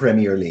in the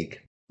Premier League.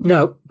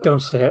 No,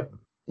 don't say it.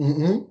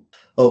 Mm-hmm.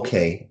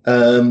 Okay.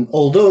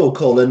 Although,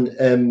 Colin,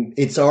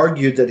 it's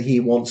argued that he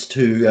wants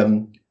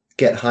to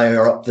get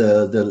higher up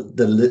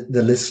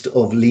the list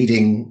of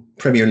leading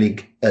Premier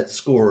League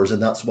scorers,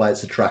 and that's why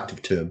it's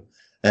attractive to him.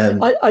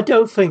 I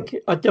don't think he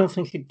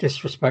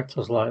disrespects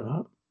us like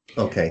that.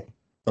 Okay.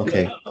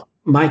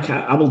 Mike,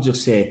 I will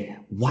just say,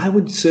 why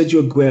would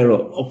Sergio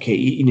Aguero? Okay,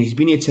 he's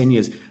been here 10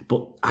 years,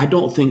 but I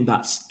don't think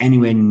that's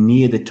anywhere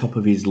near the top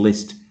of his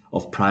list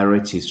of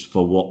priorities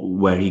for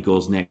where he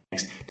goes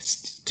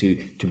next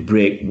to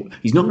break.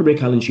 He's not going to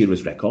break Alan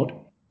Shearer's record.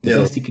 The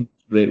best he can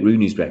break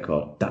Rooney's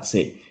record. That's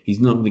it.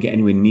 He's not going to get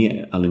anywhere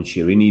near Alan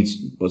Shearer. He needs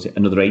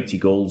another 80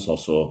 goals or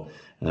so.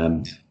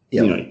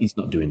 He's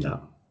not doing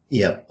that.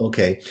 Yeah.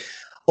 Okay.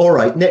 All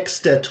right.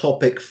 Next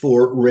topic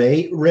for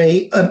Ray.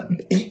 Ray,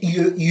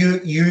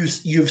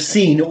 you've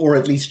seen, or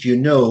at least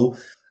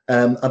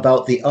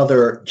about the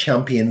other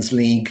Champions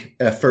League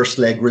first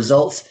leg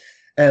results.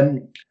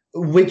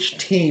 Which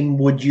team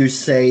would you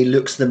say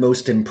looks the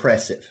most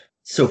impressive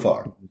so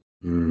far?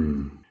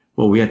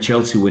 Well, we had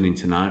Chelsea winning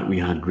tonight. We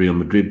had Real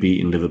Madrid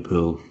beating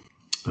Liverpool,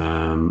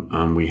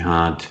 and we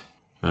had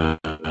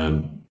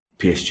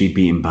PSG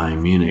beating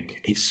Bayern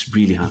Munich. It's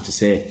really hard to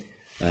say.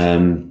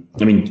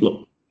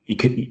 Look,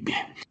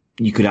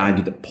 you could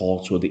argue that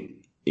Porto are the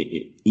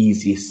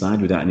easiest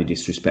side without any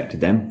disrespect to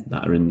them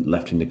that are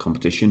left in the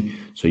competition.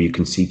 So you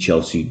can see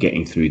Chelsea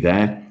getting through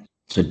there.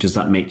 So does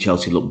that make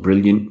Chelsea look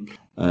brilliant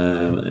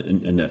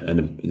and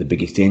the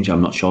biggest danger?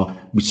 I'm not sure.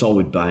 We saw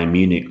with Bayern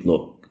Munich.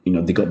 Look,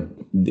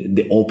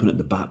 they open at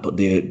the back, but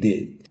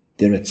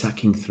their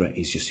attacking threat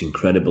is just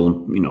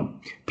incredible.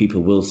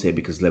 People will say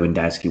because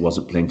Lewandowski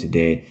wasn't playing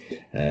today,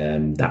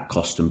 that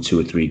cost them 2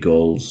 or 3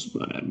 goals.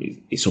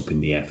 It's up in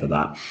the air for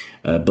that.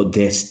 But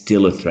they're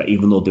still a threat,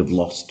 even though they've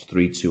lost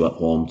 3-2 at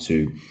home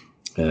to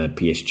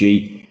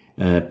PSG.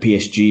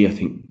 PSG, I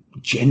think,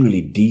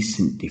 generally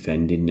decent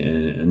defending,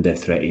 and their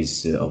threat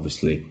is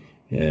obviously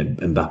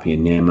Mbappe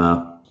and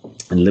Neymar.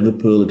 And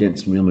Liverpool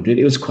against Real Madrid.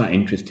 It was quite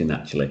interesting,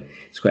 actually.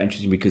 It's quite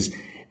interesting because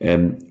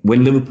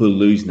when Liverpool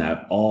lose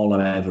now, all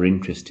I'm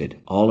interested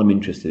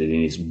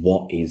in is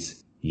what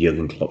is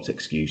Jurgen Klopp's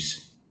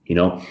excuse.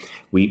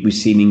 We've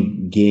seen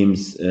in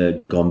games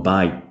gone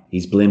by,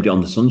 he's blamed it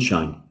on the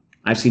sunshine.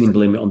 I've seen him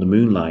blame it on the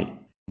moonlight.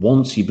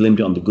 Once he blamed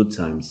it on the good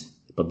times,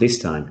 but this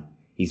time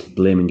he's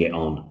blaming it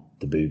on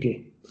the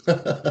boogie.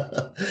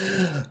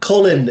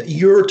 Colin,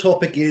 your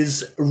topic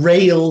is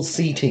rail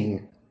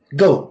seating.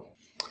 Go.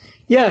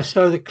 Yeah,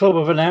 so the club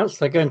have announced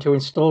they're going to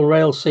install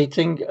rail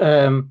seating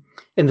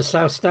in the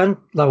South Stand,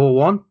 level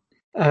 1.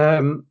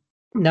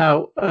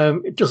 Now,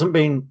 it doesn't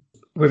mean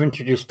we've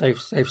introduced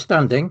safe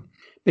standing.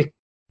 It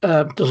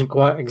doesn't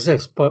quite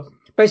exist, but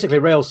basically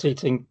rail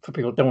seating, for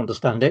people who don't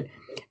understand it,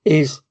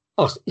 is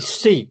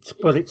seats,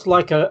 but it's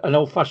like an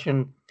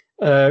old-fashioned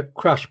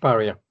crash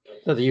barrier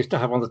that they used to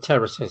have on the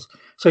terraces.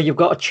 So you've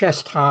got a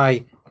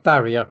chest-high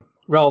barrier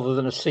rather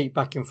than a seat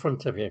back in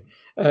front of you.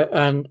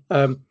 And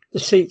the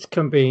seats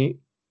can be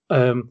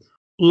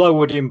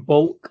lowered in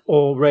bulk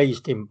or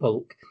raised in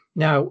bulk.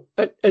 Now,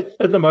 at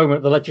the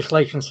moment, the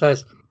legislation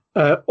says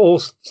all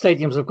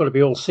stadiums have got to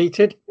be all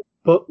seated,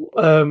 but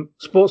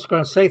Sports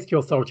Ground Safety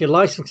Authority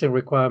licensing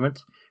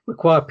requirements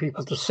require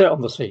people to sit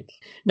on the seats.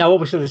 Now,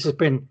 obviously, this has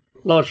been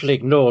largely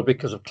ignored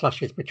because of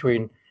clashes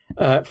between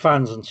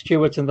fans and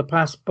stewards in the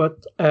past,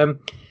 but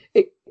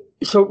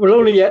so it will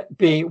only yet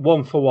be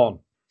 1-for-1.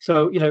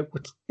 So,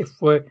 if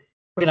we're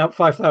putting out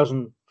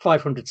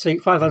 5,500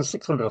 seats,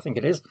 5,600, I think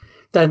it is,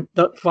 then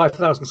that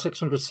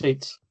 5,600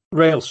 seats,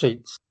 rail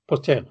seats,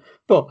 put in.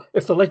 But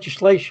if the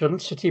legislation,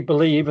 City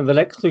believe in the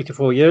next 3 to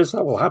 4 years,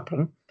 that will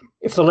happen.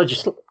 If the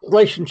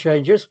legislation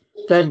changes,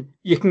 then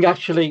you can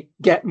actually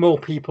get more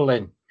people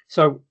in.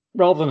 So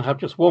rather than have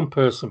just one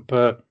person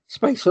per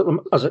space at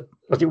as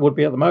it would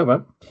be at the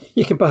moment,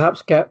 you can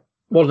perhaps get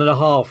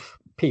 1.5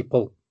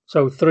 people,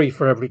 so 3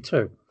 for every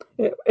 2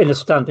 in a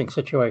standing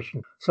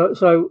situation.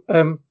 So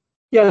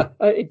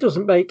it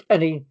doesn't make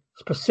any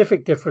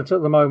specific difference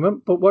at the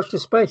moment, but watch the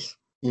space.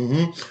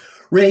 Mm-hmm.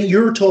 Ray,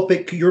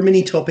 your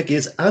mini topic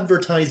is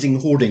advertising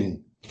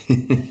hoarding.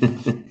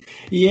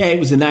 Yeah, it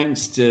was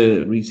announced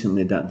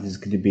recently that there's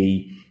going to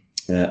be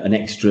an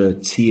extra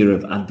tier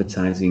of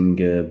advertising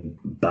the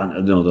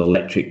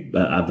electric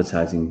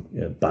advertising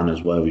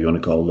banners, whatever you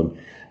want to call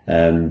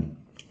them,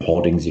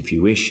 hoardings, if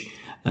you wish,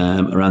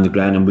 around the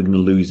ground, and we're going to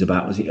lose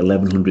about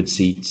 1,100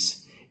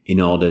 seats in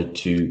order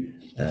to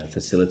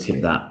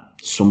facilitate that.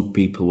 Some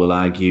people will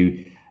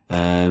argue,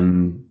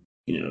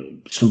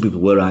 some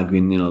people were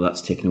arguing,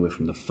 that's taken away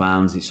from the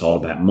fans. It's all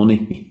about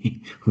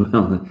money.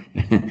 Well,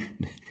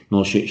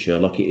 no shit,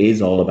 Sherlock. It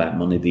is all about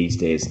money these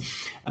days,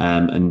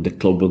 and the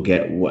club will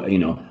get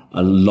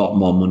a lot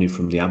more money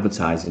from the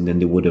advertising than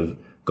they would have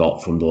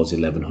got from those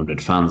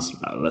 1,100 fans.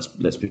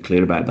 Let's be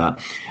clear about that.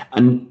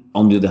 And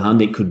on the other hand,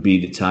 the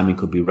timing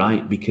could be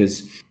right,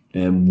 because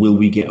will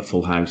we get a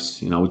full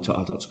house? I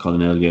talked to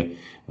Colin earlier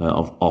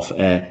off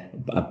air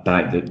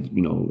about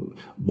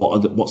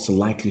what's the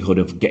likelihood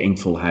of getting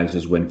full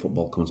houses when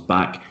football comes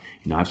back.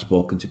 I've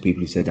spoken to people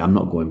who said, I'm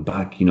not going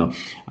back.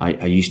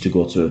 I used to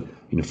go to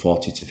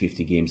 40 to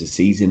 50 games a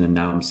season, and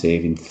now I'm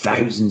saving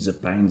thousands of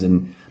pounds,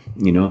 and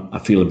I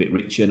feel a bit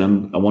richer,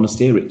 and I want to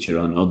stay richer.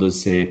 And others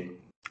say,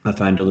 I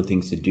find other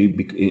things to do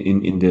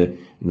in the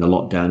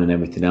lockdown and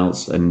everything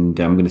else, and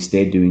I'm going to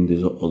stay doing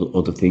those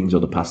other things,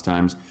 other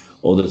pastimes.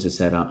 Others have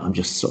said, I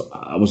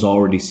was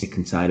already sick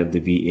and tired of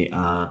the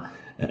VAR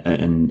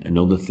and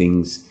other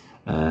things,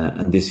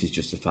 and this is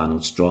just a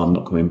final straw. I'm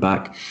not coming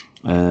back.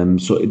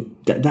 That's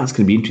going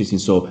to be interesting.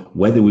 So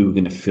whether we were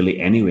going to fill it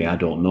anyway, I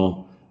don't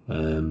know.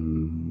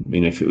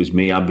 If it was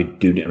me, I'd be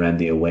doing it around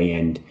the away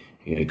end,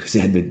 because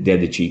they're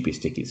the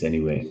cheapest tickets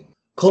anyway.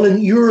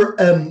 Colin, your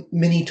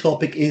mini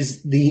topic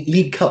is the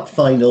League Cup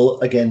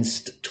final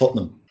against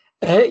Tottenham.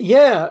 We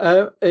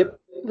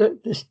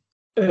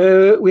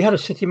had a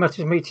City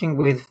Matters meeting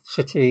with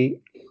City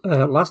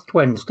last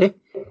Wednesday,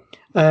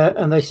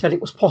 and they said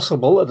it was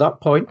possible at that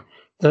point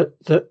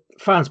that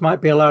fans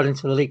might be allowed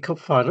into the League Cup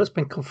final. It's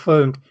been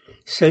confirmed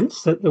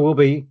since that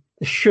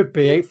there should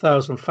be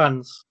 8,000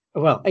 fans,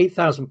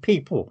 8,000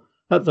 people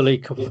at the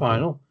League Cup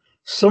final.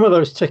 Some of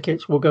those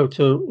tickets will go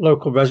to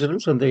local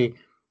residents in the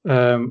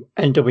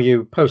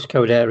NW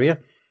postcode area.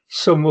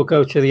 Some will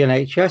go to the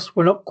NHS.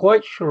 We're not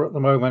quite sure at the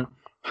moment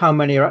how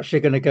many are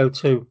actually going to go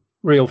to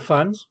real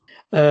fans.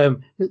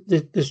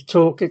 There's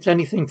talk, it's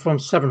anything from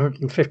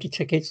 750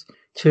 tickets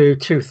to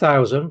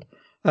 2,000.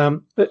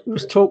 But there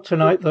was talk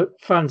tonight that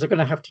fans are going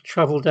to have to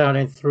travel down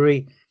in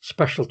 3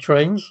 special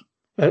trains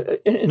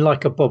in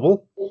like a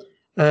bubble.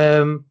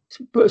 But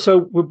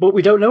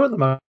we don't know at the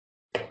moment.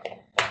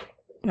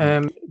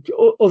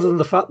 Other than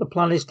the fact the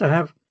plan is to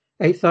have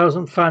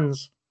 8,000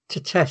 fans to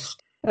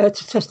test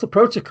the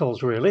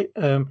protocols, really.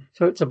 So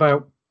it's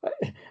about,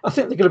 I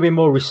think there are going to be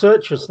more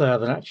researchers there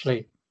than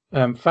actually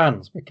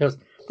fans, because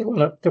they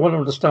want to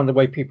understand the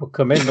way people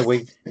come in, the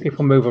way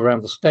people move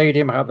around the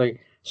stadium, how they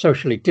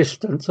socially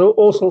distance,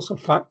 all sorts of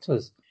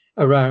factors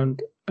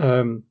around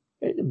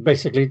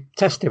basically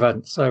test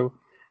events. So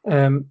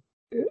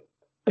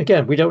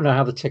again, we don't know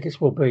how the tickets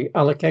will be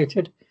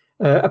allocated.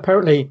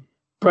 Apparently,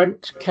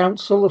 Brent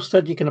Council have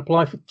said you can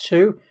apply for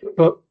 2,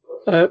 but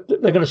they're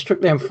going to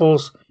strictly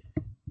enforce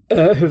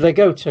who they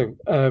go to.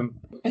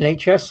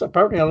 NHS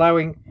apparently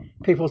allowing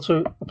people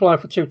to apply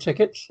for 2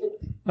 tickets,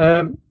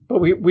 but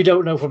we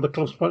don't know from the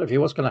club's point of view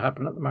what's going to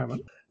happen at the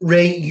moment.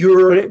 Ray,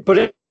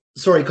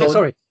 sorry, Colin.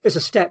 Sorry, it's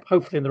a step,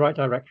 hopefully, in the right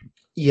direction.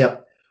 Yeah.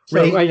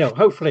 So I know,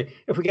 hopefully,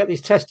 if we get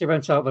these test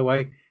events out of the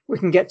way, we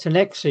can get to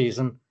next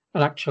season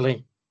and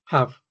actually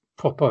have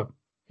proper,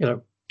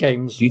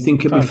 games. Do you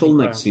think it'll be full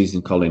next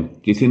season, Colin?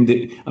 Do you think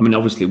that? I mean,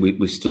 obviously,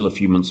 we're still a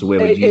few months away.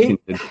 But do you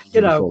think that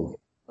it'll be full?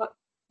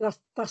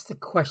 That's the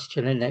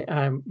question, isn't it?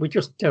 We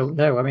just don't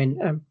know. I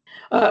mean,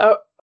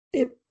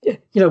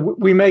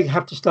 we may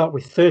have to start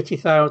with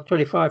 30,000,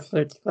 25,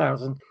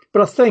 30,000,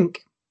 but I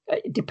think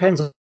it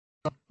depends on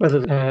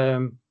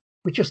whether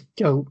we just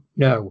don't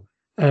know.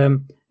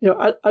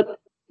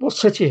 What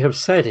City have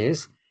said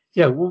is,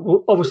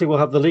 obviously we'll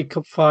have the League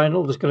Cup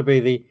final. There's going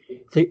to be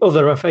the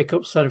other FA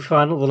Cup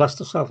semi-final, the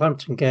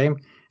Leicester-Southampton game.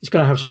 It's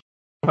going to have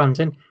fans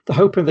in. They're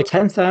hoping the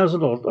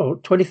 10,000 or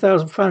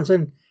 20,000 fans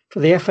in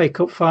for the FA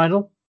Cup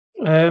final.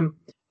 And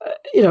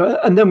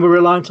then we're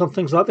reliant on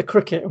things like the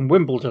cricket and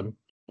Wimbledon,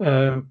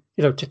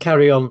 to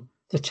carry on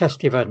the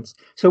test events.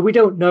 So we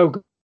don't know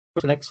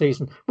for next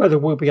season whether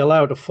we'll be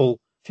allowed a full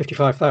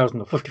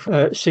 55,000 or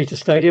 50-seater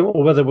stadium,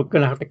 or whether we're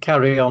going to have to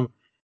carry on,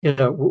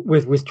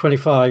 with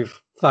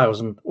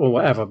 25,000 or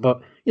whatever.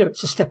 But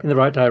it's a step in the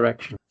right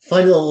direction.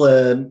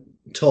 Final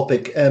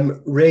topic,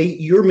 Ray.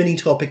 Your mini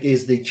topic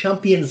is the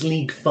Champions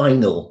League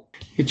final.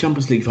 The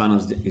Champions League final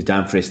is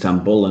down for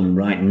Istanbul, and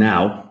right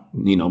now,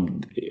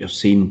 I've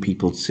seen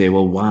people say,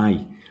 "Well,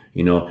 why?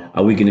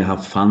 Are we going to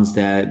have fans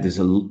there?" There's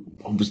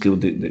obviously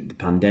the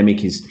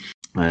pandemic is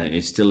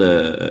It's still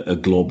a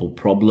global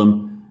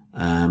problem.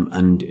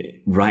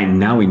 And right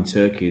now in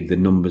Turkey, the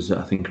numbers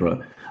I think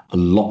are a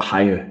lot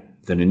higher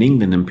than in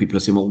England. And people are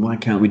saying, well, why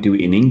can't we do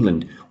it in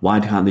England? Why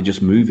can't they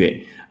just move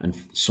it? And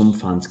some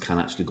fans can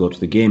actually go to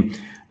the game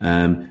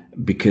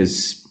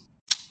because,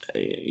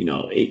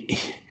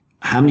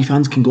 how many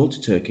fans can go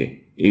to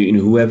Turkey?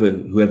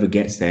 Whoever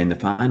gets there in the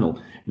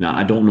final. Now,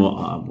 I don't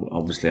know.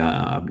 Obviously,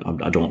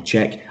 I don't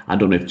check. I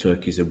don't know if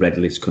Turkey is a red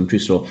list country.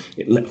 So,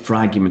 for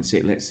argument's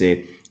sake, let's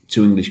say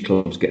 2 English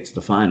clubs get to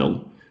the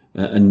final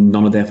and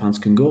none of their fans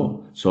can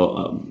go.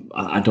 So,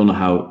 I don't know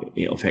how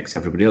it affects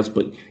everybody else.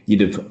 But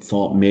you'd have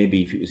thought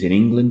maybe if it was in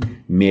England,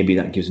 maybe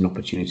that gives an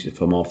opportunity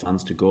for more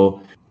fans to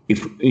go.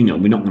 If we're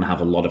not going to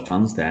have a lot of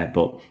fans there,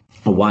 but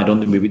why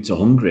don't they move it to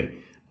Hungary,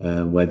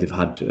 where they've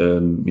had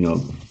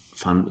the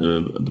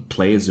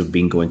players have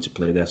been going to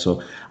play there.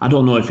 So I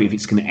don't know if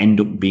it's going to end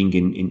up being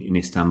in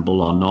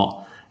Istanbul or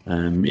not.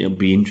 It'll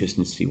be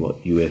interesting to see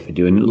what UEFA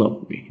do. And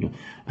look,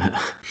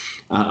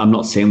 I'm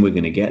not saying we're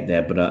going to get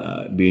there, but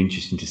it'd be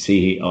interesting to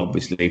see.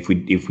 Obviously,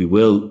 if we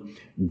will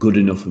good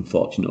enough and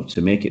fortunate enough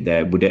to make it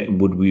there,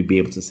 would we be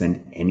able to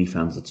send any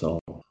fans at all?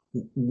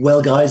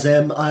 Well, guys,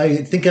 I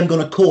think I'm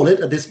going to call it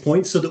at this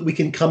point so that we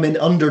can come in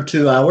under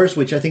 2 hours,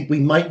 which I think we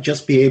might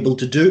just be able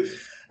to do.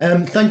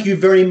 Thank you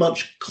very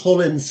much,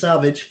 Colin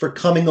Savage, for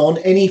coming on.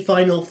 Any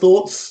final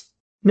thoughts?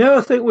 No,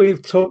 I think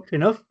we've talked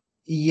enough.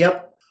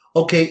 Yep.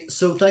 Okay,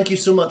 so thank you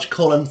so much,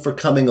 Colin, for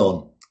coming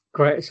on.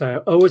 Great.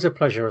 So always a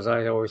pleasure, as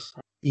I always say.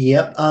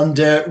 Yep. And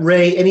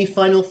Ray, any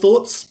final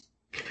thoughts?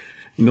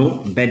 No,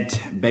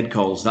 bed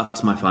calls.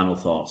 That's my final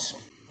thoughts.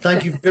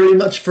 Thank you very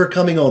much for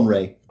coming on,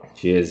 Ray.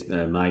 Cheers,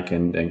 Mike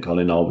and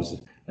Colin. Always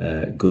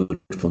good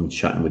fun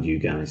chatting with you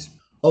guys.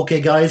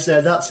 Okay, guys,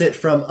 that's it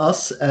from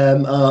us.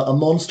 A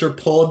monster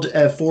pod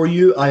for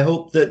you. I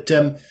hope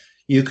that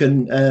you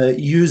can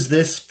use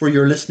this for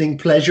your listening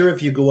pleasure.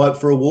 If you go out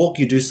for a walk,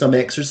 you do some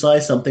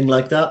exercise, something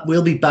like that.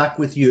 We'll be back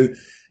with you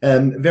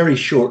very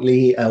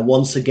shortly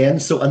once again.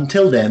 So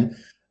until then,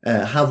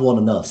 have one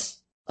on us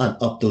and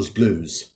up those blues.